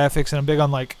on graphics, and I'm big on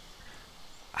like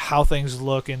how things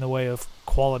look in the way of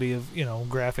quality of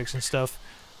graphics and stuff.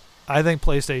 I think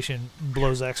PlayStation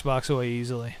blows Xbox away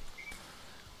easily.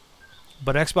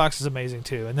 But Xbox is amazing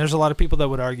too, and there's a lot of people that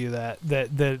would argue that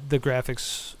the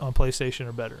graphics on PlayStation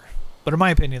are better. But in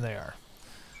my opinion, they are.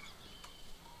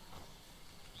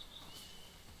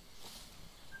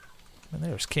 And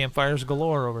there's campfires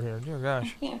galore over here. Dear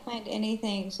gosh. I can't find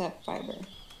anything except fiber.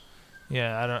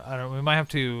 Yeah, I don't. We might have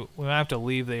to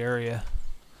leave the area.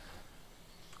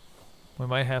 We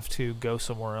might have to go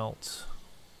somewhere else.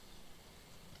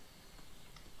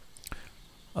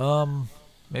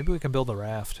 Maybe we can build a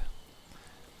raft.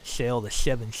 Sail the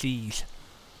 7 seas.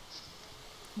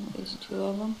 There's 2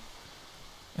 of them.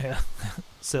 Yeah,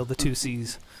 sail the 2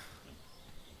 seas.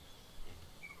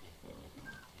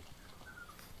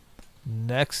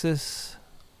 Nexus,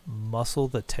 muscle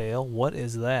the tail. What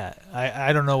is that?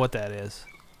 I don't know what that is.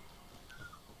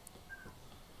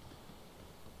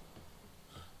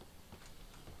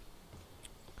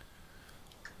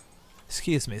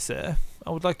 Excuse me, sir. I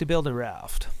would like to build a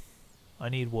raft. I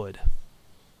need wood.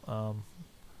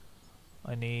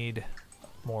 I need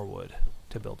more wood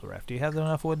to build a raft. Do you have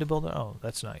enough wood to build it? Oh,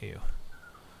 that's not you.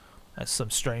 That's some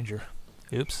stranger.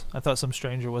 Oops. I thought some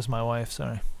stranger was my wife.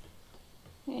 Sorry.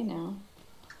 I know.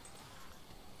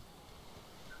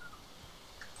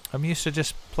 I'm used to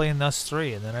just playing us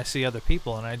 3, and then I see other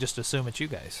people, and I just assume it's you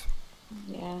guys.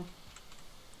 Yeah.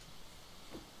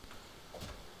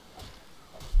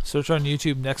 Search on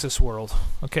YouTube Nexus World.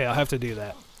 Okay, I'll have to do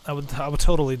that. I would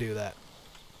totally do that.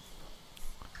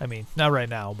 I mean, not right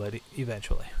now, but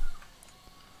eventually.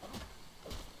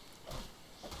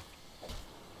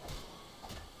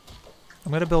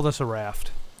 I'm gonna build us a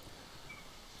raft.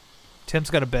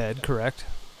 Tim's got a bed, correct?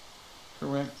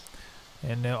 Correct.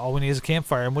 And all we need is a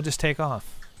campfire, and we'll just take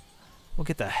off. We'll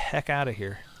get the heck out of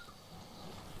here.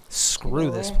 Screw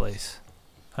this place.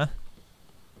 Huh?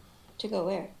 To go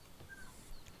where?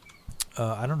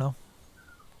 I don't know.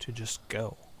 To just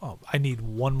go. Oh, I need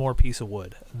one more piece of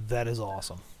wood. That is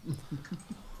awesome.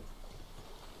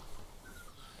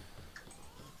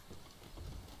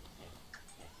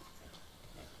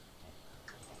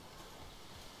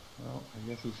 Well, I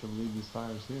guess we should leave these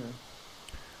fires here.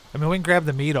 I mean, we can grab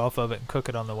the meat off of it and cook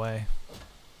it on the way.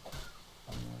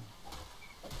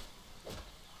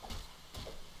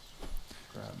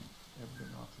 Grab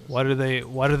everything off this.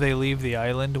 Why do they leave the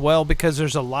island? Well, because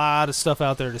there's a lot of stuff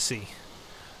out there to see.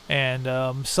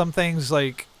 And some things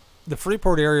like the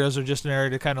Freeport areas are just an area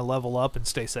to kind of level up and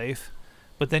stay safe.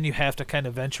 but then you have to kind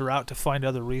of venture out to find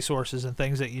other resources and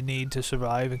things that you need to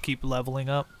survive and keep leveling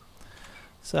up.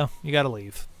 So you got to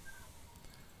leave.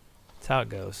 That's how it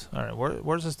goes. All right,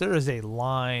 where's this? There is a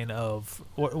line of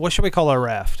what should we call our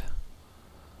raft?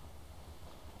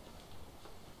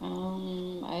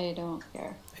 I don't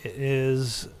care. It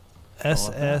is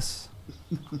SS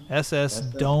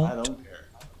don't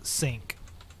sink.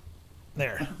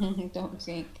 There. Don't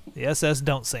sink. The SS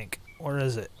don't sink. Where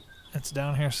is it? It's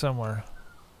down here somewhere.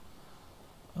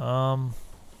 Holy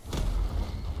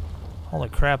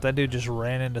crap, that dude just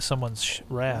ran into someone's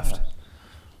raft.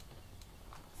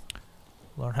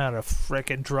 Learn how to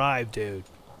frickin' drive, dude.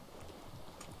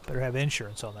 Better have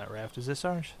insurance on that raft. Is this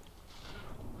ours?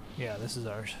 Yeah, this is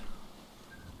ours.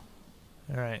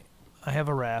 Alright. I have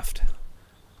a raft.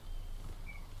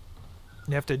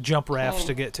 You have to jump rafts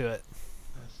to get to it.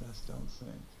 SS don't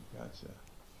sink. Gotcha.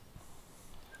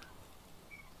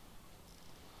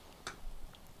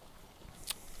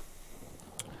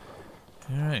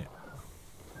 Alright.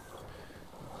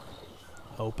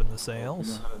 Open the sails.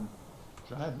 You know how to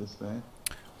drive this thing.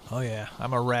 Oh yeah,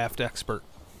 I'm a raft expert.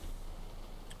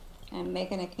 I'm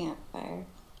making a campfire.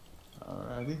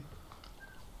 Alrighty.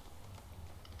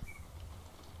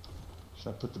 Should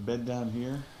I put the bed down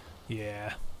here?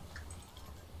 Yeah.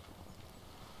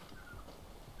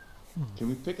 Can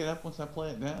we pick it up once I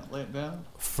lay it down?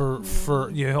 For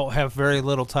you'll have very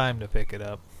little time to pick it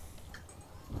up.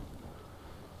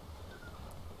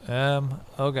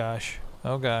 Oh gosh.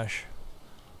 Oh gosh.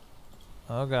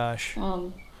 Oh gosh.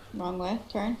 Wrong way.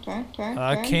 Turn.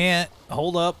 I can't.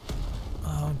 Hold up.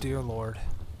 Oh dear Lord.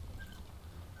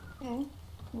 Okay,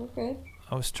 we're good.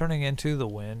 I was turning into the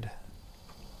wind.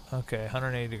 Okay,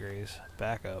 180 degrees.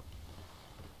 Back up.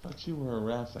 I thought you were a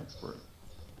raft expert.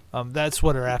 That's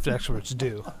what our raft experts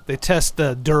do. They test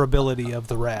the durability of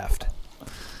the raft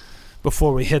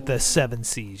before we hit the 7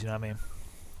 seas, you know what I mean?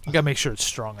 You gotta make sure it's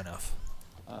strong enough.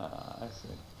 I see.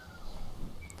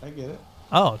 I get it.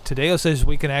 Oh, Tadeo says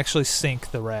we can actually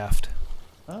sink the raft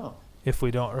Oh. if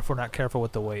we're not careful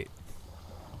with the weight.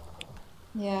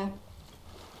 Yeah.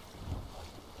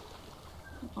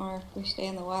 Or if we stay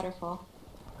in the waterfall.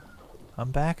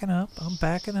 I'm backing up. I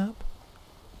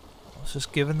was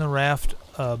just giving the raft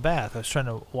a bath. I was trying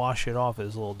to wash it off. It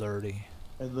was a little dirty.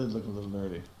 It did look a little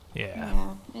dirty. Yeah.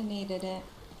 Yeah, I needed it.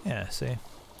 Yeah, see?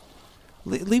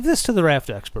 Leave this to the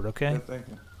raft expert, okay? Yeah, thank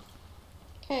you.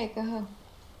 Okay, go ahead.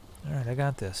 Alright, I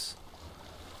got this.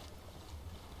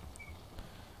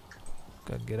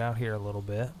 Gotta get out here a little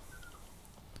bit.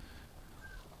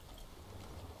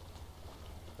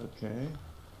 Okay.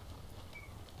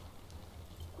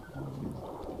 There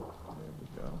we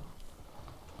go.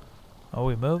 Are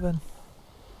we moving?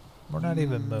 We're not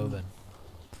even moving.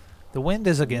 The wind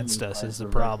is against us is the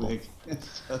problem.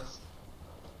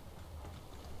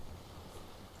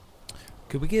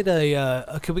 Could we get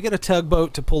a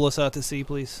tugboat to pull us out to sea,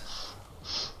 please?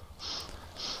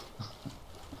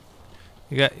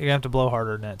 You're gonna have to blow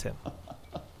harder than that, Tim.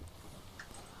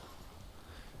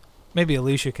 Maybe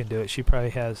Alicia can do it. She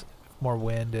probably has more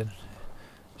wind and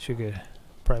she could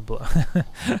probably blow.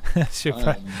 She'll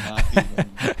probably...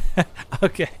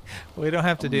 Okay, we don't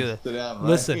have to do this.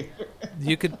 Listen,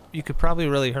 you could probably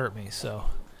really hurt me, so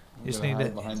you just need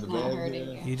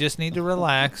to. You just need to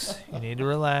relax. You need to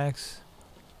relax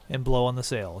and blow on the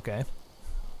sail, okay?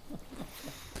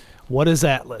 What is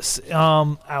Atlas?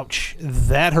 Ouch,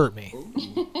 that hurt me.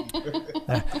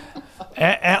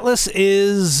 Atlas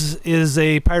is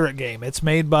a pirate game. It's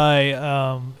made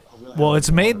by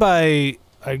it's made by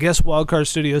I guess Wildcard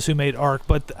Studios, who made Ark,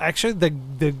 but actually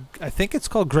the I think it's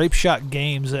called Grape Shot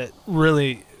Games that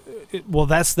really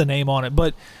that's the name on it,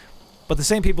 but the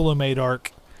same people who made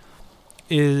Ark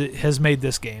has made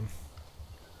this game,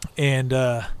 and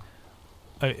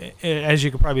as you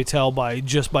can probably tell by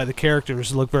the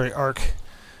characters, look very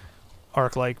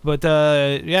Ark-like. But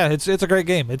yeah, it's a great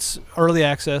game. It's early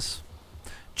access.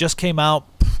 Just came out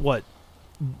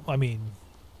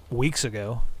weeks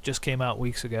ago. Just came out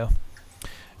weeks ago.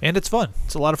 And it's fun.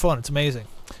 It's a lot of fun. It's amazing.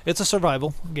 It's a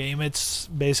survival game. It's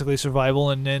basically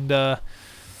survival, and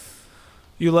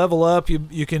you level up.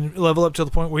 You can level up to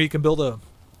the point where you can build a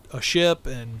ship,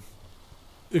 and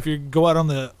if you go out on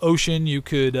the ocean, you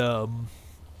could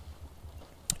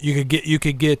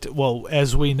get well,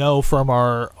 as we know from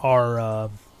our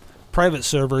private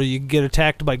server, you can get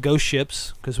attacked by ghost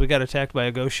ships, because we got attacked by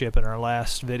a ghost ship in our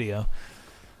last video,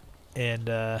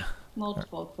 and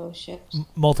multiple ghost ships.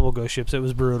 Multiple ghost ships. It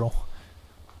was brutal,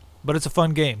 but it's a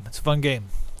fun game. It's a fun game,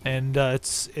 and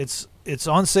it's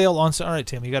on sale on. All right,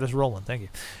 Tim, you got us rolling. Thank you.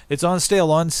 It's on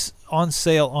sale on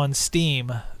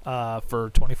Steam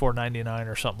for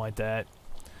 $24.99 or something like that.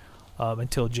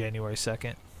 until January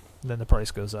 2nd. Then the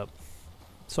price goes up.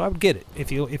 So I would get it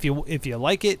if you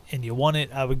like it and you want it.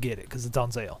 I would get it because it's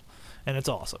on sale, and it's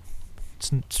awesome.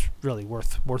 It's really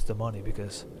worth the money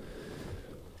because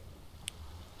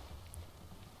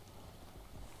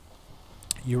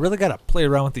you really got to play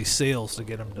around with these sails to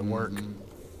get them to work.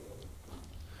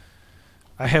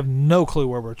 I have no clue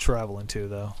where we're traveling to,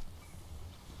 though.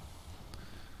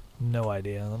 No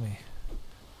idea. Let me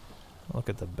look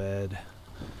at the bed.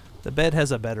 The bed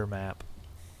has a better map.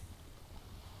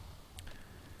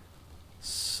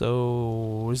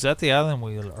 So, is that the island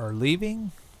we are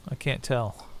leaving? I can't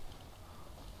tell.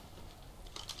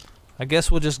 I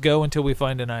guess we'll just go until we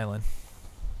find an island.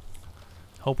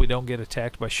 Hope we don't get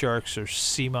attacked by sharks or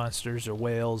sea monsters or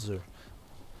whales or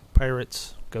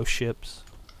pirates, ghost ships.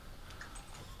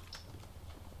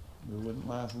 We wouldn't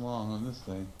last long on this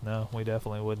thing. No, we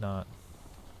definitely would not.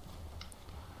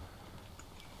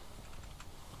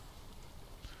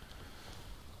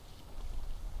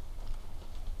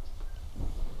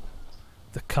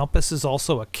 The compass is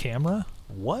also a camera?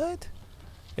 What?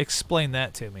 Explain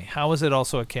that to me. How is it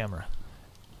also a camera?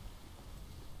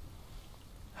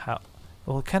 How?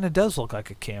 Well, it kind of does look like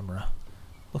a camera.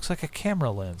 Looks like a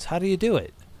camera lens. How do you do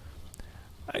it?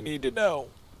 I need to know.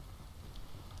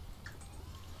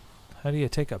 How do you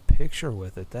take a picture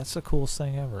with it? That's the coolest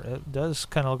thing ever. It does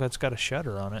kind of look like it's got a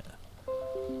shutter on it.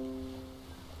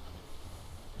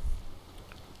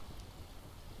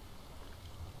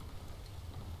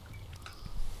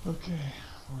 Okay,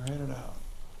 we're headed out.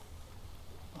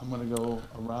 I'm gonna go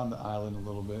around the island a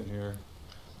little bit here.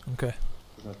 Okay.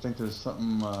 I think there's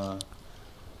something,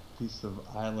 piece of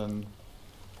island.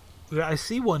 Yeah, I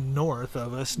see one north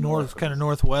of us, North of kind of us.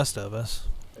 northwest of us.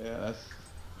 Yeah, that's,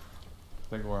 I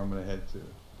think, where I'm gonna head to.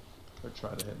 Or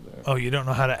try to head there. Oh, you don't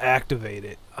know how to activate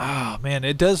it. Ah, man,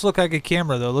 it does look like a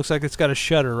camera, though. It looks like it's got a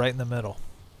shutter right in the middle.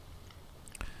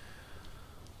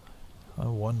 I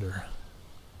wonder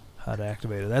how to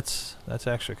activate it. That's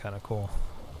actually kind of cool.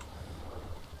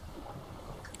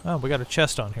 Oh, we got a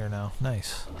chest on here now.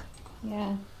 Nice.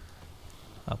 Yeah.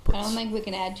 I'll put I don't think we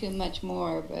can add too much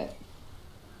more, but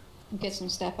get some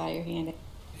stuff out of your hand.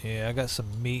 yeah, I got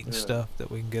some meat and Yeah. stuff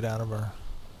that we can get out of our...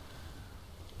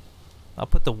 I'll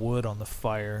put the wood on the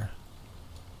fire.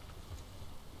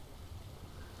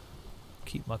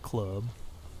 Keep my club.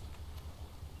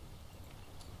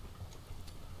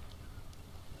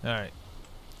 Alright.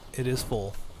 It is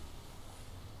full.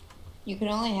 You can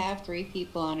only have 3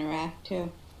 people on a raft,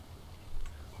 too.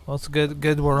 Well, it's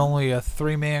good we're only a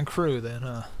 3-man crew then,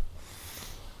 huh?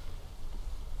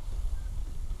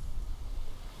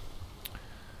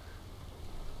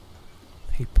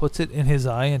 He puts it in his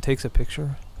eye and takes a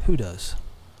picture? Who does?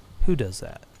 Who does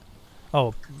that?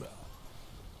 Oh.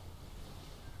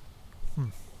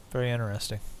 Very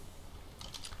interesting.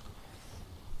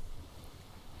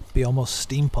 Be almost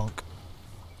steampunk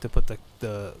to put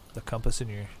the compass in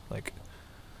your, like...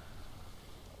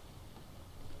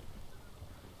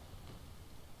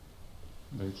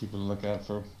 Maybe keep a lookout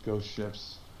for ghost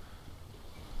ships.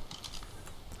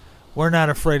 We're not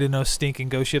afraid of no stinking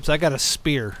ghost ships. I got a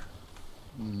spear.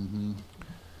 Mm-hmm.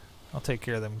 I'll take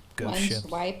care of them ghost One ships.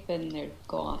 swipe and they're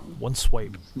gone. One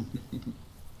swipe.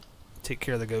 Take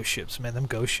care of the ghost ships. Man, them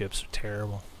ghost ships are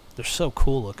terrible. They're so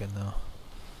cool looking, though.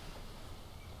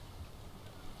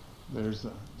 There's,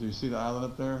 do you see the island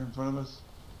up there in front of us?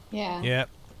 Yeah. Yep.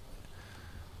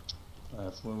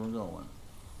 That's where we're going.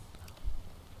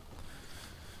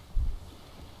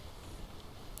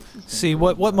 See,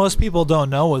 what most people don't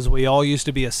know is we all used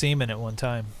to be a seaman at one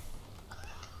time.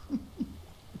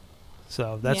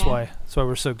 So that's Yeah. why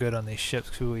we're so good on these ships.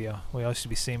 'Cause we all used to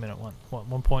be seamen at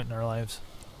one point in our lives.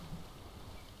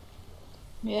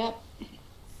 Yep.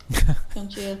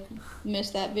 Don't you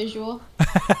miss that visual?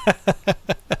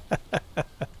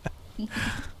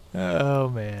 Oh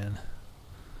man.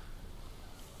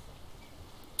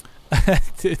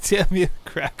 Tim, you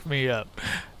crack me up.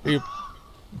 You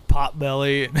pot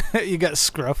belly. You got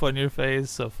scruff on your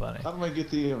face. So funny. How do I get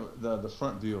the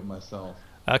front view of myself?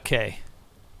 Okay.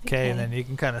 Okay, and Okay. then you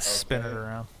can kind of spin it Okay.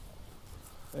 around.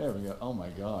 There we go. Oh my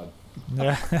god.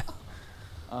 Yeah.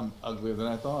 I'm uglier than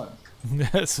I thought.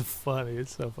 That's funny.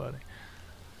 It's so funny.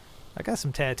 I got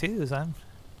some tattoos. I'm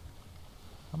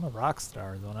a rock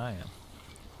star is what I am.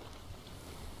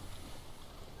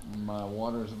 My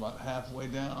water's about halfway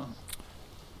down.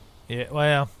 Yeah,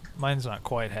 well, mine's not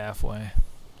quite halfway.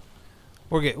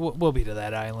 We'll be to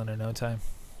that island in no time.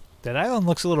 That island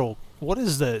looks a little... What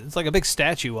is the... It's like a big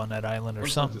statue on that island or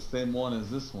Looks something. like the same one as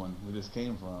this one we just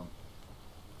came from.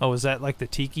 Oh, is that like the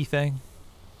tiki thing?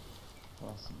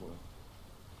 Possibly.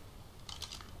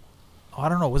 Oh, I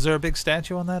don't know. Was there a big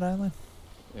statue on that island?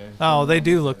 Yeah, Oh, they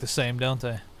do look it. the same, don't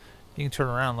they? You can turn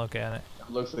around and look at it. It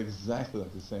looks exactly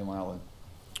like the same island.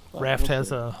 But Raft we'll has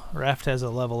see. a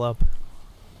level up.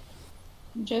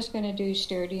 I'm just gonna do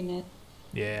sturdiness.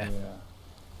 Yeah. Yeah.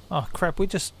 Oh crap! We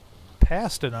just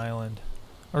passed an island,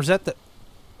 or is that the?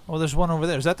 Oh, there's one over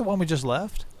there. Is that the one we just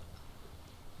left?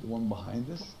 The one behind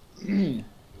us?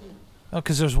 Oh,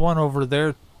 because there's one over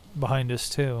there behind us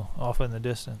too, off in the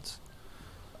distance.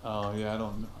 Oh, yeah, I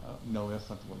don't know. No, that's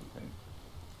not the one you think.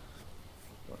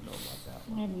 Don't know about that I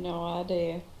one. have no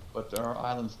idea. But there are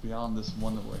islands beyond this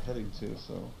one that we're heading to,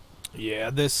 so. Yeah,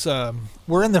 this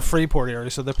we're in the Freeport area,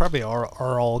 so they probably are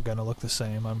all gonna look the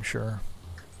same, I'm sure.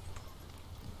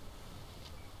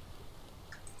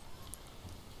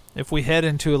 If we head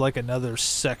into like another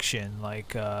section, like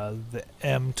the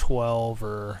M12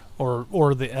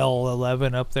 or the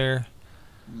L11 up there,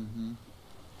 Mm-hmm.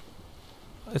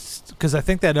 it's because I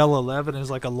think that L11 is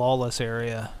like a lawless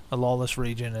area, a lawless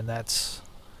region, and that's,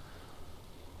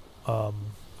 of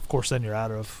course, then you're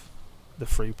out of the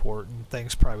Freeport and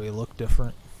things probably look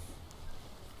different.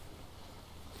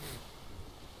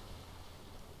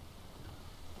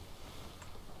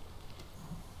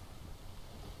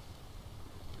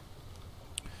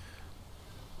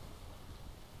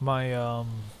 My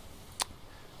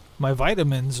my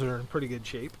vitamins are in pretty good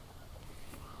shape.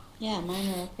 Yeah, mine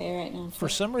are okay right now. For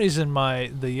some reason,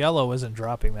 the yellow isn't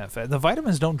dropping that fast. The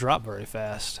vitamins don't drop very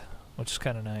fast, which is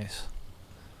kind of nice.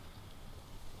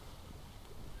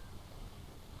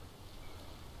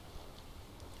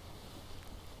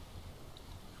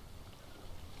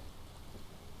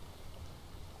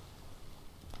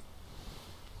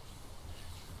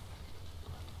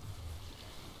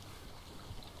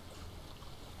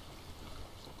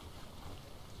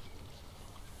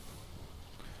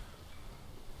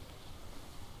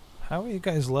 How are you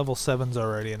guys level 7s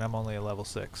already, and I'm only a level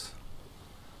 6?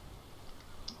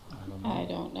 I don't know. I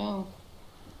don't know.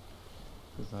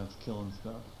 Because that's killing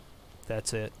stuff.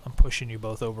 That's it. I'm pushing you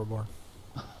both overboard.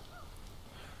 I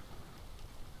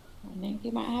think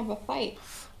you might have a fight.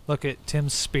 Look at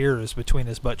Tim's spear is between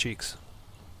his butt cheeks.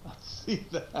 I see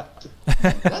that.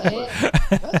 Yeah.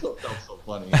 That's what felt so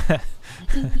funny.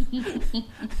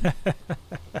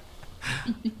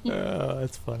 Oh,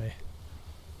 that's funny.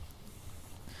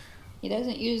 He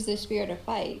doesn't use the spear to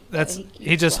fight. but That's keeps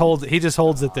he just one.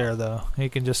 holds it there though. He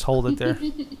can just hold it there.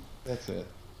 That's it.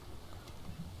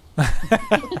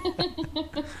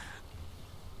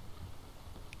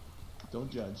 Don't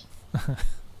judge.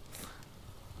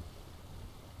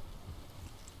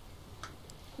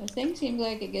 The thing seems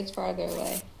like it gets farther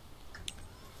away.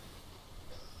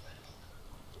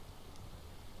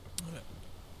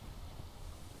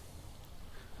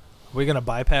 Are we gonna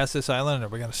bypass this island, or are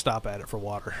we gonna stop at it for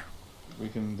water? We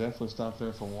can definitely stop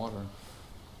there for water.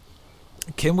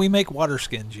 Can we make water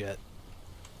skins yet?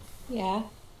 Yeah,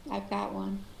 I've got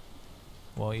one.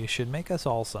 Well, you should make us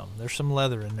all some. There's some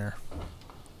leather in there,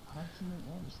 How can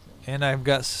we understand? and I've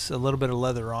got a little bit of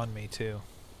leather on me too.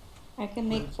 I can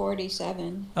make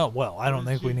 47. Oh well, I don't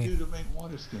think we What did you need. do to make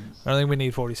water skins? I don't think we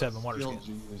need 47 water What skins.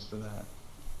 skill did you use for that?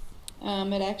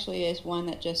 It actually is one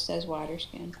that just says water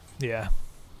skin. Yeah.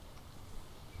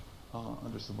 Oh,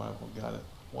 under survival, got it.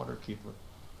 Water keeper.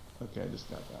 Okay, I just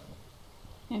got that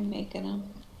one. I'm making them.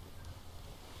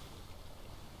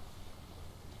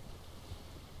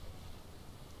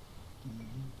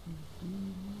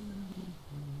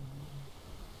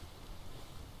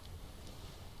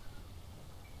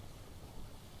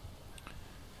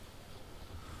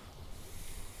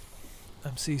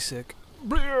 I'm seasick.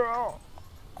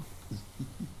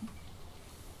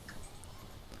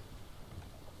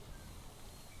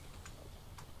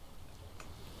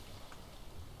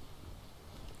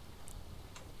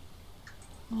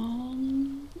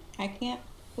 I can't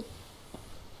put.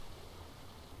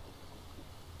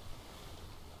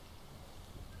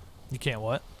 You can't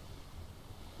what?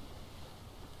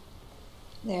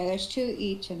 There's 2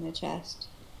 each in the chest.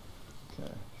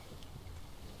 Okay.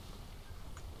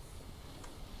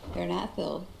 They're not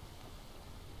filled.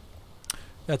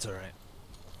 That's all right.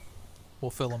 We'll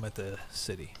fill them at the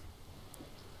city.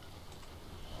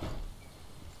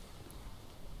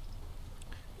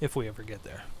 If we ever get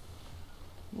there.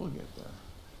 We'll get there.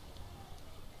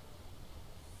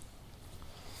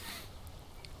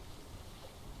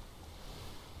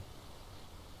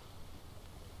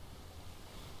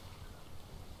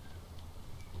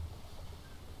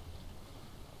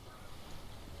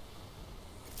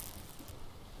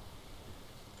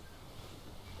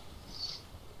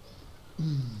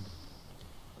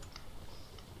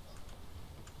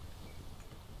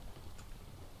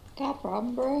 Got a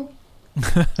problem, bro?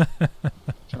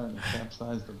 Trying to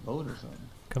capsize the boat or something.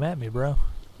 Come at me, bro.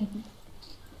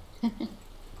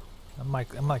 I'm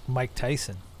like Mike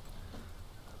Tyson.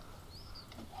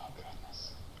 Oh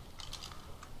goodness.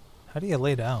 How do you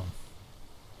lay down?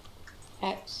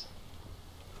 X.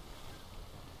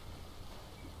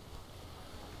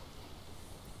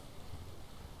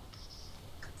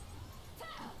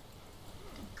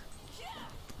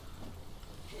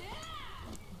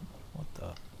 What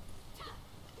the?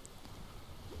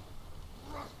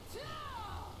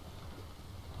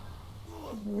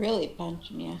 Really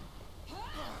punching you.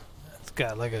 It's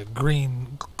got like a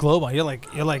green globe on. You're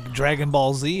like Dragon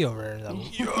Ball Z over there.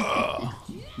 Yeah.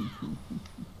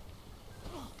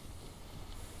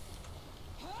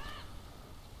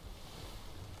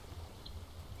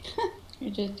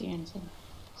 You're just dancing.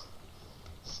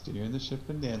 Steering the ship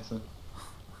and dancing.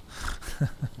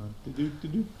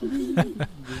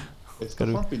 It's the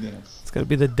frumpy dance. It's got to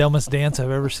be the dumbest dance I've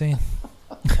ever seen.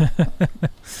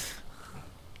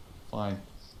 Fine.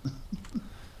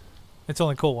 It's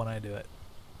only cool when I do it.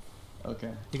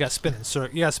 Okay. You got spinning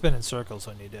circles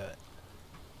when you do it.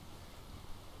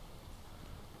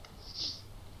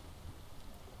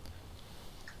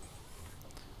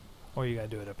 Or you gotta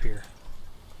do it up here.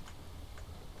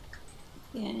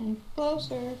 Getting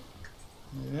closer.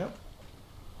 Yep.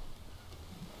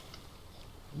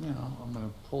 Now I'm gonna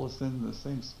pull us into the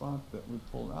same spot that we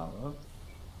pulled out of.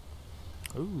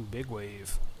 Ooh, big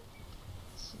wave.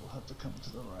 So we'll have to come to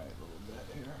the right a little bit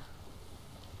here.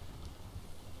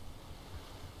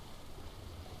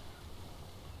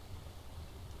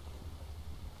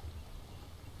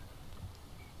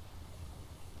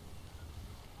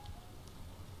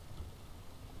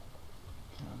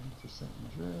 Counting percent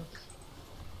drift.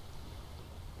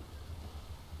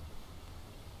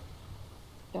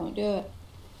 Don't do it.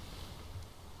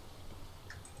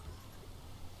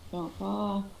 Don't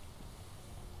fall.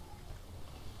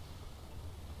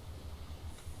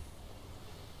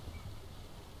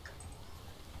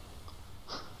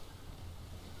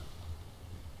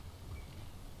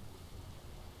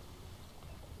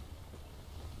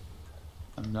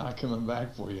 I'm not coming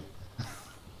back for you.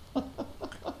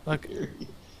 Look,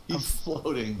 He's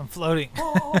floating. I'm floating.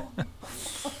 Oh.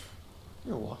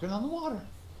 You're walking on the water.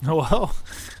 Well,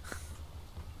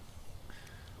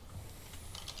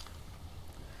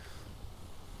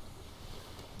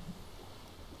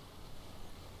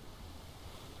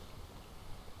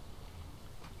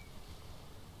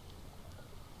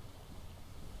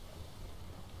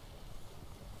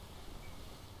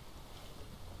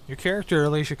 your character,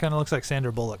 Alicia, kind of looks like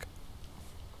Sandra Bullock.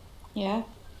 Yeah.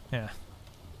 Yeah.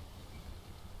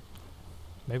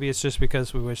 Maybe it's just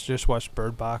because we just watched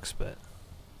Bird Box, but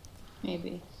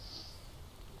Maybe.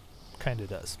 kind of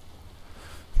does.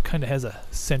 Kind of has a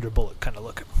Sandra Bullock kind of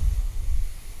look.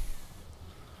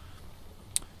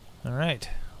 All right,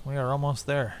 we are almost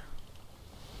there.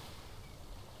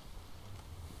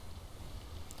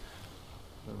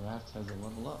 The raft has a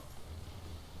level up.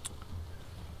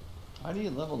 How do you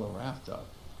level the raft up?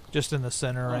 Just in the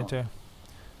center right Oh. there.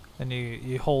 And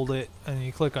you hold it and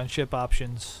you click on ship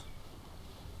options.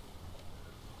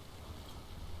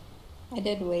 I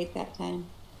did wait that time.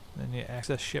 Then you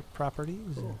access ship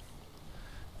properties. Cool.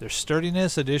 There's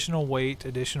sturdiness, additional weight,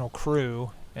 additional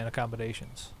crew, and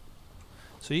accommodations.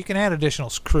 So you can add additional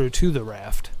crew to the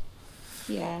raft.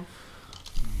 Yeah.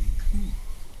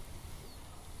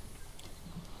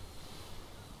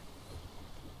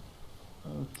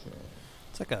 Okay.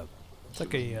 It's like a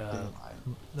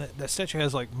that statue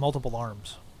has like multiple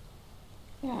arms.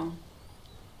 Yeah.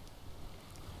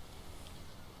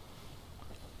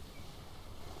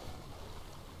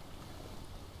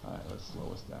 Alright, let's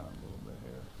slow us down a little bit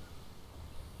here.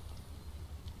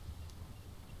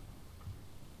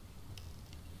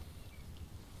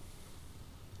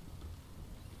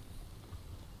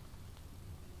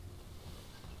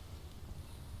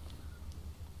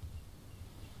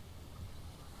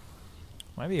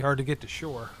 Might be hard to get to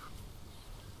shore.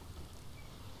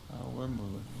 Oh, we're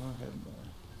moving. We're heading there.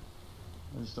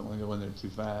 I just don't want to go in there too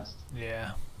fast.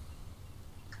 Yeah.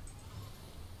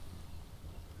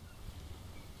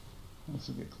 Once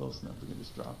we get close enough, we can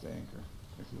just drop the anchor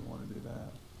if you want to do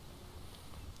that.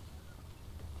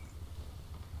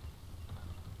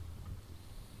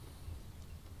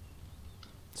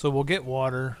 So we'll get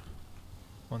water,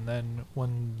 and then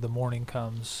when the morning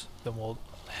comes, then we'll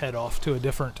head off to a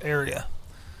different area.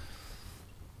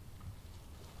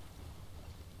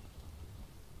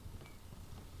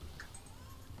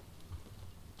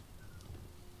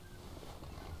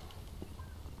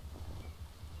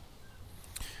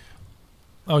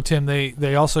 Oh, Tim,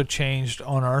 they also changed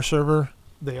on our server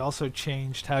they also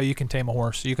changed how you can tame a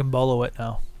horse. You can bolo it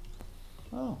now.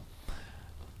 Oh.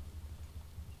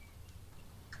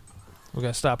 We're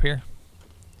gonna stop here.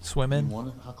 Swim in.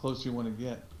 How close do you want to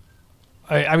get?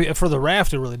 I mean, for the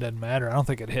raft, it really doesn't matter. I don't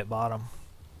think it hit bottom.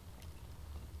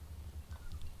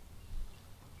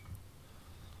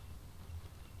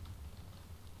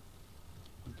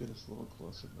 Get us a little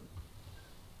closer, but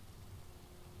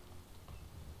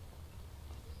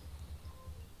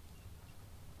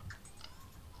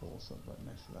pull us up right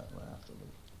next to that raft a little.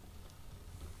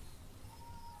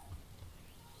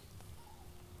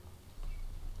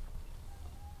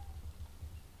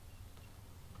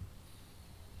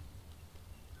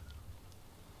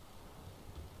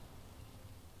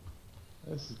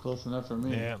 This is close enough for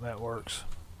me. Yeah, that works.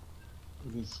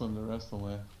 We can swim the rest of the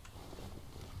way.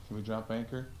 Can we drop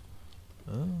anchor?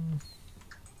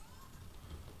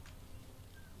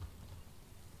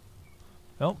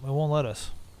 Nope, it won't let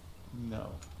us.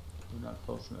 No. We're not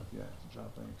close enough yet to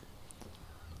drop anchor.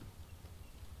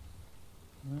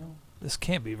 Well, This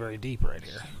can't be very deep right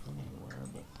here. I'm not aware,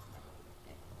 but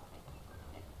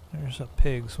There's a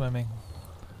pig swimming.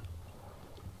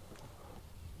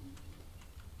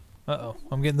 Uh-oh,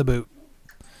 I'm getting the boot.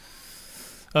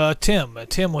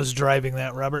 Tim was driving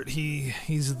that, Robert.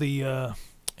 He's the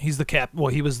well,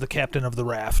 he was the captain of the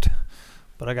raft.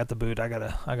 But I got the boot. I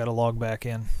gotta log back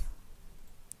in.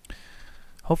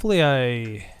 Hopefully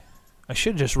I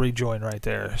should just rejoin right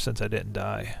there since I didn't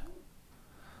die.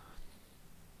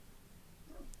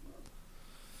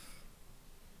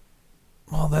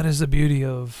 Well, that is the beauty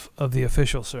of the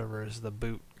official server, is the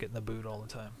boot, getting the boot all the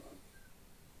time.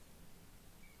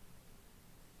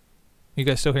 You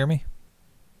guys still hear me?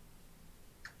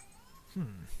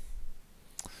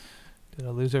 Did I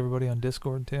lose everybody on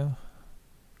Discord too?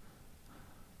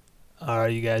 Are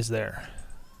you guys there?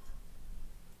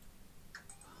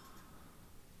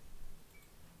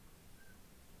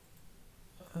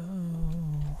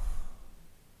 Oh.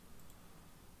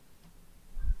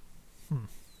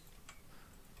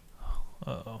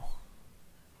 Uh-oh.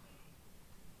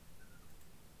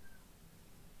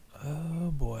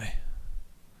 Oh boy.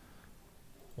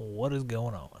 What is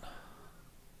going on?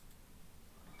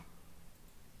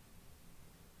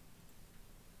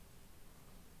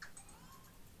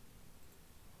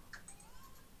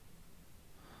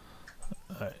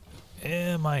 Alright.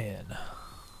 Am I in?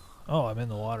 Oh, I'm in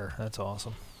the water. That's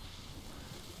awesome.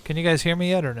 Can you guys hear me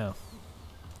yet or no?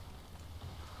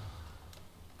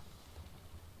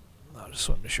 I'll just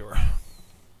swim to shore.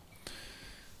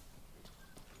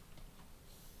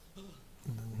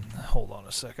 Hold on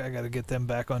a sec. I gotta get them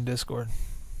back on Discord.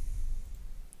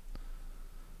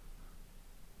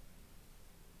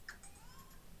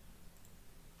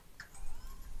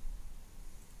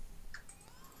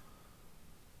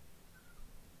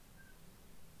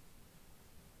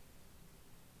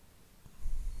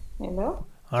 Hello?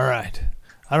 All right.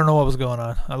 I don't know what was going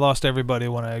on. I lost everybody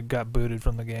when I got booted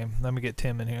from the game. Let me get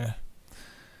Tim in here.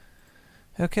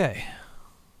 Okay.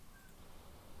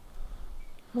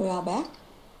 We all back?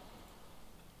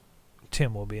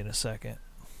 Tim will be in a second.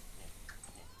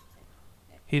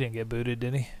 He didn't get booted,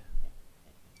 did he?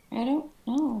 I don't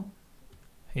know.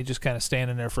 He just kind of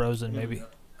standing there frozen, maybe.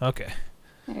 Okay.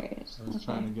 There it is. I was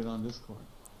trying to get on Discord.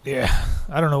 Yeah.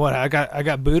 I don't know what. I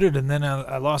got booted and then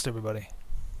I lost everybody.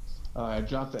 I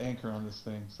dropped the anchor on this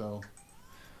thing, so.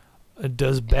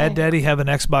 Does Bad Daddy have an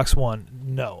Xbox One?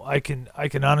 No. I can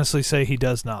honestly say he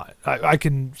does not. I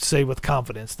can say with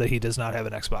confidence that he does not have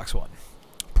an Xbox One.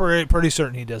 Pretty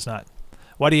certain he does not.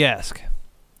 Why do you ask?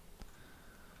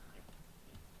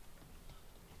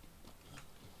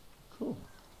 Cool.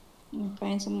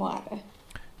 Find some water.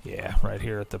 Yeah, right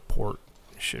here at the port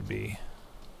should be.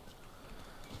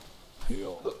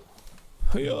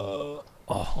 Oh,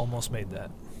 almost made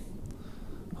that.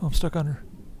 Oh, I'm stuck under.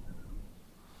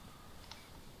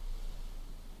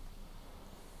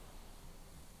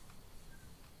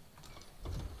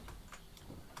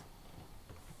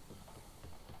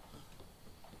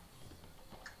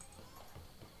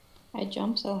 I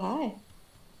jump so high.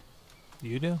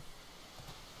 You do?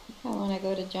 Yeah, when I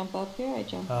go to jump up here, I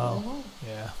jump really high.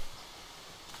 Yeah.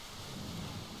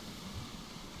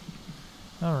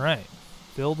 All right.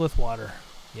 Filled with water.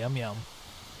 Yum, yum.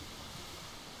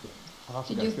 I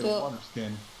also Did got you to get fill- water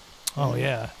skin. Oh,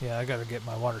 yeah. Yeah, I got to get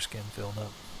my water skin filled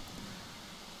up.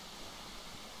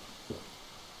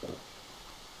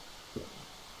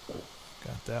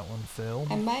 Got that one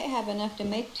filled. I might have enough to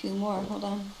make 2 more. Hold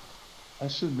on. I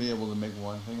should be able to make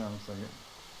one. Hang on a second.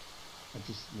 I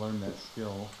just learned that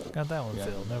skill. Got that one Yeah,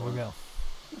 filled. There we go.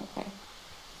 Okay.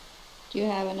 Do you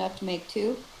have enough to make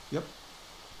 2? Yep.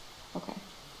 Okay.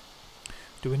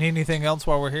 Do we need anything else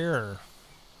while we're here? Or?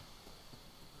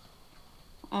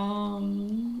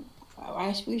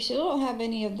 We still don't have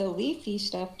any of the leafy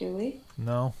stuff, do we?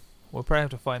 No. We'll probably have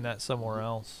to find that somewhere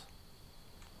else.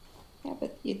 Yeah,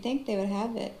 but you'd think they would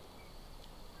have it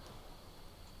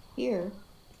here.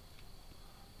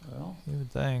 Well, You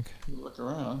would think. you look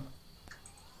around.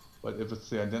 But if it's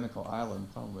the identical island,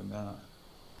 probably not.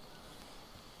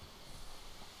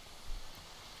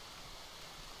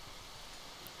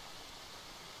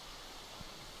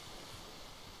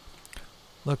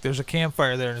 Look, there's a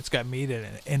campfire there and it's got meat in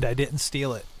it, and I didn't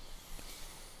steal it.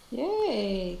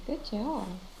 Yay! Good job.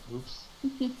 Oops.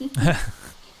 Okay,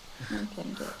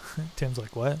 good. Tim's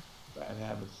like, what? Bad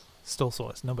habits. Stole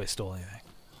sauce. Nobody stole anything.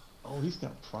 Oh, he's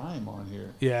got prime on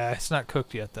here. Yeah, it's not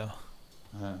cooked yet, though.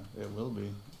 It will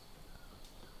be.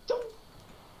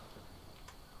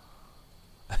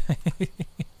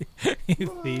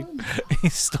 You thief. He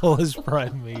stole his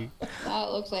prime meat. Well,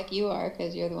 it looks like you are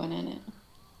because you're the one in it.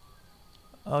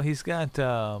 Oh, he's got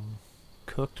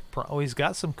cooked prime. Oh, he's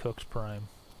got some cooked prime.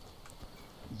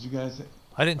 Did you guys...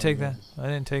 I didn't take that. I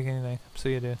didn't take anything.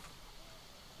 See you, dude.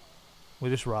 We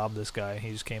just robbed this guy.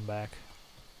 He just came back.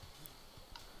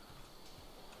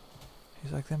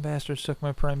 He's like, them bastards took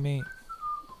my prime meat.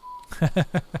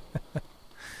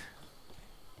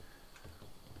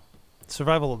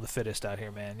 Survival of the fittest out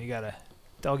here, man. You gotta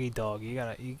dog eat dog.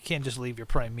 You can't just leave your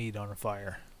prime meat on a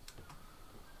fire.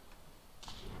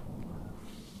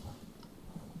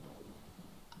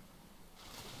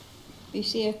 If you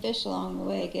see a fish along the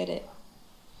way, get it.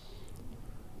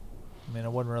 I mean, I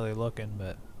wasn't really looking,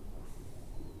 but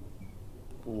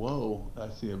Whoa, I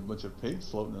see a bunch of pigs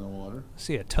floating in the water. I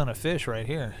see a ton of fish right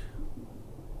here.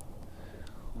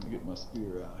 Let me get my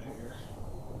spear out here.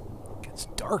 It gets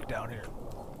dark down here.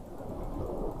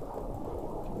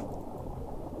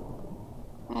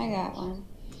 I got one.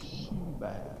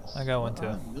 Bass. I got one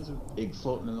too. There's a pig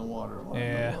floating in the water. What in the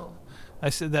Yeah. world? I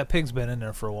said that pig's been in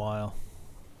there for a while.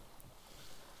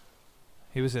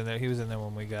 He was in there. He was in there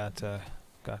when we got to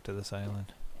this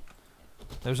island.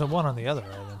 There's a one on the other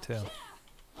island too.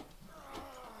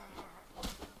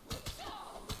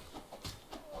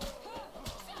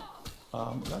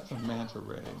 That's a manta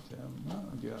ray, Tim. No,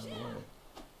 get out of the way.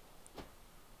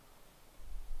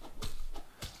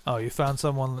 Oh, you found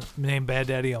someone named Bad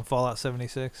Daddy on Fallout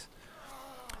 76?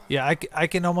 Yeah, I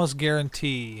can almost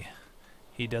guarantee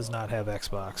he does not have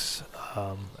Xbox.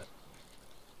 Oh,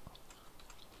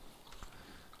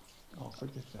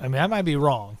 forget that. I mean, I might be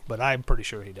wrong, but I'm pretty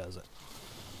sure he doesn't.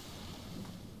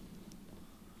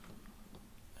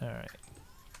 All right.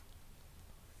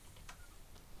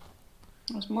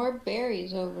 There's more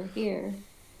berries over here.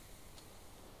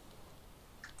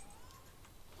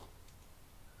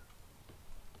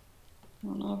 I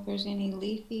don't know if there's any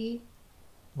leafy.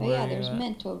 Oh Where yeah, are you there's at?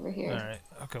 mint over here. All right,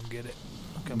 I'll come get it.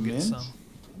 I'll come get Mint? some.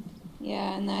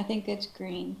 Yeah, and I think it's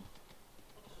green.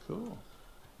 Cool.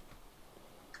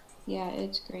 Yeah,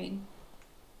 it's green.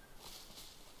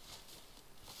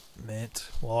 Mint.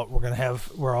 Well,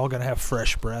 we're all gonna have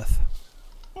fresh breath.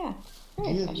 Yeah,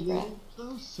 very Get fresh a breath. little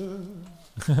closer.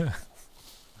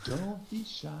 Don't be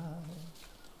shy.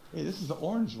 Hey, this is the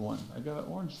orange one. I got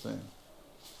an orange thing.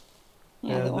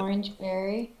 Yeah, Yeah, the the- orange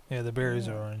berry. Yeah, the berries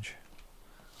are orange.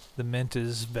 The mint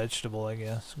is vegetable, I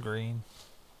guess, green.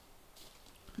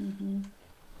 Mm-hmm.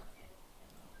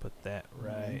 Put that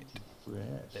right Fresh.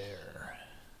 there.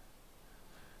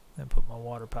 Then put my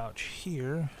water pouch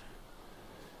here.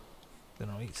 Then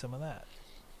I'll eat some of that.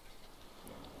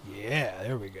 Yeah,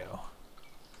 there we go.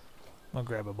 I'll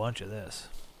grab a bunch of this.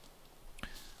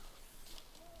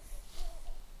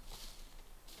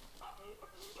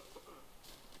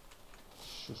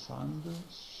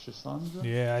 Shisandra?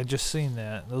 Yeah, I just seen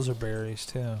that. Those are berries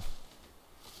too.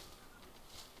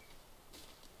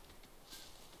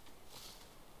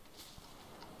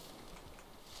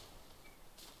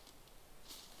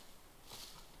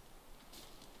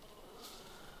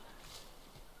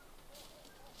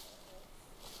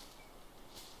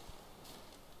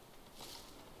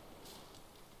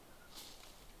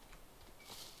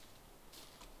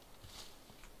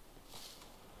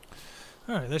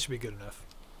 Alright, that should be good enough.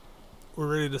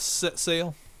 We're ready to set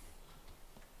sail.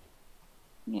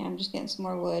 Yeah, I'm just getting some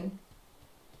more wood.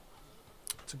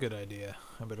 It's a good idea.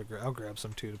 I'll grab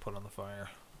some too to put on the fire.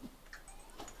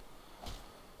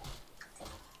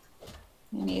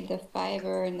 We need the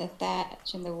fiber and the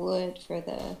thatch and the wood for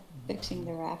the fixing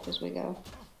the raft as we go.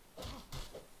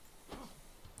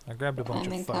 I grabbed a bunch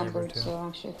I'm of fiber encumbered, too. so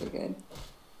I should be good.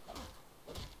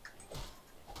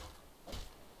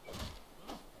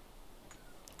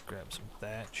 Grab some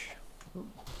thatch.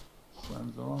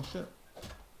 Slam's the wrong ship.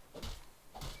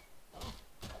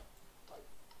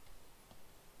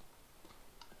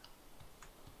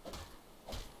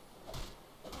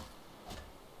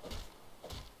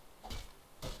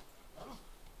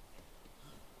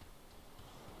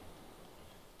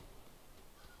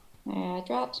 I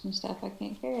dropped some stuff. I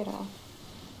can't carry it all.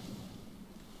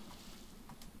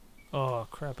 Oh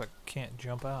crap, I can't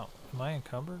jump out. Am I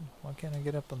encumbered? Why can't I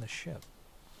get up on the ship?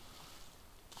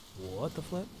 What the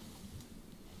flip?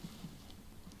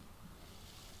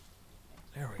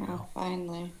 There we go. Oh,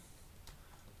 finally.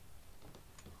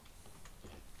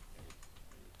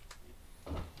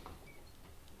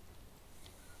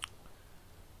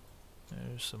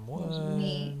 There's some There's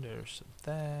meat. wood, there's some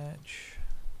thatch.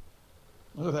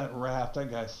 Look at that raft. That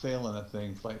guy's sailing that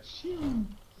thing. It's like, shoo,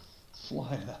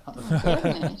 flying out.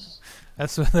 Goodness.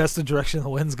 That's the direction the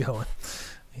wind's going.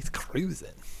 He's cruising.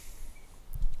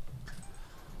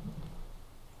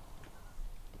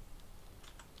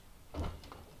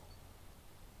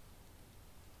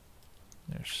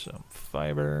 There's some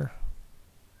fiber.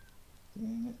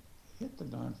 Dang it. Hit the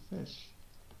darn fish.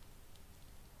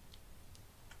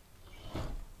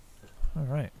 All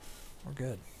right, we're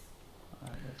good. I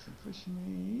got some fish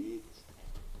meat.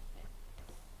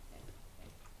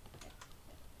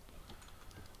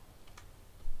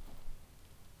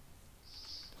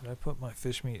 Did I put my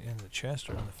fish meat in the chest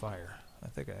or in the fire? I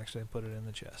think I actually put it in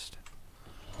the chest.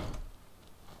 Did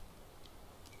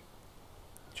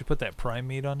you put that prime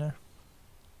meat on there?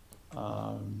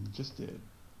 Just did.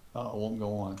 Oh, it won't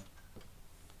go on.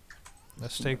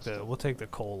 Let's take the. We'll take the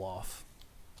coal off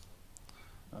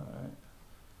All right.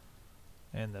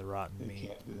 and the rotten You meat.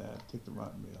 can't do that. Take the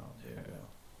rotten meat off. There you Yeah.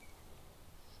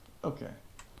 go. Okay.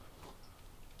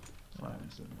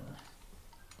 Prime's in there.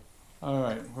 All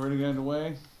right. We're ready to get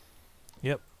underway.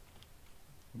 Yep.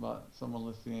 How about someone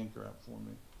lift the anchor up for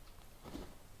me?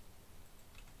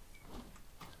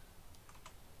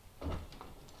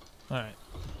 All right.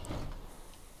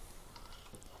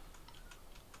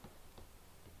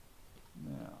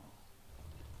 Now,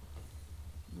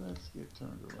 let's get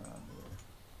turned around here.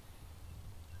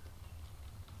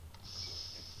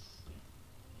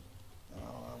 Oh,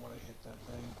 I want to hit that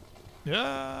thing.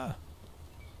 Yeah.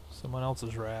 Someone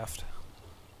else's raft.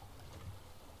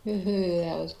 Ooh,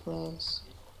 that was close.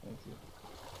 Thank you.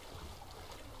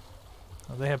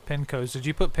 Oh, they have pin codes. Did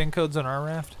you put pin codes on our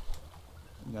raft?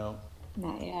 No.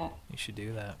 Not yet. You should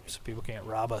do that so people can't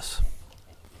rob us.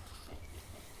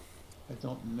 I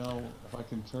don't know if I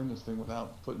can turn this thing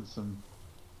without putting some...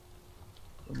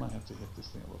 We might have to hit this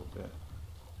thing a little bit.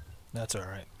 That's all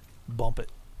right. Bump it.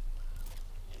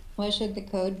 What should the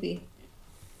code be?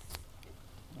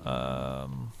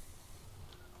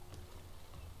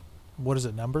 What is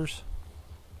it? Numbers?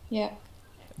 Yep.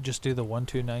 Just do the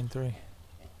 1293.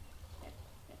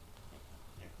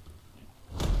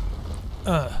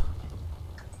 Come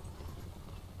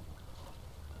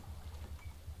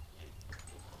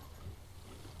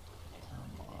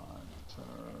on,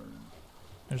 turn.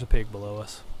 There's a pig below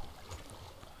us.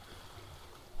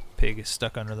 Pig is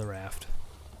stuck under the raft.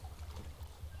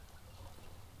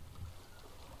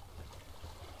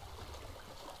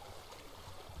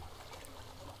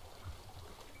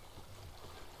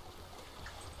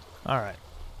 All right.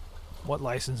 What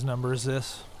license number is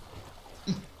this?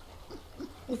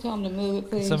 We'll tell him to move it,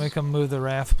 please. Somebody come move the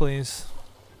raft, please.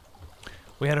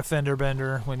 We had a fender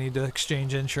bender. We need to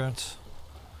exchange insurance.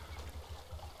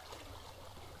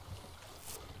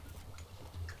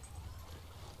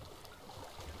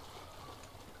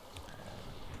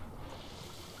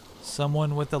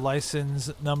 Someone with the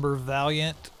license number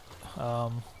Valiant,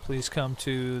 please come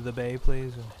to the bay,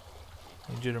 please.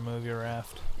 I need you to move your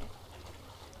raft.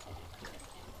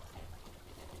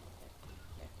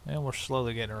 And we're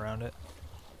slowly getting around it.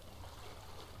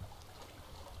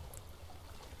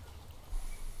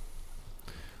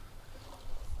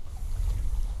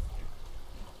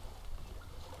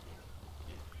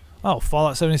 Oh,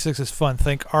 Fallout 76 is fun.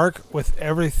 Think Ark with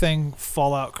everything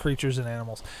Fallout creatures and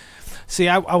animals. See,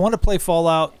 I want to play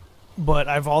Fallout, but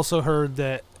I've also heard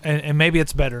that, and maybe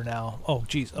it's better now. Oh,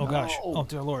 geez. Oh, gosh. No. Oh,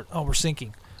 dear Lord. Oh, we're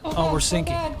sinking. Oh, Oh, God, we're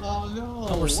sinking. God. Oh no!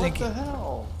 Oh, we're sinking. What the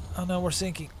hell? Oh, no, we're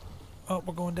sinking. Oh,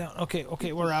 we're going down. Okay,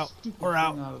 okay, we're out. Stupid We're thing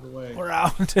out. Out of the way. We're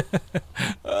out.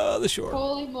 Oh, the shore.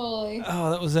 Holy moly.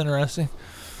 Oh, that was interesting.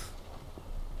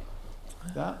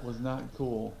 That was not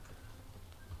cool.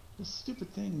 This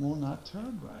stupid thing will not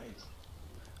turn right.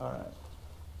 All right.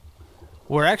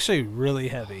 We're actually really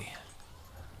heavy.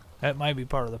 That might be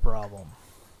part of the problem.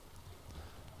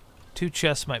 2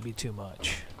 chests might be too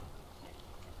much.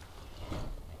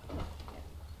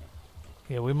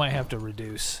 Yeah, we might have to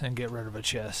reduce and get rid of a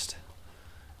chest.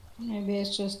 Maybe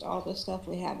it's just all the stuff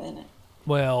we have in it.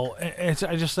 Well,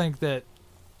 I just think that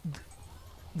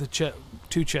the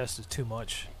 2 chests is too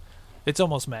much. It's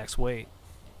almost max weight.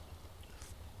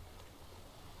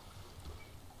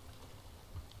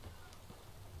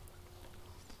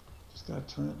 Just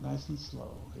gotta turn it nice and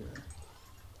slow here.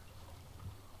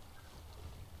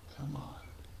 Come on.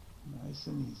 Nice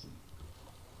and easy.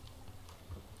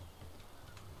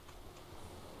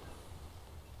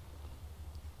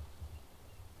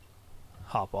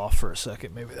 Hop off for a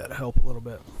second. Maybe that'll help a little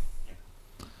bit.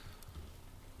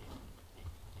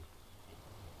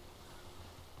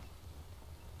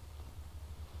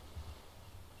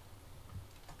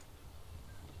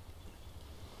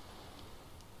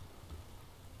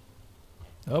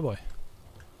 Oh boy.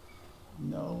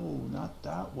 No, not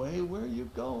that way. Where are you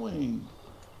going?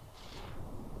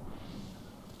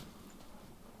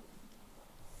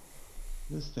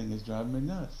 This thing is driving me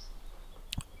nuts.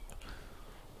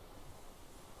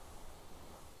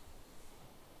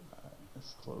 Alright,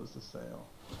 let's close the sail.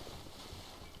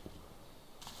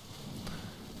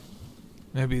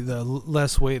 Maybe the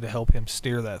less weight to help him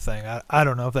steer that thing. I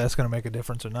don't know if that's going to make a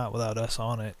difference or not without us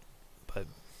on it. But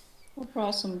We'll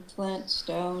draw some flint,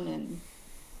 stone, and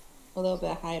a little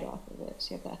bit of hide off of it.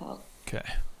 See if that helps. okay.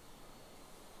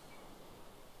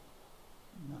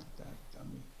 Not that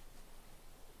dummy.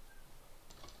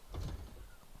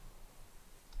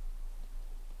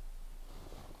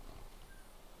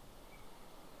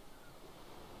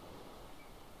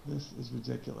 This is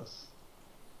ridiculous.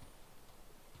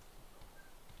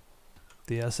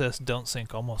 The SS Don't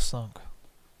Sink almost sunk.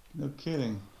 No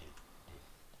kidding.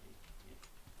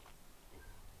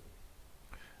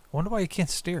 I wonder why you can't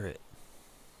steer it.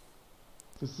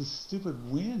 Because this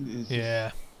stupid wind is just,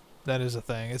 Yeah, that is a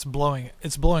thing. It's blowing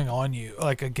on you,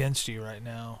 like against you right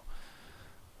now.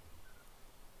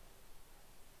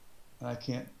 and I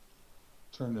can't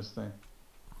turn this thing.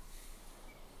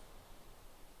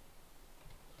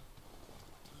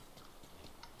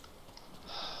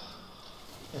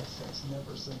 SS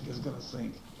never sink is gonna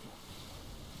sink.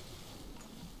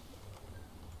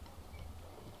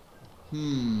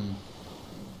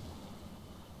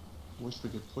 Wish we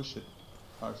could push it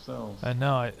ourselves. I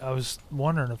know. I was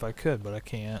wondering if I could, but I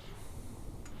can't.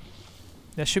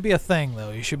 That should be a thing,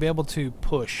 though. You should be able to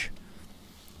push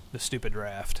the stupid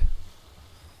raft.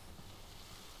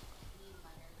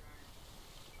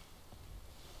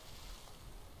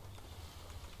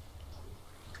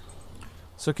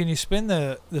 So can you spin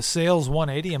the sails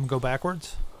 180 and go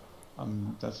backwards?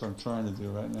 That's what I'm trying to do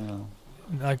right now.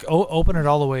 Like open it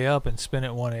all the way up and spin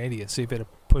it 180 and see if it'll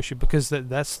push it, because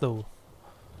that's the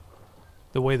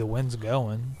way the wind's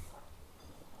going.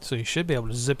 So you should be able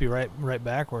to zip you right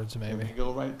backwards, maybe. Can we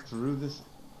go right through this?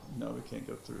 No, we can't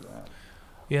go through that.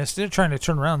 Yeah, instead of trying to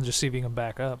turn around, just see if you can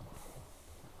back up.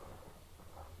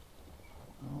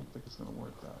 I don't think it's gonna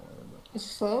work that way. But It's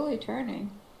slowly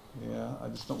turning. yeah, I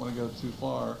just don't want to go too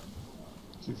far,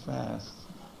 too fast.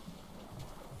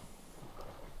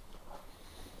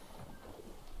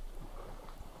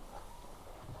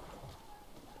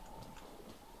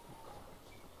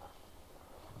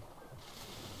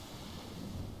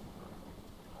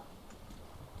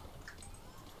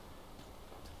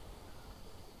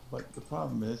 But the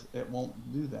problem is, it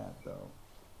won't do that though.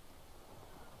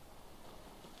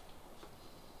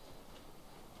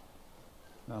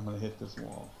 Now I'm gonna hit this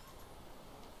wall.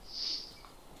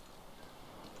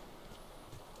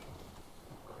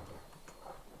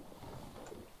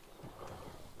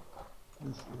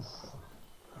 This is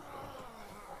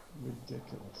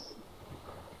ridiculous.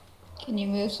 Can you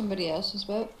move somebody else's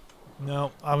boat?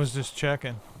 No, I was just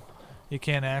checking. You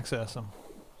can't access them.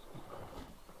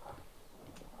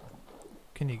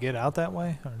 Can you get out that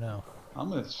way or no? I'm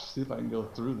gonna see if I can go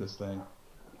through this thing.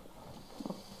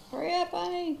 Hurry up,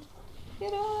 Bonnie!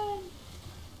 Get on!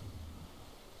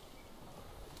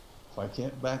 If I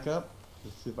can't back up,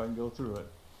 let's see if I can go through it.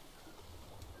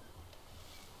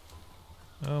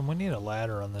 We need a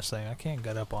ladder on this thing. I can't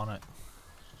get up on it.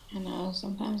 I know,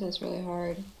 sometimes it's really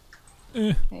hard.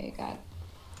 Eh. There you go.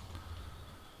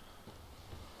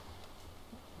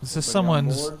 This is Everybody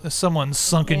on board? someone's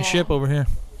sunken Yeah. ship over here.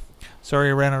 Sorry,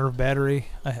 I ran out of battery.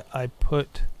 I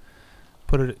put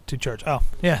it to charge. Oh,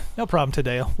 yeah, no problem,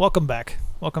 Tadeo. Welcome back.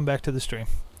 Welcome back to the stream.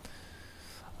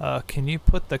 Can you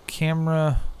put the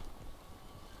camera?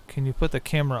 Can you put the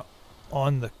camera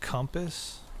on the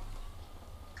compass?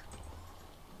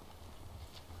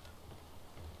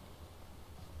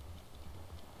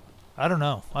 I don't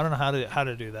know. I don't know how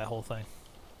to do that whole thing.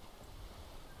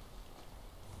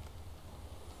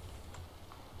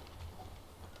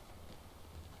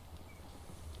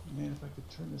 Man, if I could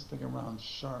turn this thing around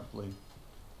sharply,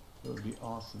 it would be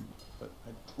awesome. But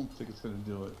I don't think it's gonna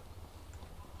do it.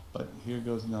 But here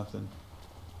goes nothing.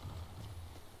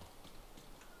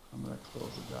 I'm gonna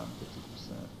close it down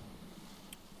 50%.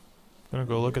 Gonna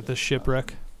go look at this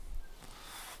shipwreck.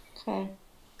 Okay.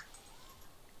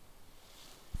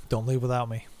 Don't leave without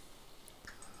me.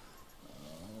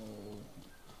 Oh,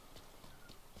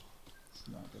 it's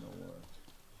not gonna work.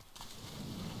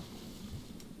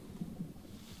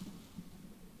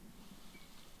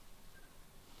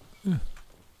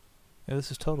 Yeah, this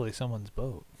is totally someone's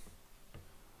boat.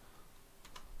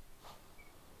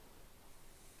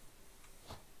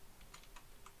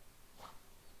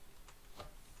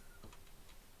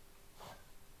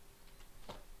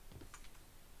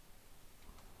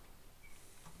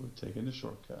 We're taking the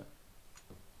shortcut.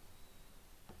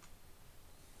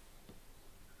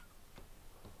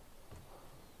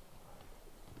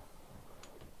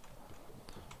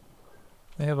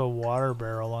 They have a water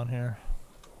barrel on here.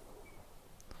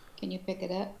 Can you pick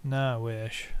it up? No, I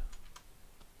wish.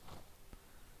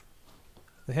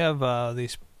 They have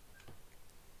these,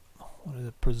 what is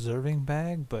it, preserving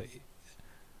bag, but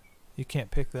you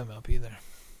can't pick them up either.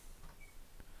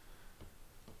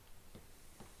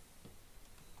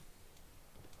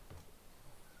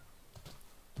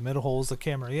 The middle hole is the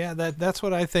camera. Yeah, that's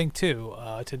what I think too,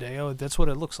 Tadeo. That's what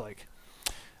it looks like.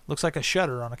 Looks like a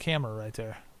shutter on a camera right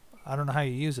there. I don't know how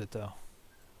you use it though.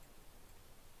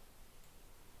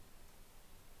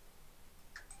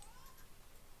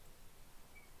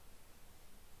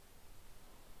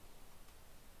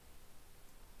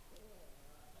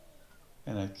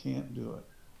 And I can't do it.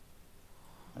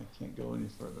 I can't go any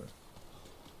further.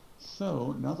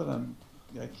 So now that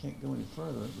I can't go any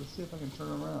further, let's see if I can turn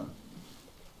around.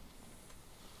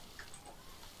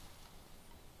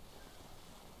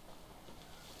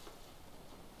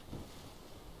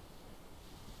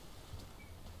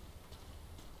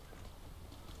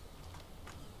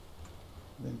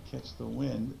 Then catch the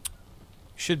wind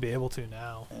Should be able to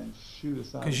now, and shoot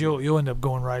us out. because you'll end up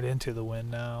going right into the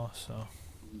wind now. So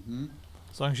Mm-hmm.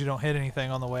 as long as you don't hit anything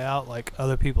on the way out, like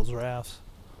other people's rafts.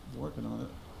 Working on it.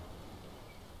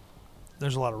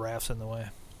 There's a lot of rafts in the way.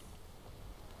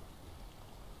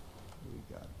 We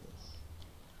got this.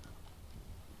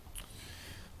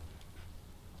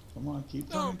 Come on, keep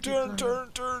turning. Keep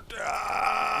turning.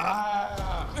 Ah!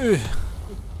 Ah! Ugh.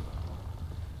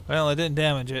 Well, it didn't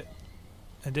damage it.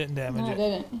 It didn't damage No, I it.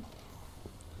 didn't.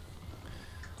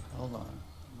 Hold on.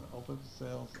 I'm gonna open the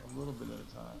sails a little bit at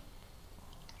a time.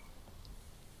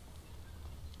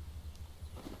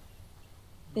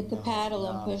 Hit the No, paddle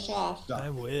and no, push off. stop. I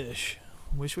wish.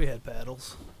 Wish we had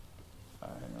paddles. Hang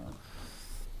on.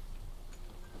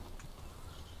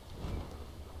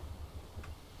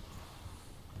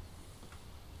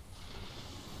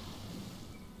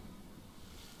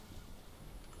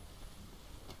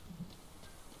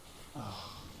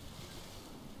 Oh.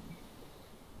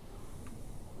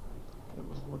 It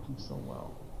was working so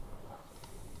well.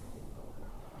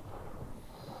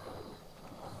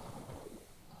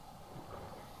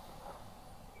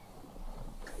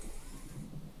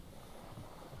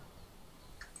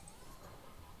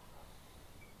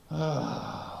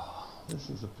 This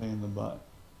is a pain in the butt.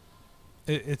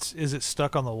 Is it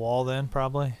stuck on the wall then?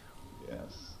 Probably.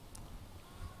 Yes.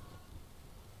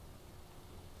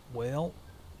 Well,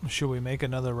 should we make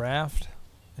another raft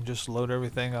and just load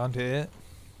everything onto it?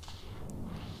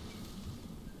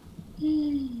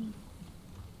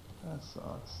 That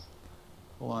sucks.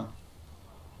 Hold on.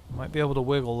 Might be able to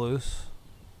wiggle loose.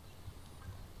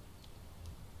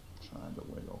 Trying to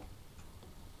wiggle.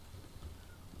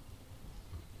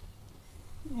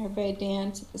 Everybody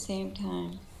dance at the same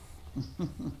time.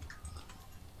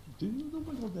 Do the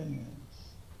wiggle dance.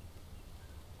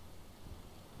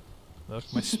 Look,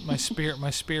 my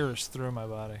spear is through my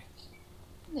body.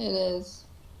 It is.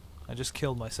 I just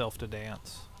killed myself to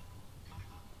dance.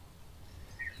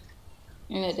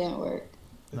 And it didn't work.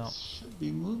 No. It should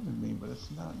be moving me, but it's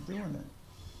not doing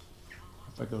it.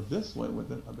 If I go this way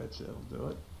with it, I bet you it'll do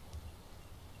it.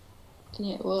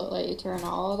 Will it let you turn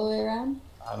all the way around?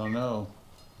 I don't know.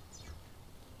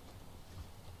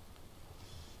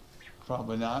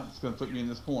 Probably not. It's going to put me in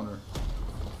this corner.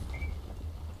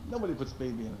 Nobody puts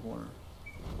baby in a corner.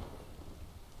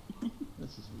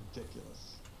 This is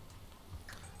ridiculous.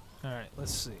 Alright,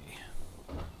 let's see.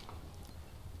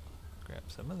 Grab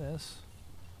some of this.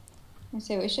 I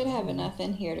say we should have enough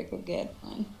in here to go get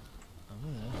one.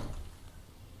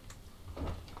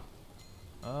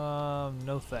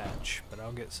 No thatch, but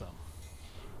I'll get some.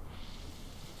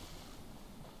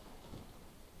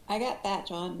 I got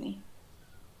thatch on me.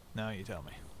 Now you tell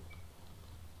me.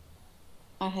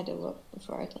 I had to look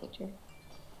before I told you.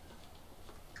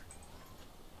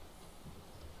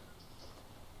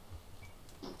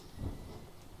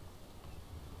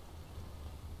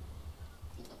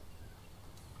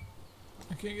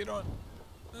 I can't get on.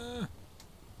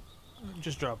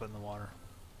 Just drop it in the water.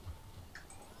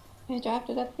 I dropped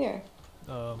it up here.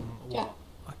 Well, Jump.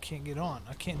 I can't get on.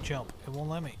 I can't jump. It won't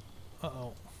let me.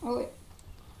 Uh-oh. Oh,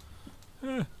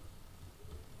 wait.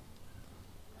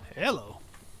 Hello.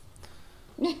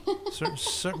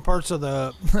 certain parts of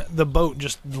the the boat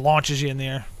just launches you in the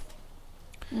air.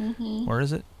 Mm-hmm. Where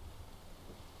is it?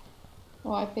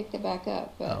 Well, I picked it back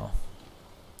up, but Oh.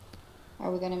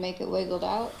 are we going to make it wiggled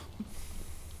out?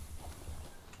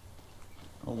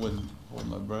 I wouldn't hold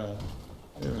my breath.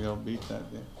 There we go. Beat that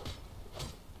thing.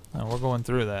 No, we're going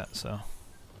through that, so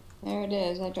There it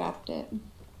is. I dropped it.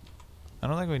 I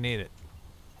don't think we need it.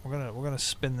 We're gonna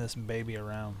spin this baby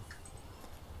around.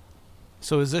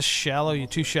 So is this shallow? You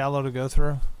too shallow to go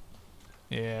through?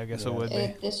 Yeah, I guess it Yeah. would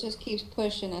be. This just keeps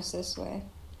pushing us this way.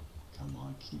 Come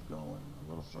on, keep going a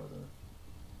little further.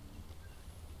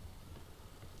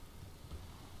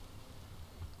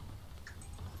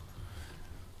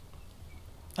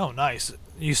 Oh, nice.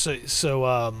 You say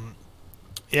so.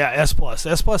 Yeah, S plus.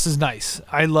 S plus is nice.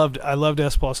 I loved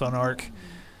S plus on Arc.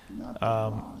 Not that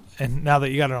long. And now that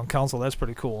you got it on console, that's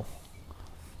pretty cool.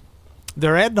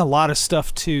 They're adding a lot of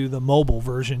stuff to the mobile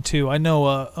version too. I know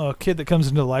a kid that comes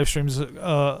into the live streams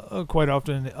quite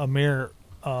often, Amir.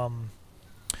 I'm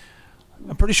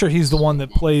pretty sure he's the one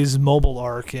that plays mobile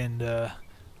Arc, and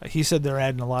he said they're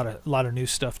adding a lot of new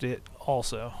stuff to it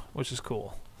also, which is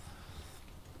cool.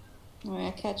 When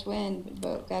I catch wind,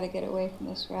 but got to get away from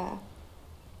this raft.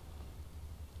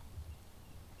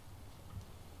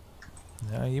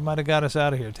 Yeah, you might have got us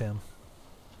out of here, Tim.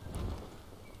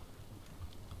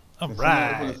 All Can someone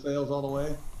right. open the sails all the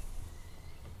way?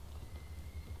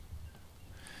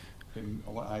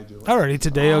 I do it. Alrighty,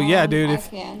 Tadeo. Yeah, dude. I If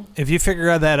can. you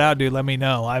figure that out, dude, let me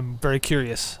know. I'm very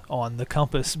curious on the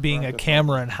compass being a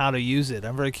camera and how to use it.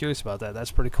 I'm very curious about that.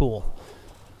 That's pretty cool.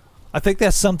 I think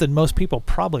that's something most people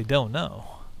probably don't know.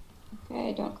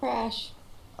 Okay, don't crash.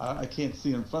 I can't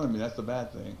see in front of me. That's the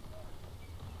bad thing.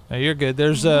 No, you're good.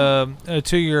 There's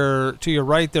to your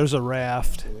right. There's a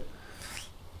raft.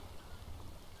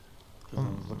 Because I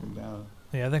was looking down.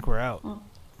 Yeah, I think we're out. Oh.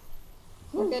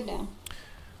 We're good now.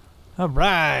 All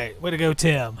right, way to go,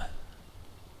 Tim.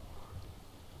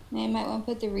 Now you might want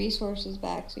to put the resources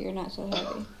back so you're not so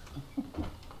heavy.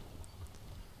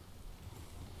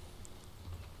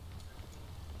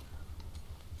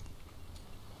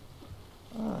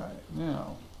 Alright,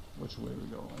 now, which way we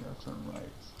go? I gotta turn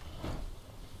right.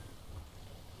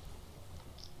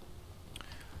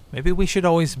 Maybe we should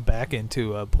always back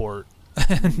into a port.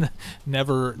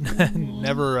 never,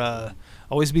 never.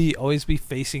 Always be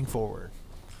facing forward.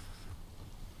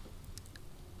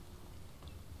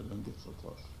 But don't get so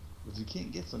close. Because you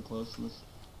can't get so close unless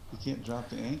you can't drop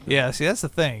the anchor. Yeah, see, that's the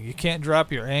thing. You can't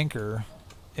drop your anchor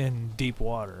in deep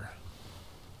water.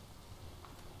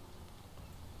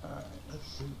 Alright, let's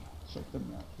see. Check the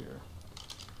map here.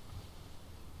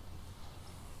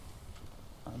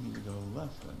 I need to go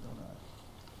left then, don't I?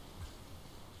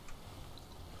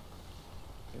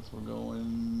 Guess we're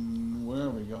going... Where are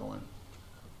we going?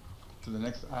 To the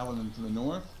next island and to the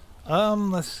north?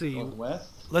 Let's see. Northwest?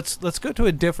 Let's go to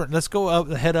a different. Let's go up,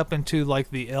 head up into like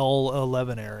the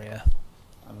L11 area.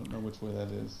 I don't know which way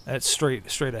that is. That's straight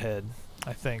ahead,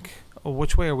 I think. Oh,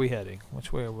 which way are we heading?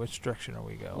 Which direction are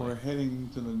we going? We're heading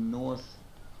to the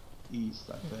northeast,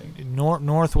 I think.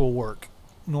 North will work.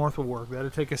 North will work. That'll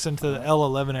take us into the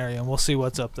L11 area, and we'll see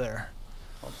what's up there.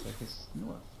 I'll take us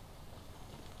north.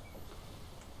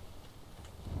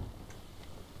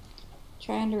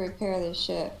 Trying to repair the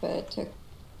ship, but it took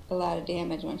a lot of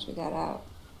damage once we got out.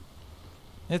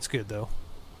 It's good though.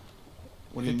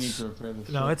 What do you need to repair this?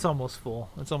 No, ship? it's almost full.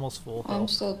 It's almost full. I'm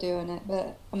still doing it,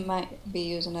 but I might be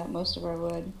using up most of our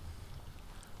wood.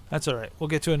 That's all right. We'll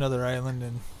get to another island,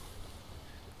 and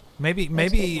maybe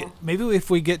good, if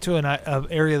we get to an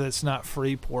area that's not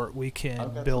Freeport, we I've can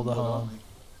got build a some wood on home. me.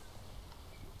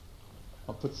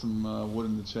 I'll put some wood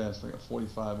in the chest. I got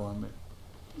 45 on me.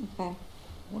 Okay.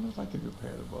 I wonder if I can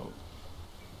repair the boat.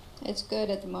 It's good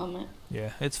at the moment.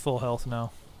 Yeah, it's full health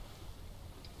now.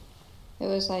 It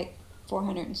was like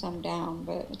 400 and some down,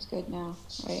 but it's good now.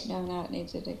 Wait, no, now it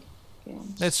needs it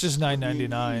again. It's just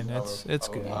 $9.99. A- It's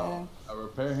a- good. Yeah. A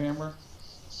repair hammer?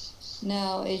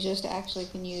 No, it just actually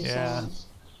can use Yeah.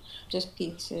 just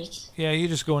pieces. Yeah, you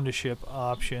just go into ship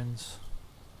options.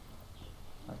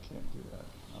 I can't do that.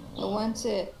 I don't know But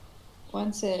why.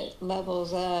 once it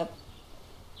levels up,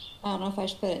 I don't know if I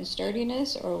should put it in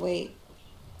sturdiness or weight.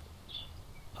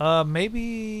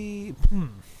 Maybe.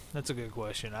 That's a good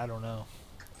question. I don't know.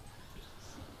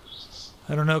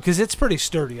 Because it's pretty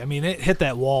sturdy. I mean, it hit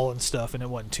that wall and stuff, and it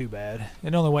wasn't too bad.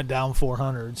 It only went down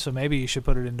 400, so maybe you should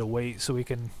put it into weight so we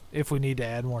can, if we need to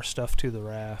add more stuff to the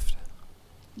raft.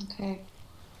 Okay.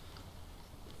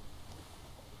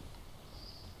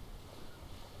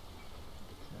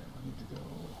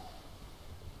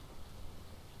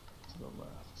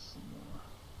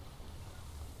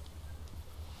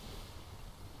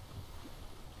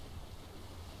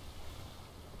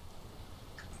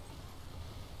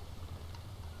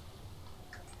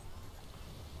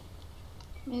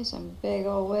 There's some big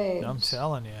old waves. I'm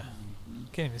telling you.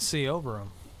 Can't even see over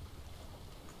them.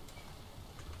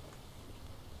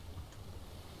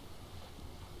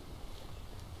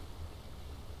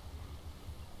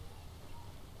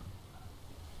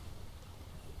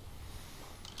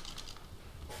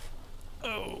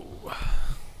 Oh.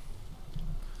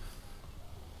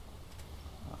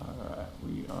 Alright,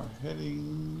 we are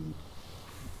heading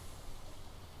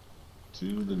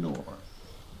to the north.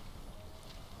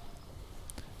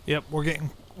 Yep, we're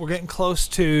getting close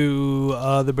to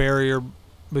the barrier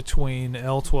between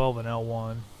L12 and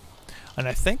L1, and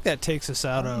I think that takes us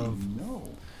out of. No.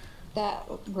 That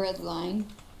grid line.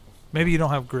 Maybe you don't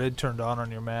have grid turned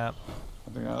on your map.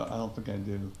 I don't think I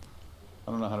do.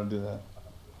 I don't know how to do that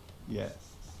yet.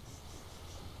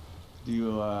 Do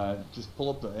you just pull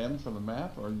up the M from the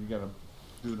map, or you gotta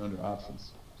do it under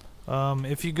options?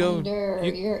 If you go Under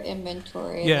your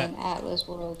inventory, Yeah. and then Atlas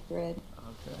World Grid.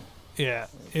 Okay. Yeah,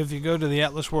 if you go to the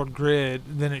Atlas World Grid,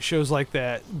 then it shows like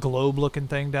that globe-looking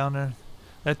thing down there.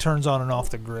 That turns on and off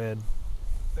the grid.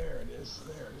 There it is.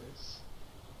 There it is.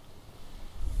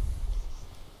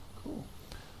 Cool.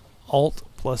 Alt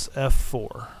plus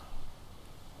F4.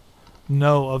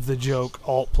 No of the joke,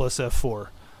 Alt plus F4.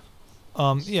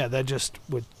 Yeah, that just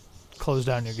would close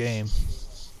down your game.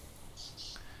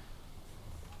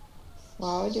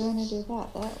 Why would you want to do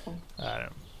that way? I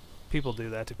don't. People do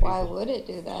that to people. Why would it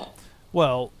do that?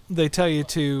 Well, they tell you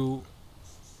to.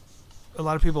 A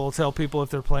lot of people will tell people if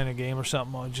they're playing a game or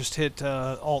something, oh, just hit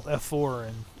Alt F4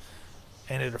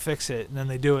 and it'll fix it, and then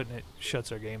they do it and it shuts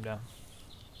their game down.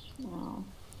 No.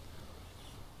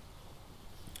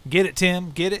 Get it,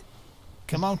 Tim. Get it.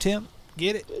 Come on, Tim.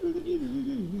 Get it. It's a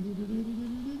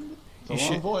You long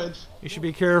should- voyage. You should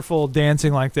be careful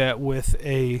dancing like that with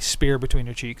a spear between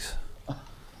your cheeks.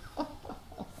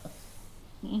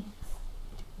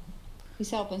 He's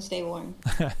helping stay warm.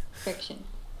 Friction.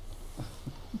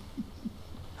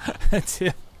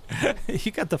 Tim,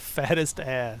 you got the fattest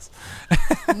ass.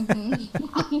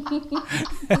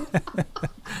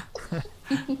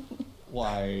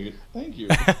 Why? Thank you.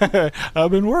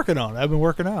 I've been working on it. I've been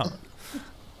working out.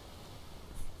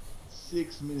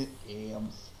 6-minute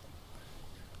AMs.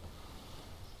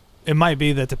 It might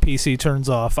be that the PC turns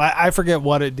off. I forget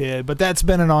what it did, but that's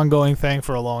been an ongoing thing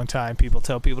for a long time. People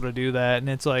tell people to do that, and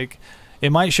it's like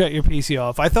it might shut your PC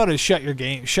off. I thought it shut your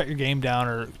game down,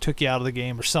 or took you out of the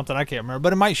game, or something. I can't remember,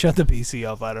 but it might shut the PC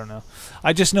off. I don't know.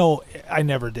 I just know I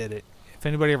never did it. If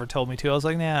anybody ever told me to, I was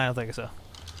like, nah, I don't think so.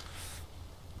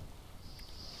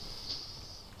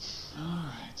 All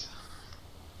right.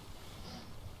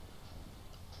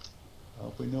 I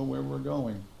hope we know where we're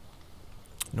going.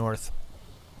 North.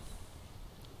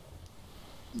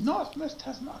 North, Miss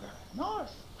Tasmaga.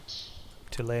 North.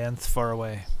 To lands far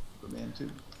away. The man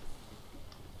too.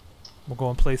 We're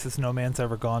going places no man's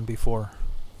ever gone before.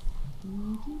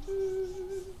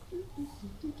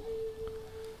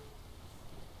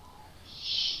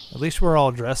 At least we're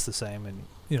all dressed the same, and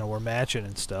we're matching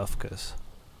and stuff. Cause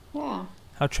Yeah.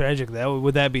 how tragic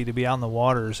would that be to be out in the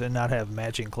waters and not have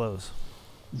matching clothes?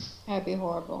 That'd be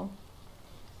horrible.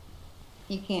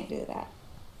 You can't do that.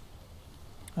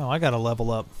 Oh, I gotta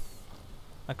level up.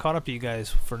 I caught up to you guys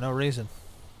for no reason.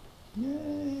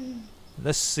 Yay.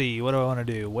 Let's see, what do I want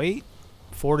to do? Weight,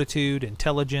 fortitude,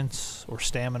 intelligence, or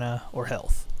stamina, or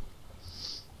health?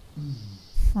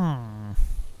 The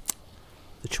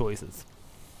choices.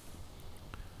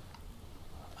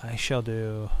 I shall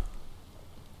do...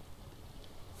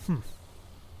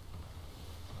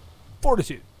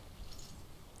 Fortitude.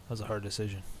 That was a hard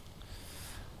decision.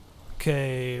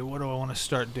 Okay, what do I want to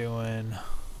start doing?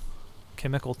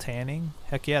 Chemical tanning?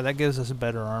 Heck yeah, that gives us a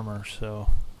better armor, so...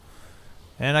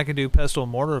 And I can do pestle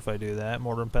and mortar if I do that.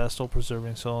 Mortar and pestle,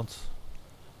 preserving salts.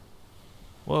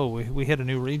 Whoa, we hit a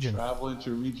new region. Travel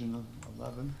into region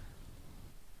 11.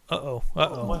 Uh-oh,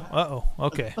 uh-oh, uh-oh.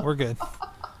 Okay, we're good.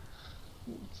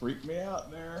 Freak me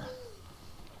out there.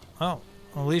 Oh,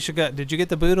 Alicia did you get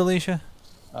the boot, Alicia?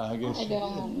 I guess I you did.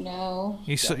 don't know.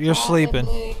 You're sleeping.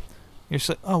 Probably.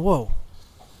 Oh, whoa.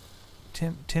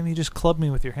 Tim, you just clubbed me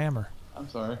with your hammer. I'm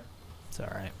sorry. It's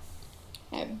alright.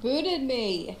 It booted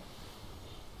me.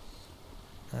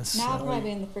 That's Now I'm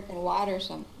probably in the freaking water or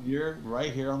something. You're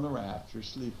right here on the raft. You're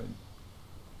sleeping.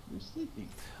 You're sleeping.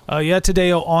 yeah,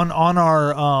 today on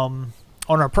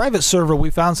our private server we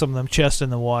found some of them chests in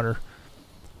the water.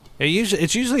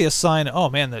 It's usually a sign. Oh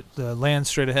man, the land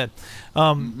straight ahead.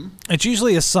 It's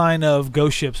usually a sign of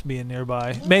ghost ships being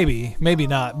nearby. Maybe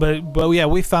not. But yeah,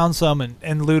 we found some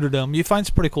and looted them. You find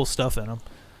some pretty cool stuff in them.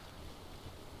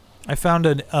 I found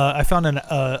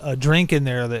a drink in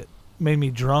there that made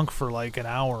me drunk for like an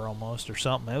hour almost or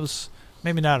something. It was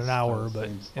Maybe not an hour, Still the but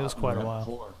same it was spot quite we a were at while.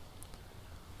 before.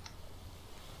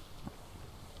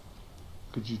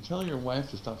 Could you tell your wife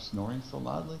to stop snoring so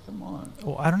loudly? Come on.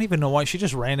 Well, I don't even know why she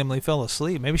just randomly fell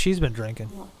asleep. Maybe she's been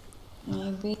drinking.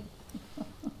 Maybe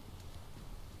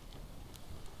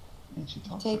Man, she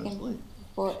talks in her taking sleep.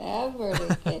 forever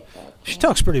to get that. She done.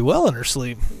 talks pretty well in her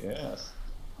sleep. Yes.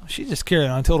 She's just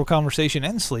carrying on total conversation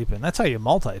and sleeping. That's how you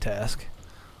multitask.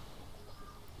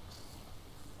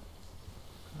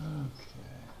 Okay.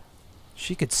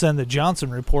 She could send the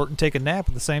Johnson report and take a nap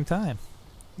at the same time.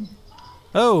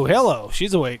 Oh, hello.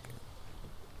 She's awake.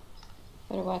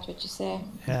 Better watch what you say.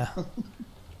 Yeah.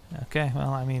 Okay, well,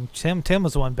 I mean, Tim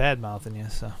was the one bad-mouthing you,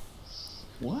 so.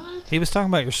 What? He was talking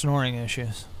about your snoring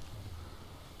issues.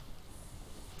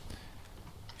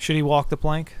 Should he walk the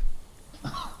plank?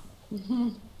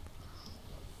 No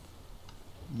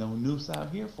noose out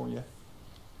here for you.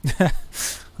 That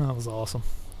was awesome.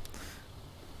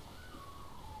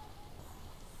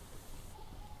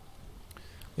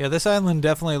 Yeah, this island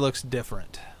definitely looks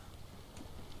different.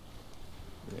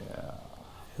 Yeah.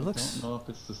 It looks... I don't know if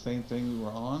it's the same thing we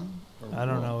were on. Or I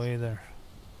don't know what. either.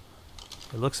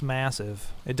 It looks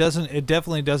massive. It doesn't. It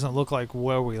definitely doesn't look like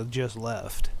where we just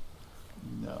left.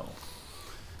 No.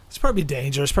 It's probably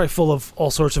dangerous. Probably full of all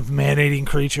sorts of man-eating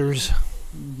creatures.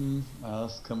 Mm-hmm.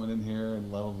 Us coming in here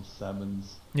in level 7s.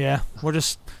 Yeah, we're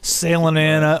just sailing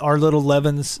in. Our little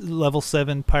level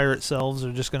 7 pirate selves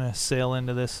are just gonna sail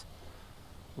into this.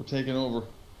 We're taking over.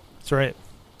 That's right.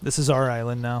 This is our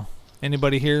island now.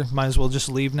 Anybody here? Might as well just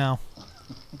leave now.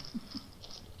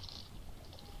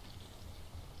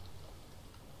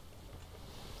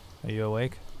 Are you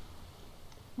awake?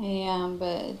 I am,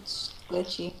 but it's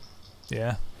glitchy.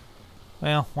 Yeah.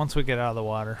 Well, once we get out of the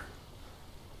water.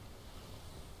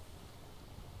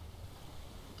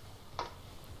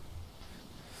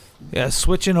 Yeah,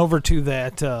 switching over to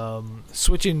that,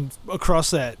 switching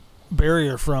across that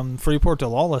barrier from Freeport to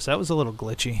Lawless, that was a little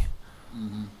glitchy.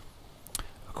 Mm-hmm.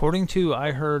 According to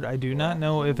I heard, I do not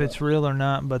know if it's real or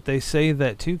not, but they say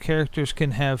that 2 characters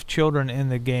can have children in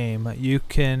the game. You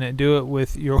can do it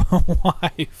with your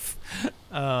wife.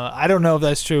 I don't know if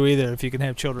that's true either, if you can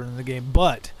have children in the game,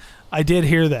 but I did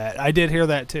hear that. I did hear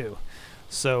that too.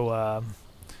 So,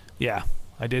 yeah,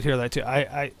 I did hear that too.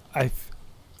 I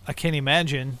can't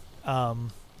imagine how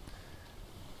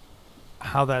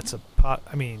that's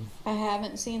I mean, I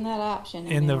haven't seen that option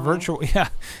in the anywhere. virtual, yeah.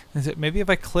 Is it maybe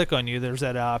if I click on you, there's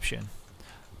that option?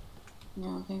 I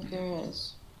don't think there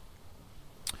is.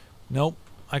 Nope.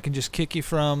 I can just kick you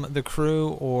from the crew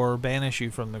or banish you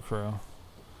from the crew.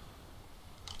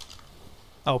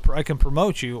 Oh, I can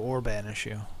promote you or banish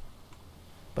you.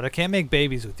 But I can't make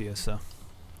babies with you, so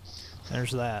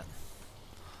there's that.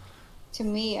 To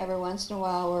me, every once in a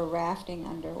while, we're rafting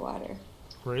underwater.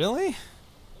 Really?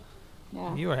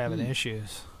 Yeah. You are having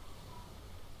issues.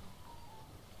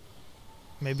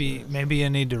 Maybe you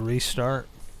need to restart.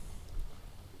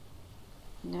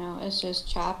 No, it's just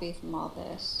choppy from all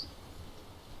this.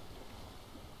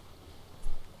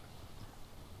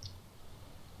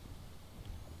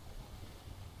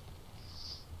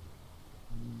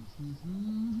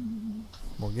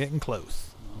 We're getting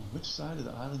close. Which side of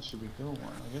the island should we go on?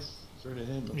 I guess straight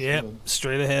ahead looks Yep, good.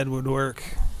 straight ahead would work.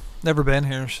 Never been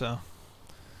here, so.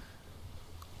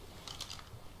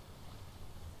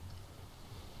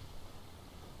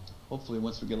 Hopefully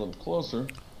once we get a little closer,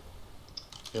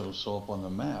 it'll show up on the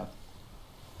map.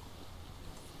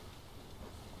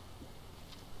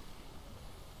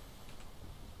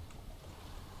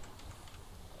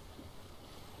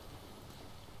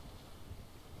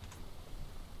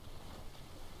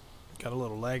 Got a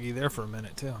little laggy there for a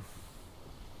minute, too.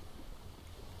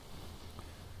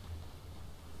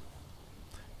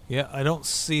 Yeah, I don't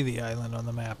see the island on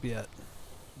the map yet.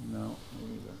 No,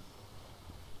 me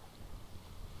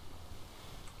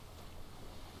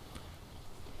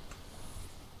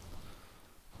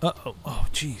either. Uh-oh. Oh,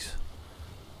 jeez.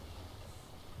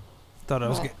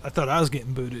 I thought I was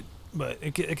getting booted, but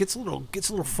it gets a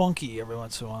little funky every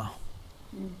once in a while.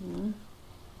 Mm-hmm.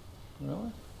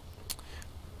 Really?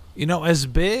 You know, as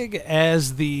big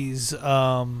as these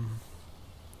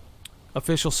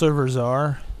official servers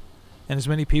are, and as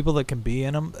many people that can be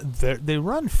in them, they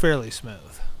run fairly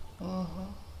smooth. Uh-huh.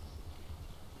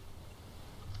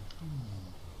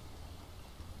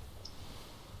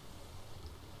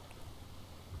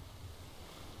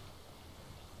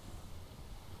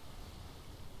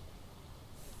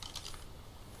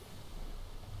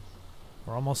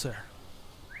 We're almost there.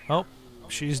 Oh,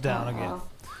 she's down again. Uh-oh.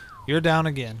 You're down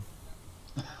again.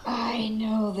 I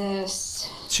know this.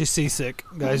 She's seasick,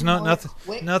 guys. No, No,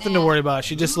 quick nothing to now. worry about.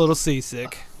 She's just a little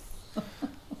seasick.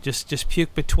 Just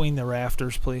puke between the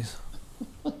rafters, please.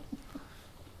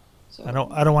 So I don't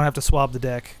want to have to swab the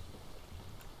deck.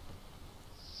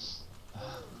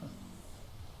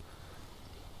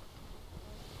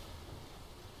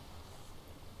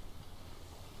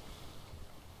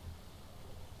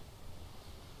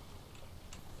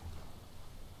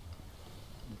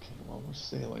 Okay, well, we're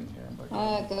sailing here.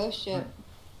 But ghost ship.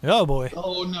 Oh boy.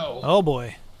 oh no! Oh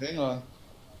boy. Hang on.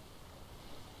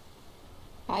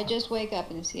 I just wake up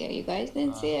and see it. You guys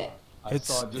didn't see it. I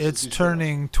saw it just as It's you said.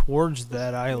 turning towards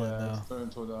that island Yeah, though. it's turning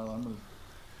toward the island. I'm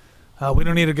gonna, We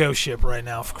don't need a ghost ship right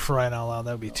now, for crying out loud.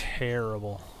 That would be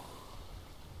terrible.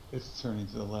 it's turning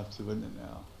to the left too, isn't it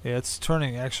now? Yeah, it's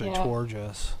turning actually Yeah. towards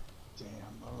us. Damn,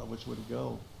 I don't know which way to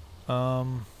go.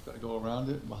 Um, Gotta go around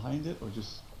it, behind it, or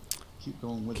just keep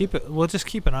going with keep it. We'll just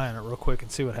keep an eye on it real quick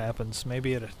and see what happens.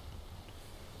 Maybe it.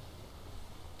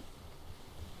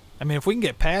 I mean, if we can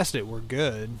get past it, we're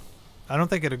good. I don't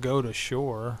think it'll go to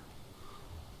shore.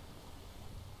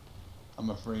 I'm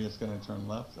afraid it's gonna turn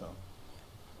left though.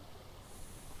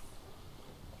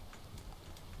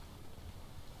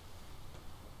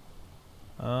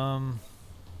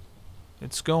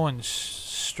 It's going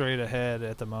straight ahead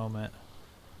at the moment.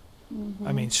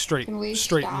 I mean, straight Can we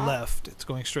straight stop? left. It's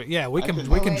going straight. Yeah, we I can could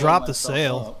we can wait drop the myself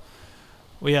sail. up.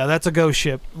 Well, yeah, that's a ghost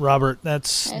ship, Robert.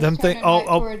 That's It's them thing. turning Oh, right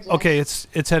oh, towards okay. us.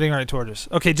 It's heading right towards us.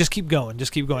 Okay, just keep going.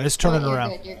 Just keep going. It's turning Oh, you're around.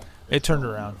 good, you're- It turned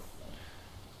around.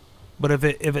 But if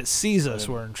it sees us,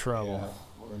 But we're in trouble.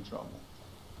 Yeah, we're in trouble.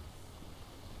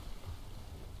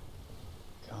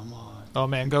 Come on. Oh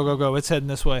man, go go go! It's heading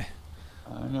this way.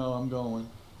 I know, I'm going.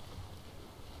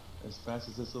 As fast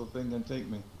as this little thing can take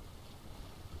me.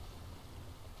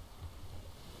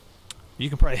 You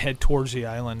can probably head towards the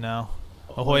island now.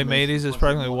 Ahoy mateys! It's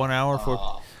approximately 1 hour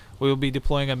for. We will be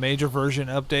deploying a major version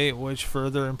update which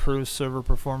further improves server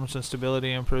performance and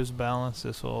stability, improves balance.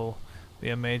 This will be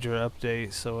a major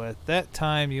update. So at that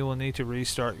time, you will need to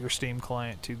restart your Steam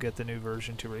client to get the new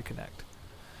version to reconnect.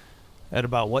 At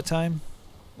about what time?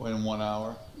 In 1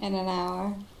 hour. In an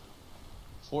hour.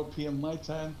 4 p.m. my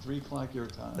time, 3 o'clock your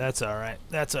time. That's all right.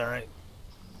 That's all right.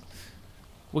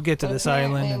 We'll get to this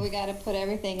island. Apparently and- we got to put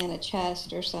everything in a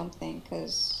chest or something,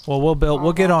 because Well, we'll build.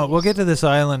 We'll get on. We'll get to bodies. this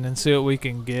island and see what we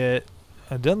can get.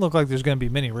 It doesn't look like there's going to be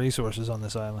many resources on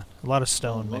this island. A lot of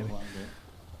stone, Don't look maybe. like it.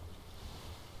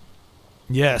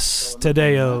 Yes, Don't look like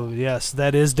Tadeo. Yes,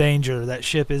 that is danger. That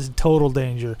ship is total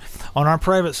danger. On our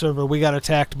private server, we got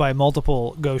attacked by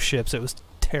multiple ghost ships. It was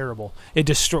terrible. It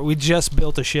destroyed. We just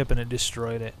built a ship and it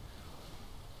destroyed it.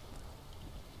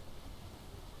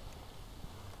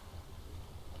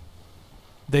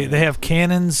 They have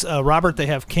cannons, Robert. They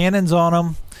have cannons on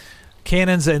them,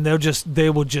 cannons, and they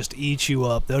will just eat you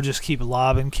up. They'll just keep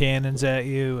lobbing cannons at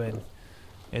you, and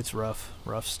it's rough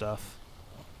stuff.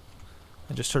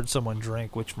 I just heard someone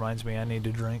drink, which reminds me I need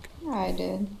to drink. I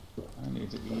did. I need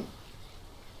to eat.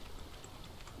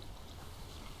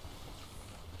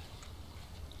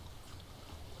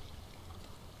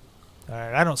 All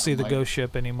right, I don't see the Mike, ghost ship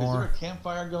Is there anymore. a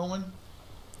campfire going?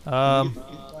 Can we get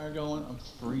the campfire going? I'm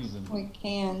freezing. We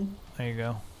can. There you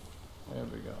go. There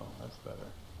we go. That's better.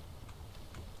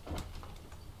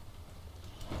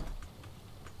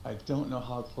 I don't know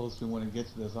how close we want to get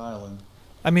to this island.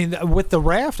 I mean, with the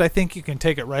raft, I think you can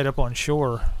take it right up on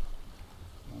shore.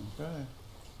 Okay.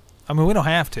 I mean, we don't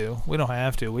have to. We don't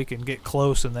have to. We can get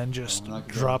close and then just We're not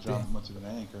gonna drop drop the. much of an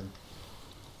anchor.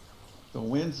 The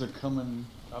winds are coming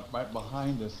up right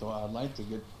behind us, so I'd like to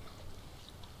get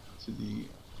to the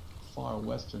far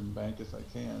western bank as I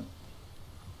can.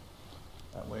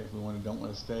 That way, if we don't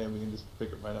want to stay, we can just pick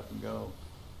it right up and go.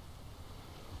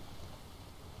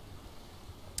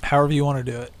 However you want to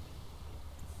do it.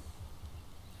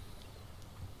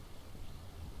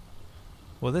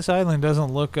 Well, this island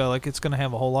doesn't look like it's going to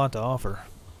have a whole lot to offer.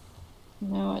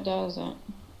 No, it doesn't.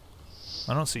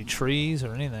 I don't see trees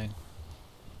or anything.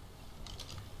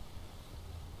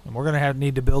 And we're going to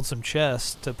need to build some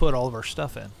chests to put all of our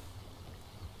stuff in.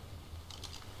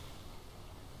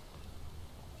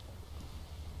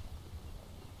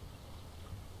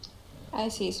 I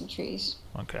see some trees.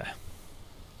 Okay.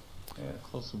 Yeah, the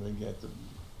closer we get, the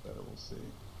better we'll see.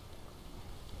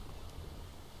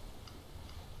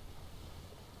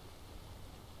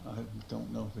 I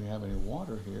don't know if we have any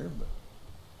water here, but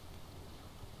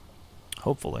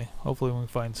Hopefully we can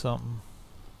find something.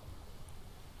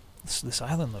 This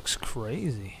island looks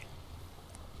crazy.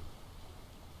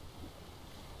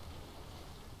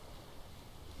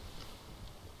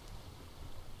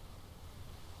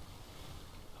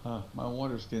 my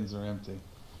water skins are empty.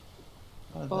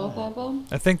 How's Both that? of them?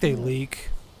 I think they leak.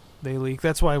 They leak.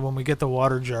 That's why when we get the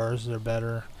water jars, they're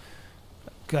better.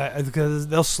 because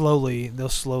they'll slowly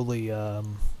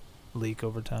leak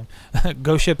over time.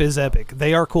 Ghost ship is epic.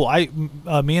 They are cool.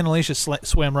 Me and Alicia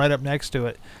swam right up next to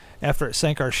it after it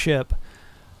sank our ship,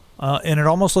 and it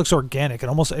almost looks organic. It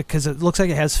almost, because it looks like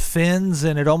it has fins,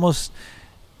 and it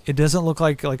doesn't look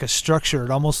like a structure.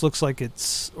 It almost looks like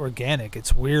it's organic.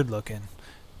 It's weird looking.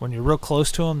 When you're real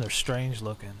close to them, they're strange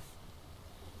looking.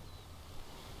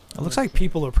 It looks like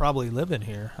people are probably living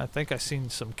here. I think I've seen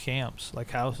some camps,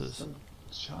 like houses. So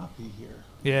choppy here.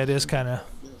 Yeah, it is kind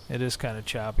of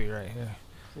choppy right here.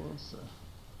 Closer.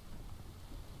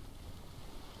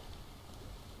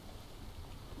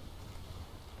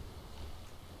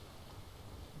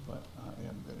 But I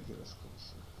am gonna get us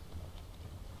closer.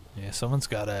 Yeah, someone's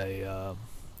got a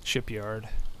shipyard.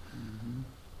 Mm-hmm.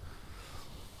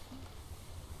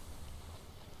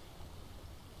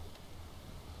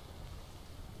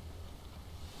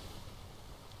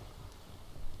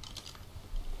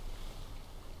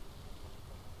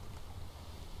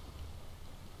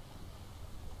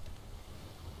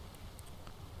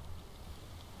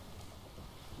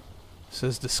 It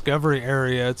says discovery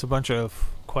area. It's a bunch of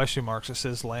question marks. It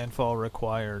says landfall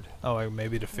required. Oh,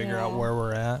 maybe to figure out where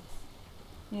we're at.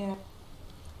 Yeah.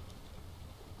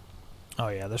 Oh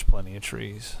yeah, there's plenty of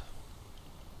trees.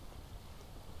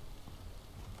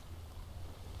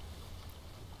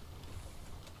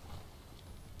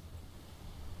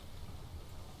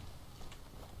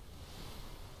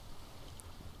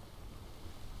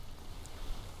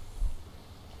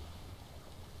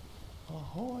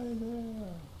 Ahoy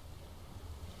there!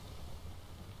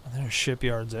 There's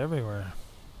shipyards everywhere.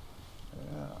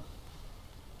 Yeah.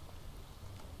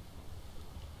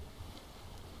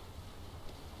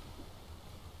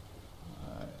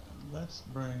 Alright, let's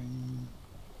bring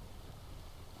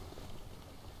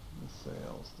the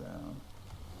sails down.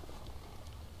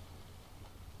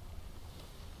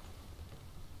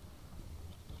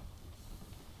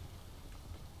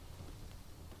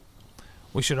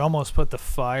 We should almost put the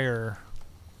fire,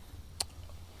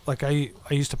 like I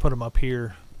used to put them up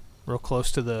here real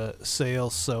close to the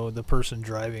sails so the person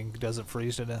driving doesn't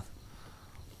freeze to death.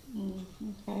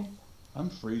 Okay. I'm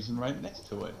freezing right next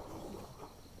to it.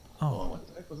 Oh, What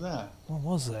the heck was that? what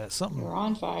was that? Something. You're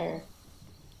on fire.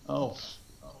 Oh,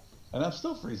 and I'm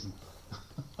still freezing.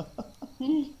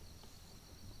 Man,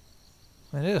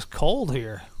 it is cold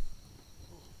here.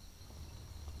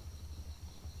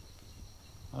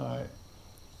 Alright.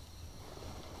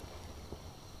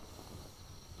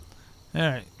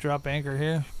 Alright, drop anchor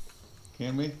here.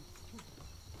 Can we?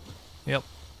 Yep.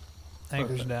 Anchor's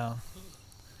Perfect. down.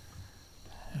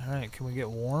 Alright, can we get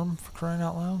warm for crying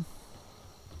out loud?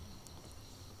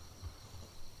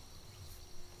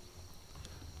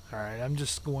 Alright, I'm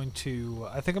just going to...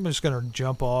 I think I'm just going to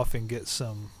jump off and get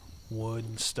some wood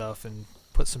and stuff and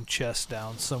put some chests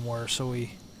down somewhere so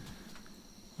we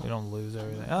don't lose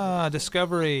everything. Ah,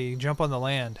 discovery! Jump on the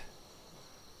land.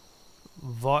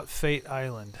 Vought Fate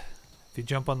Island. If you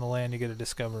jump on the land, you get a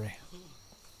discovery.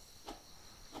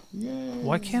 Yay!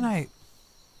 Why can't I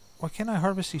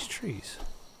harvest these trees?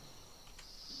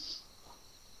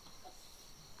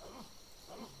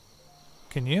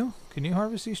 Can you? Can you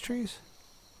harvest these trees?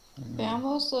 They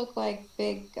almost look like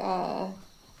big,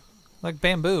 Like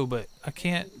bamboo, but I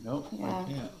can't. Nope, Yeah. I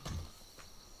can't.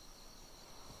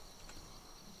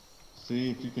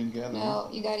 See if you can gather. no,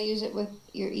 you gotta use it with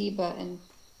your E button.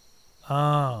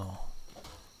 Oh.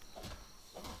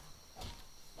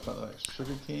 Like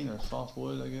sugar cane or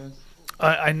softwood, I guess.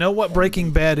 I know what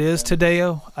Breaking Bad is,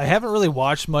 Tadeo. I haven't really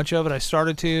watched much of it. I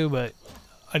started to, but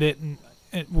I didn't,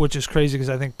 which is crazy because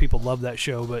I think people love that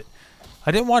show, but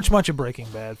I didn't watch much of Breaking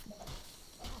Bad.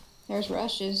 There's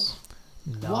rushes.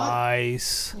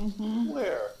 Nice.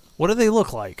 Where? What do they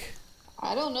look like?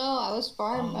 I don't know. I was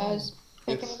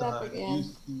picking It's it up again.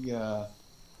 use the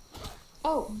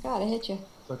Oh, God, I hit you.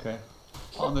 it's okay.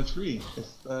 On the tree.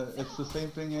 It's the same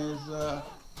thing as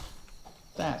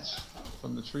thatch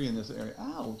from the tree in this area.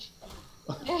 Ouch!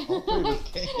 All three of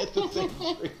us can't hit the same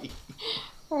tree.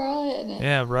 We're all hitting it.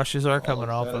 Yeah, rushes are coming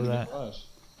Oh, off gotta of get that. brush.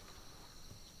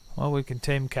 Well, we can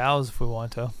tame cows if we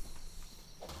want to.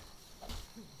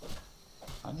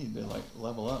 I need to like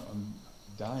level up. I'm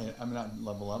dying. I mean, not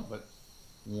level up, but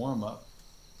warm up.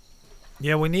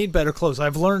 Yeah, we need better clothes.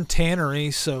 I've learned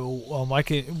tannery, so I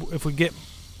can, if we get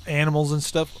animals and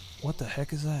stuff. What the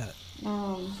heck is that?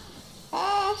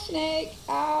 Snake.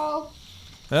 Ow.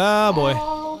 Ah, boy.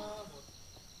 Ow.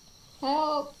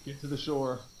 Help. Get to the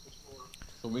shore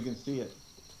so we can see it.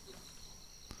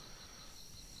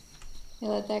 You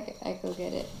let that I go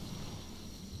get it.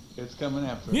 It's coming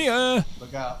after us. Yeah.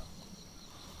 Look out.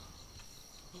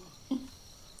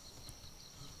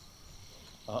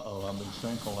 Uh-oh, I've been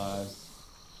tranquilized.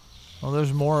 Well,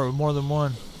 there's more than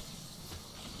one.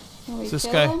 Can we Is this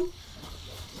kill guy? him?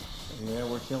 Yeah,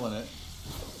 we're killing it.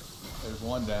 There's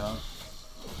one down.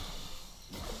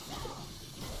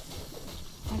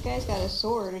 That guy's got a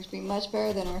sword, which would be much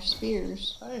better than our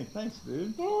spears. Hey, thanks,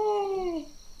 dude. Yay!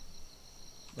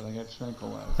 But I got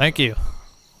tranquilized. Thank you.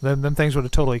 Them things would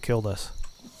have totally killed us.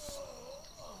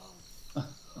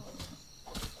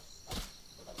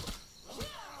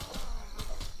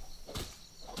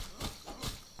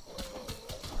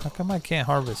 How come I can't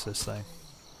harvest this thing?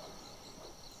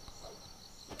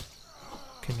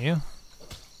 Can you?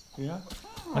 Yeah?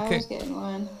 I Okay. was getting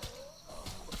one.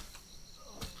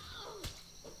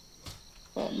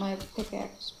 But my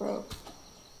pickaxe broke.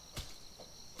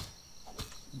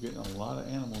 I'm getting a lot of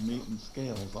animal meat and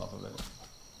scales off of it.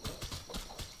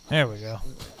 There we go.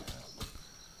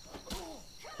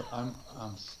 But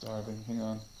I'm starving. Hang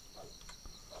on.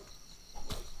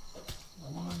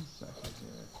 1 second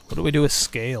here. What do we do with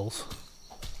scales?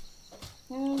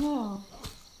 I don't know.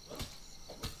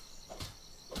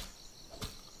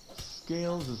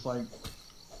 Scales is like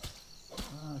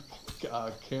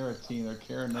carotene or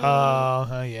carotene.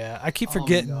 Oh, yeah. I keep Oh,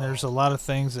 forgetting no. there's a lot of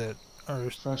things that are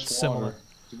Fresh similar. water.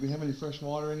 Did we have any fresh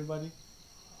water, anybody?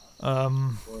 We're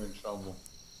in trouble.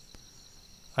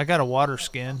 I got a water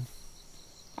skin.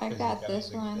 I Have you got this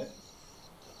anything one. yet?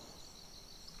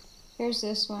 Here's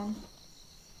this one.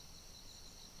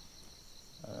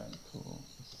 Alright, cool.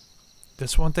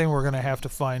 This one thing we're gonna have to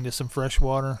find is some fresh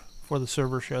water before the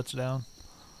server shuts down.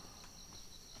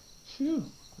 Phew.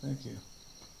 Thank you.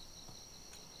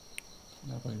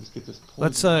 Now if I can just get this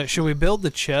poison. Let's. Should we build the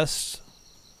chests?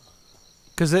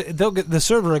 Because they'll get the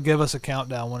server will give us a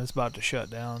countdown when it's about to shut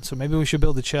down. So maybe we should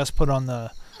build the chest. Put on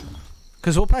the.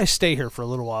 Because we'll probably stay here for a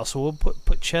little while, so we'll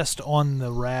put chest on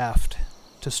the raft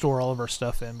to store all of our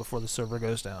stuff in before the server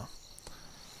goes down.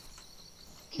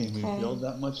 Can we Okay. build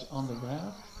that much on the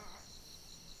raft?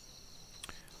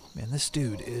 Man, this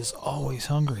dude is always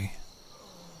hungry.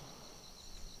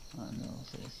 I know.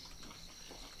 Okay.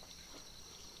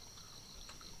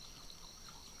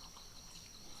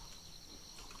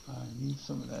 I need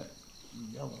some of that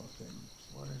yellow thing.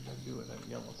 What did I do with that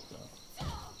yellow stuff?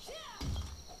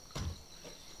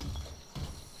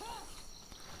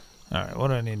 Alright, what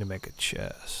do I need to make a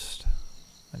chest?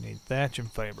 I need thatch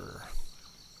and fiber.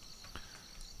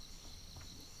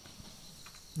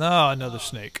 No, another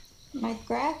snake. My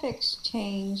graphics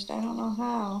changed. I don't know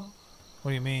how.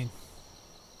 What do you mean?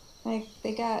 Like,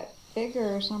 they got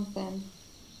bigger or something.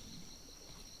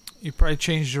 You probably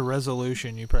changed your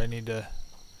resolution. You probably need to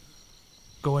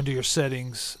go into your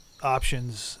settings,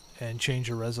 options, and change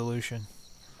your resolution.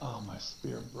 Oh, my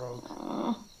spear broke.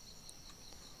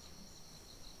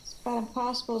 It's about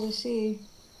impossible to see.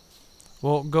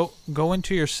 Well, go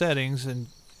into your settings and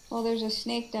Well, there's a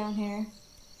snake down here.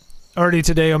 already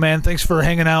today, oh man, thanks for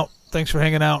hanging out. Thanks for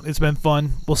hanging out. It's been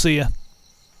fun. We'll see ya.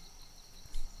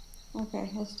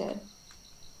 Okay, that's dead.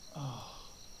 Oh.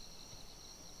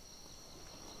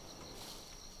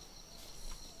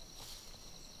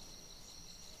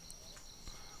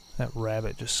 That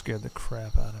rabbit just scared the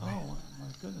crap out of me. Oh my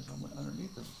goodness! I went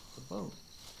underneath the boat.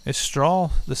 Is straw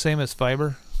the same as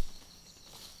fiber?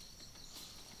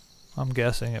 I'm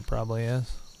guessing it probably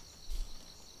is.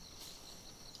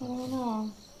 I don't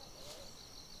know.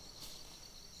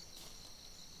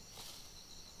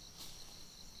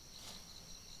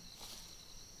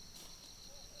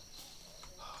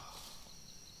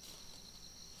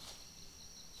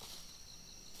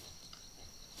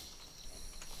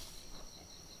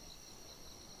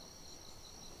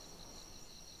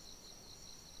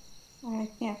 I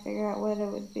can't figure out what it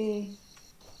would be.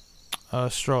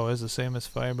 Straw is the same as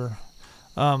fiber.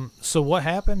 So what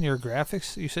happened? Your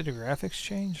graphics? You said your graphics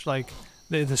changed? Like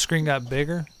the screen got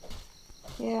bigger?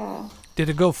 Yeah. Did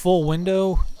it go full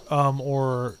window,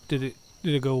 or did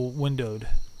it go windowed?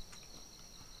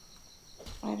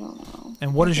 I don't know.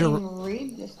 And what I is can't your even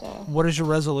read the stuff. what is your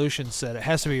resolution set? It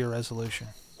has to be your resolution.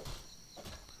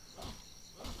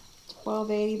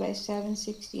 1280 by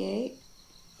 768.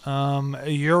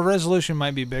 Your resolution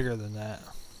might be bigger than that.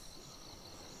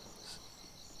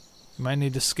 You might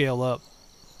need to scale up.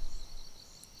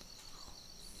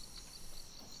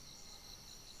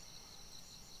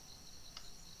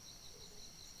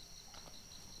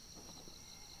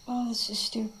 Oh, this is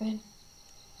stupid.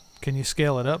 Can you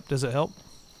scale it up? Does it help?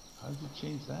 How did you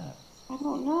change that? I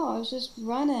don't know. I was just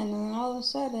running, and then all of a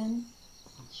sudden,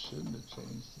 It shouldn't have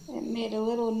changed it. it made a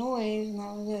little noise, and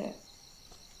that was it.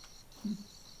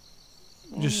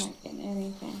 I'm Just- not getting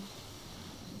anything.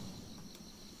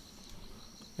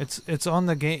 It's on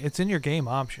the game. It's in your game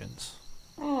options.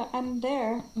 I'm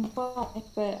there, but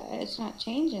it's not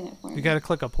changing it for me. You got to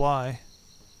click apply.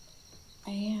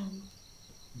 I am.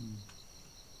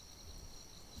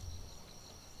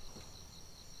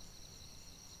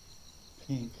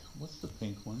 Pink. What's the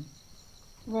pink one?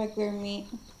 Regular meat.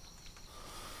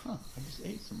 Huh, I just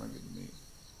ate some regular meat.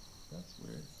 That's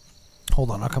weird. Hold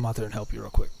on, I'll come out there and help you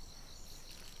real quick.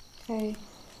 Okay.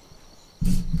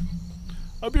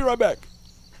 I'll be right back.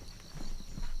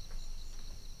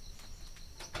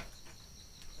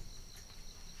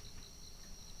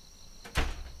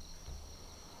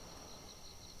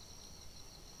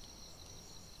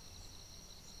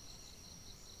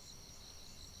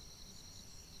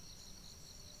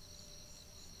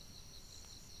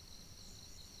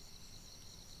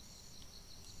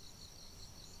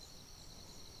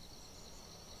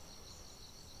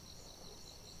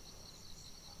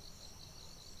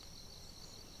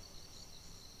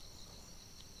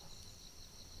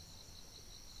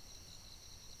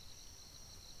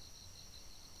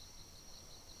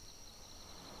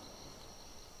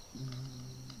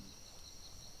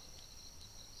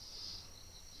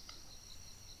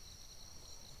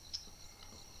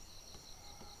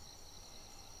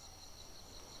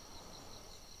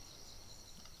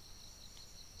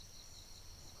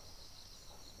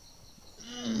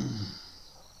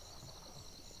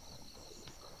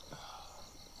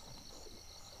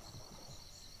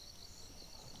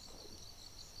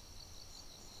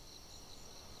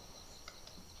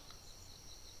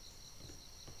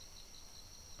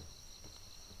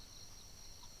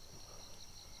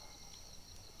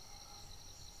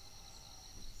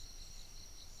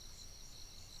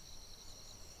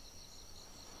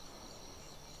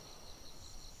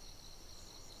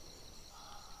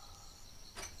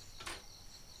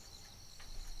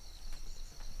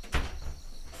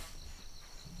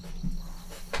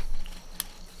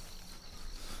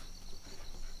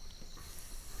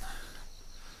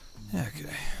 Okay.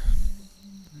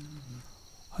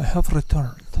 I have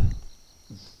returned.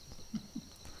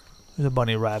 There's a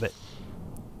bunny rabbit.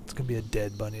 It's gonna be a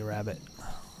dead bunny rabbit.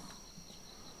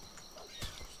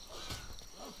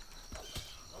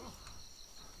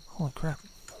 Holy crap.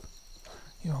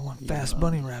 You are one fast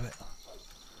bunny rabbit.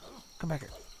 Come back here.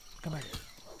 Come back here.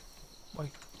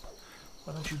 Wait.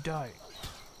 Why don't you die?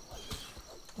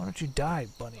 Why don't you die,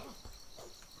 bunny?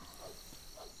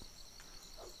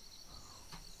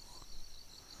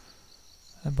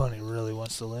 That bunny really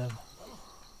wants to live.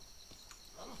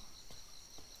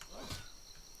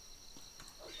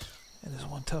 It is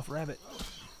one tough rabbit.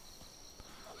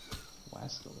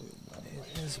 Wascally.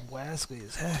 It is wascally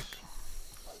as heck.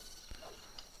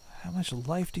 How much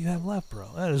life do you have left, bro?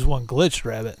 That is one glitched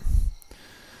rabbit.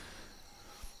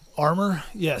 Armor?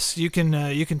 Yes, you can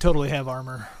totally have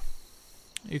armor.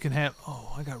 You can have...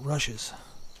 Oh, I got rushes.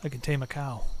 I can tame a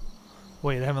cow.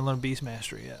 Wait, I haven't learned Beast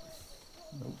Mastery yet.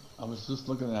 Nope. I was just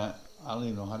looking at. I don't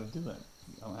even know how to do it.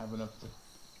 I don't have enough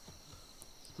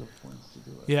skill points to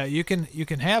do it. Yeah, you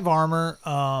can have armor.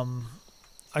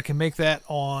 I can make that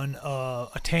on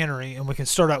a tannery, and we can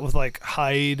start out with like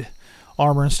hide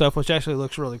armor and stuff, which actually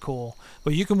looks really cool.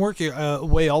 But you can work your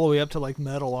way all the way up to like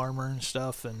metal armor and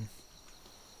stuff. And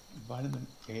Vitamin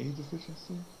A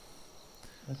deficiency.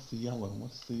 That's the yellow.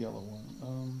 What's the yellow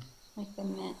one? Like the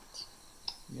mint.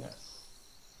 Yes.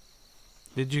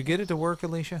 did you get it to work,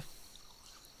 Alicia?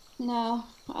 No,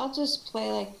 I'll just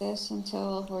play like this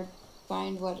until we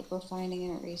find what we're finding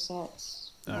and it resets.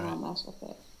 All And right. I'll mess with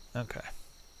it. Okay.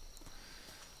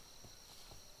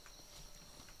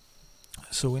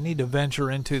 So we need to venture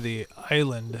into the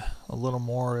island a little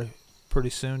more pretty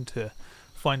soon to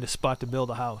find a spot to build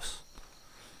a house.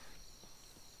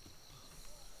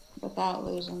 Without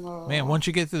losing more. Man, once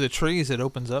you get through the trees, it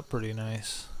opens up pretty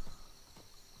nice.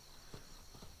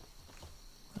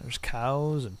 There's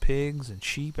cows and pigs and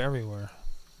sheep everywhere.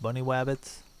 Bunny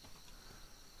wabbits.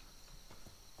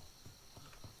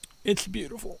 It's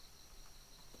beautiful.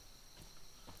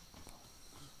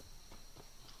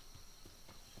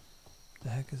 The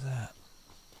heck is that?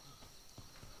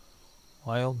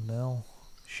 Wild mill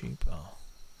sheep. Oh.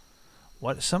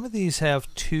 What? Some of these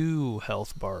have 2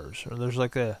 health bars, or there's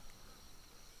like a.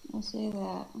 I see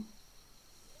that.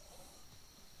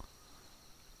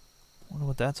 Wonder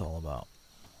what that's all about.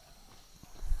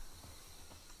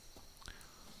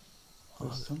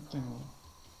 There's something.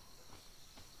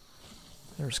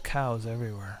 There's cows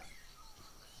everywhere.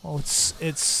 Oh, it's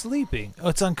sleeping. Oh,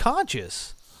 it's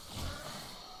unconscious.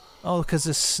 Oh, because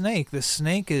the snake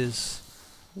is.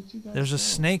 What'd you guys There's a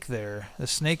say? snake there. The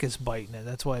snake is biting it.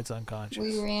 That's why it's unconscious.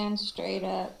 We ran straight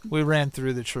up. We ran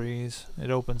through the trees.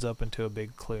 It opens up into a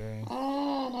big clearing.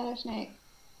 Ah, another snake.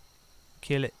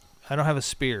 Kill it. I don't have a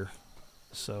spear,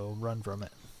 so run from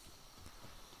it.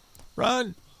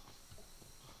 Run!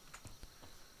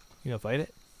 You gonna fight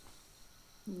it?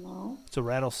 No. It's a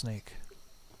rattlesnake.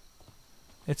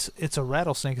 It's a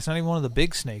rattlesnake. It's not even one of the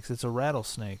big snakes. It's a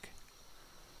rattlesnake.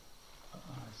 I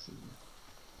see.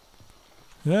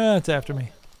 Yeah, it's after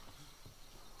me.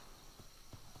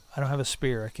 I don't have a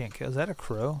spear. I can't kill. Is that a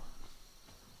crow?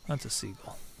 That's a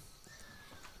seagull.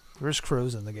 There's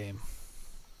crows in the game.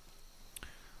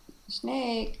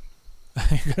 Snake.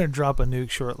 You're gonna drop a nuke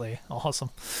shortly. Awesome.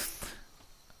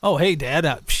 Oh, hey, Dad.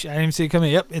 I didn't even see you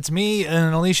coming. Yep, it's me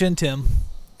and Alicia and Tim.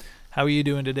 How are you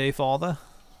doing today, Father?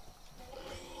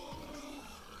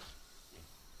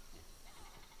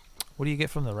 What do you get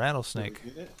from the rattlesnake? Did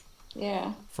we get it?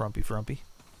 Yeah. Frumpy, frumpy.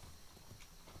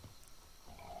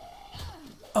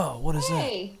 Oh, what is that?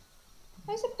 Hey!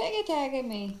 There's a pig attacking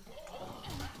me.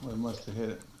 Well, it must have hit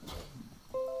it.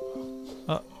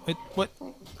 Oh, wait, what? It's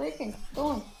like freaking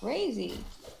going crazy.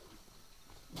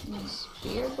 My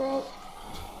spear broke.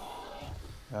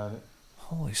 Got it.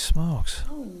 Holy smokes.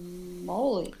 Holy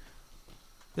moly.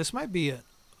 This might be an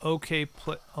okay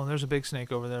place. Oh, there's a big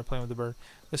snake over there playing with the bird.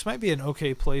 This might be an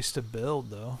okay place to build,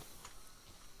 though.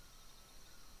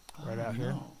 Right out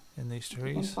here No. in these You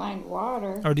can trees. find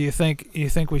water. Or do you think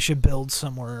we should build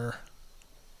somewhere?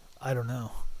 I don't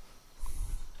know.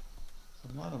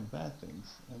 It's a lot of bad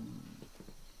things, and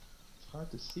it's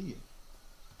hard to see it.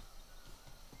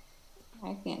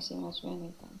 I can't see much of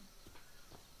anything.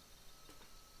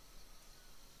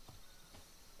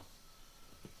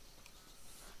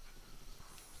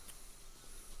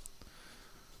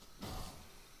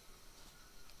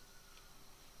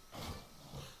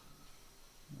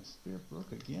 My spear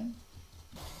broke again?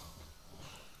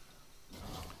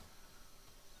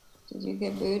 Did you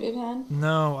get booted, hon?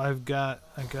 No, I got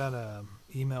a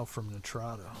email from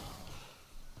Nitrado.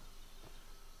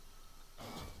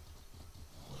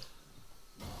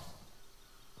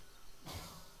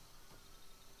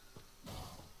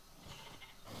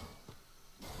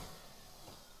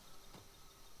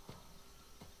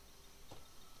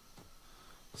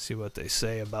 See what they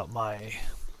say about my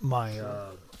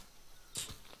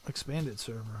expanded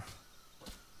server.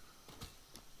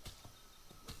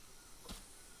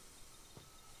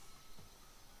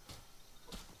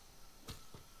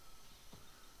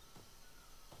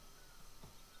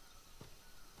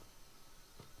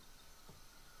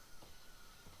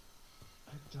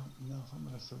 I don't know if I'm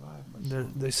gonna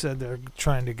survive They said they're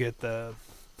trying to get the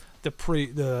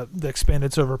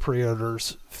expanded server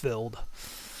pre-orders filled.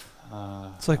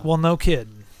 It's like, well, no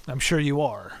kidding. I'm sure you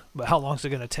are, but how long is it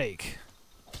gonna take?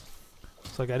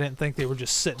 It's like I didn't think they were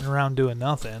just sitting around doing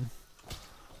nothing.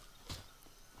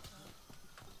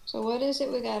 So what is it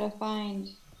we gotta find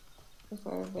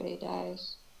before everybody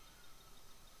dies?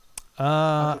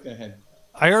 I think I had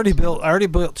I already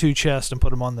built 2 chests and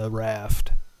put them on the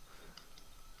raft.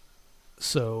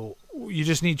 So you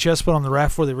just need chests put on the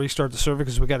raft before they restart the server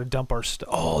because we got to dump our stuff.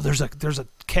 Oh, there's a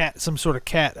cat, some sort of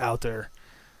cat out there.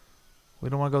 We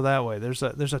don't want to go that way. There's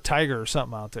a tiger or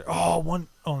something out there. Oh,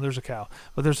 there's a cow,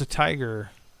 but there's a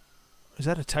tiger. Is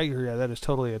that a tiger? Yeah, that is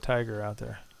totally a tiger out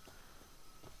there.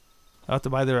 Out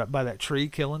there by that tree,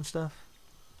 killing stuff.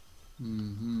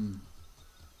 Mm-hmm.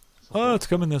 Oh, it's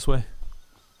coming this way.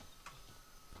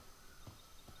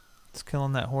 It's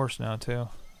killing that horse now too.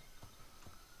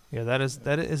 Yeah, is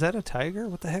that a tiger?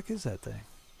 What the heck is that thing?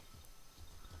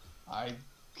 I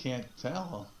can't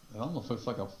tell. It almost looks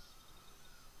like a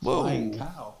Whoa. flying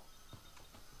cow.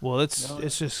 Well, No,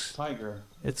 it's just tiger.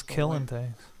 it's the killing white-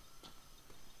 things.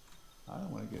 I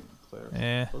don't want to get clear.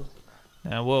 Yeah.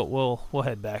 Now we'll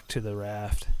head back to the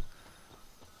raft.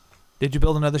 Did you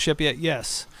build another ship yet?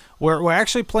 Yes. We're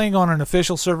actually playing on an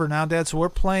official server now, Dad. So we're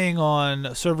playing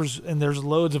on servers, and there's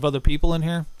loads of other people in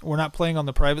here. We're not playing on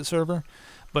the private server,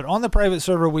 but on the private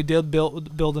server we did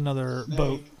build another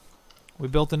boat. We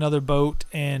built another boat,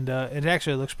 and it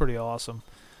actually looks pretty awesome.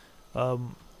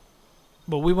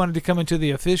 But we wanted to come into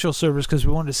the official servers because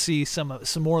we wanted to see some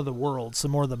more of the world, some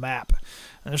more of the map,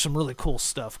 and there's some really cool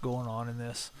stuff going on in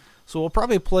this. So we'll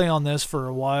probably play on this for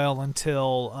a while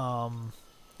until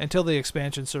the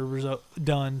expansion server's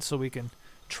done, so we can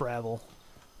travel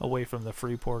away from the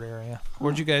Freeport area.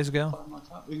 Where'd you guys go? Climb on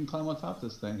top. We can climb on top of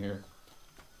this thing here.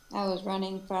 I was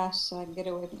running fast so I could get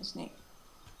away from the snake.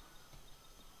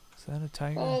 Is that a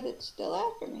tiger? But it's still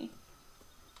after me.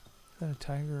 Is that a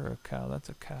tiger or a cow? That's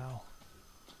a cow.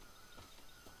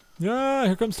 Yeah,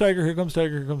 here comes tiger, here comes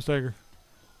tiger, here comes tiger.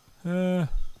 I'm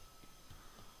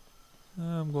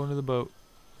going to the boat.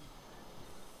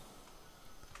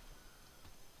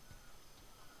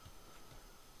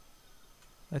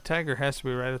 That tiger has to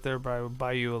be right up there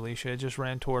by you, Alicia. It just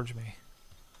ran towards me.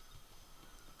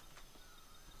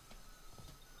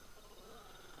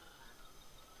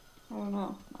 I don't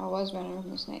know. I was running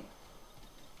from the snake.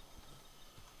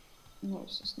 And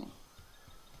there's the snake.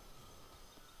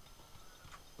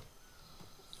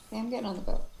 Okay, I'm getting on the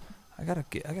boat. I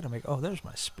gotta make. Oh, there's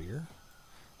my spear.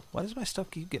 Why does my stuff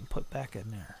keep getting put back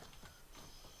in there?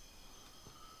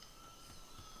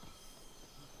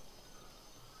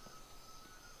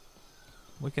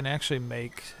 We can actually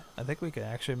make. I think we can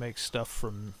actually make stuff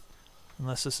from.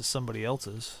 Unless this is somebody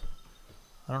else's.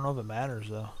 I don't know if it matters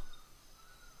though.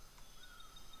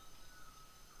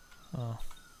 Oh.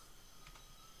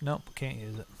 Nope, can't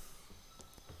use it.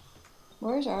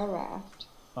 Where's our raft?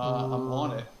 I'm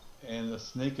on it, and the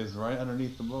snake is right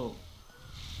underneath the boat.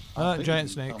 I think Giant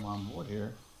you can snake. come on board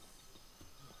here.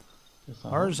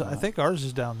 I think ours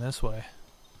is down this way.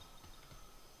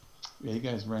 Yeah, you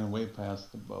guys ran way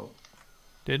past the boat.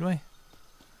 Did we?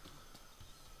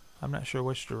 I'm not sure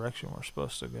which direction we're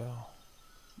supposed to go.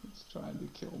 It's trying to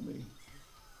kill me.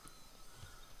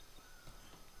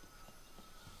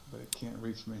 But it can't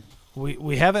reach me.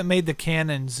 We haven't made the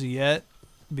cannons yet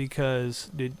because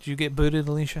did you get booted,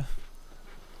 Alicia?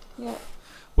 Yep.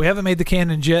 We haven't made the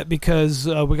cannons yet because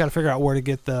we got to figure out where to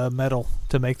get the metal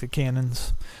to make the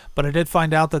cannons. But I did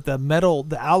find out that the metal,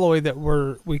 the alloy that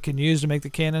we can use to make the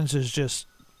cannons is just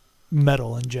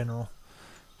metal in general.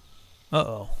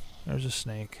 Uh-oh. There's a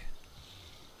snake.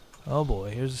 Oh boy,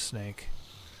 here's a snake.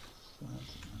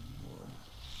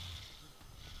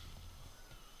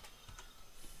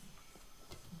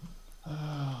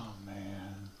 Oh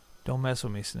man. Don't mess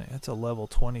with me, snake. That's a level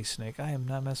 20 snake. I am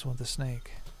not messing with the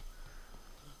snake.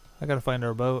 I gotta find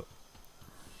our boat.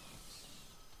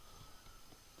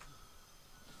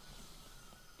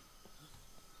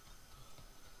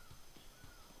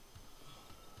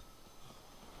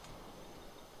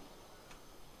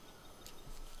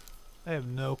 I have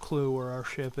no clue where our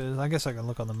ship is. I guess I can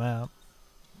look on the map.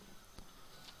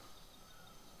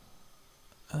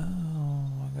 Oh,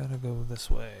 I gotta go this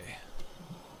way.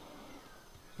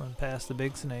 Run past the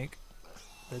big snake.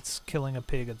 It's killing a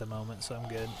pig at the moment, so I'm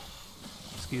good.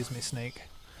 Excuse me, snake.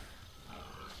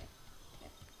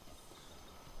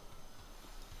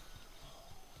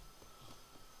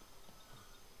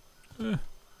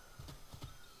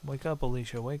 Wake up,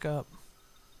 Alicia. Wake up.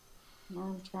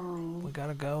 I'm trying. We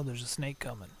gotta go. There's a snake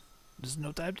coming. There's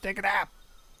no time to take a nap.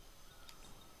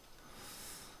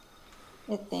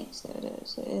 It thinks that it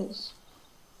is. It is.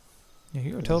 Yeah,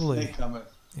 you're There's a totally, snake coming.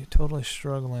 you're totally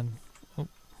struggling. Oh,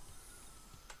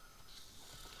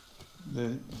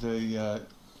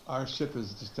 Our ship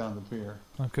is just down the pier.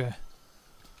 okay.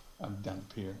 I'm down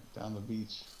the pier, down the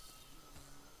beach.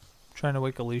 Trying to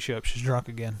wake Alicia up. She's drunk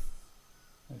again.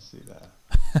 I see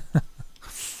that.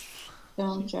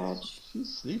 Don't judge.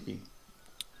 She's sleepy.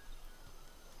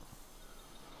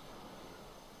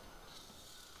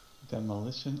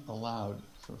 Demolition allowed.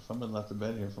 So someone left the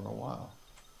bed here for a while.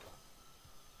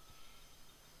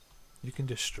 You can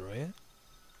destroy it?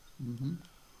 Mm-hmm.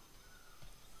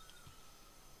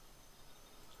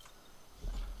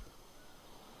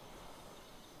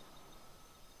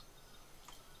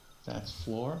 That's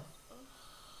floor.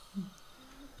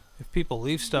 If people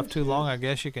leave stuff too long, I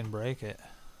guess you can break it.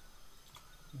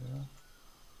 Yeah.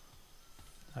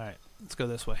 Alright, let's go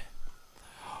this way.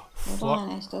 Hold on,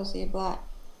 I still see black.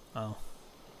 Oh.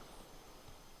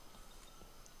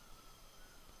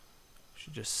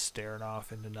 She's just staring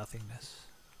off into nothingness.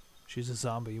 She's a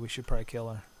zombie. We should probably kill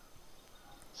her.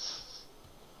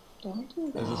 Don't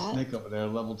do that. There's a snake over there,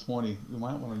 level 20. You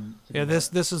might want to. Yeah,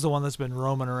 this is the one that's been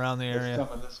roaming around the It's area.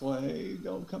 coming this way.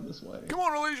 Don't come this way. Come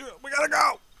on, Alicia. We gotta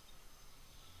go.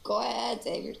 Go ahead,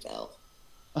 save yourself.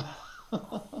 Hey,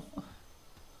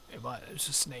 but there's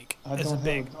a snake. I It's don't have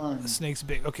big. a darn. The snake's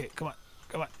big. Okay, come on.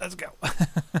 Come on. Let's go.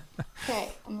 Okay,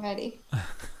 I'm ready.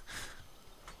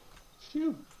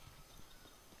 Phew.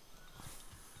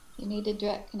 You need to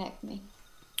direct connect me.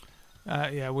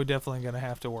 Yeah, we're definitely gonna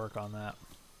have to work on that.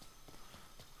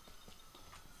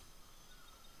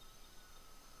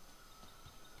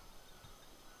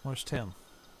 Where's Tim?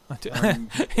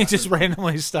 He just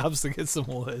randomly stops to get some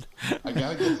wood. I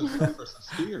gotta get some stuff for some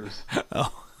spears.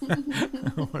 Oh.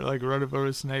 We're like running over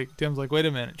a snake. Tim's like, wait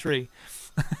a minute, tree.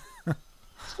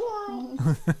 Squirrel.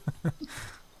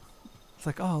 It's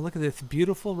like, oh, look at this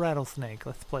beautiful rattlesnake.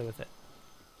 Let's play with it.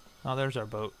 Oh, there's our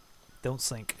boat. Don't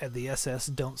sink. At the SS,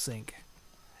 don't sink.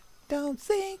 Don't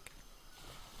sink.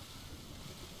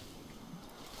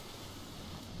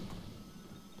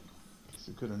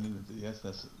 So could have named it the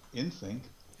SS in sync.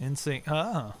 In sync.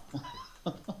 Oh.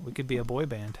 We could be a boy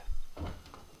band.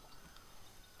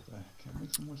 Can I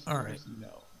make some more All right. spiders?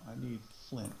 No. I need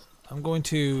flint. I'm going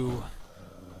to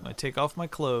take off my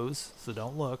clothes, so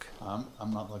don't look. I'm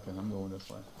not looking. I'm going this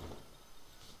way.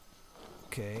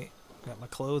 Okay, got my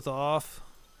clothes off.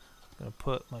 Gonna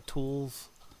put my tools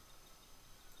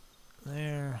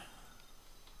there.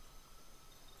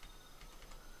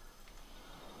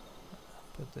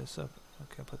 Put this up.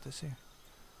 Okay, put this here.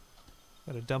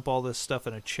 Gotta dump all this stuff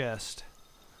in a chest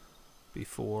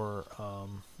before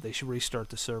they should restart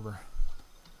the server.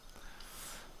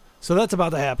 So that's about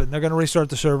to happen. They're going to restart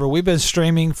the server. We've been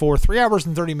streaming for 3 hours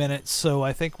and 30 minutes, so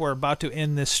I think we're about to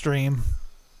end this stream.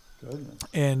 Goodness.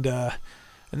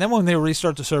 And then when they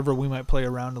restart the server, we might play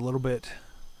around a little bit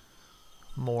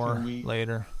more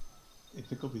later. You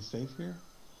think we'll be safe here?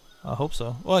 I hope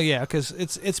so. Well, yeah, because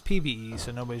it's PvE,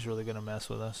 so nobody's really going to mess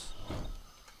with us.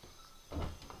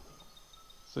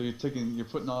 So you're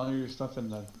putting all your stuff in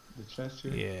the chest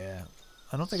here? Yeah.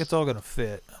 I don't think it's all going to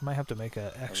fit. I might have to make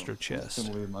an extra I'm chest. just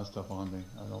gonna leave my stuff on me.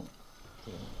 I don't.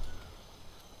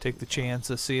 Take the chance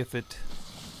to see if it...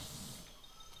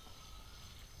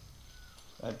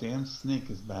 That damn snake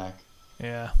is back.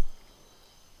 Yeah.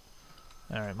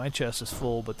 Alright, my chest is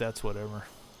full, but that's whatever.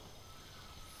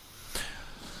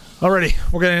 Alrighty,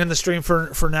 we're going to end the stream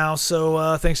for now,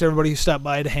 so thanks to everybody who stopped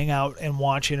by to hang out and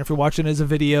watch. And if you're watching as a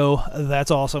video,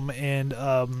 that's awesome. And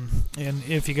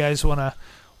if you guys want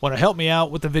to help me out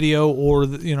with the video or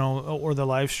the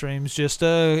live streams, just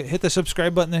hit the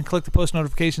subscribe button and click the post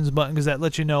notifications button, because that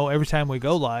lets you know every time we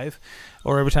go live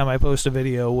or every time I post a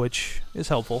video, which is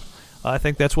helpful. I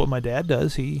think that's what my dad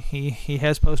does. He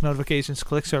has post notifications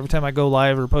clicked, so every time I go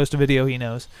live or post a video, he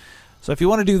knows. So if you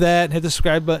want to do that, hit the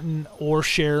subscribe button or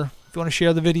share. If you want to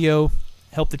share the video,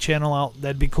 help the channel out,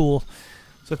 that'd be cool.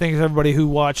 So thanks everybody who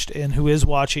watched and who is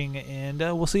watching, and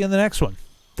we'll see you in the next one.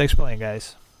 Thanks for playing,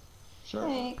 guys. Sure.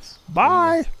 Thanks.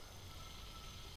 Bye.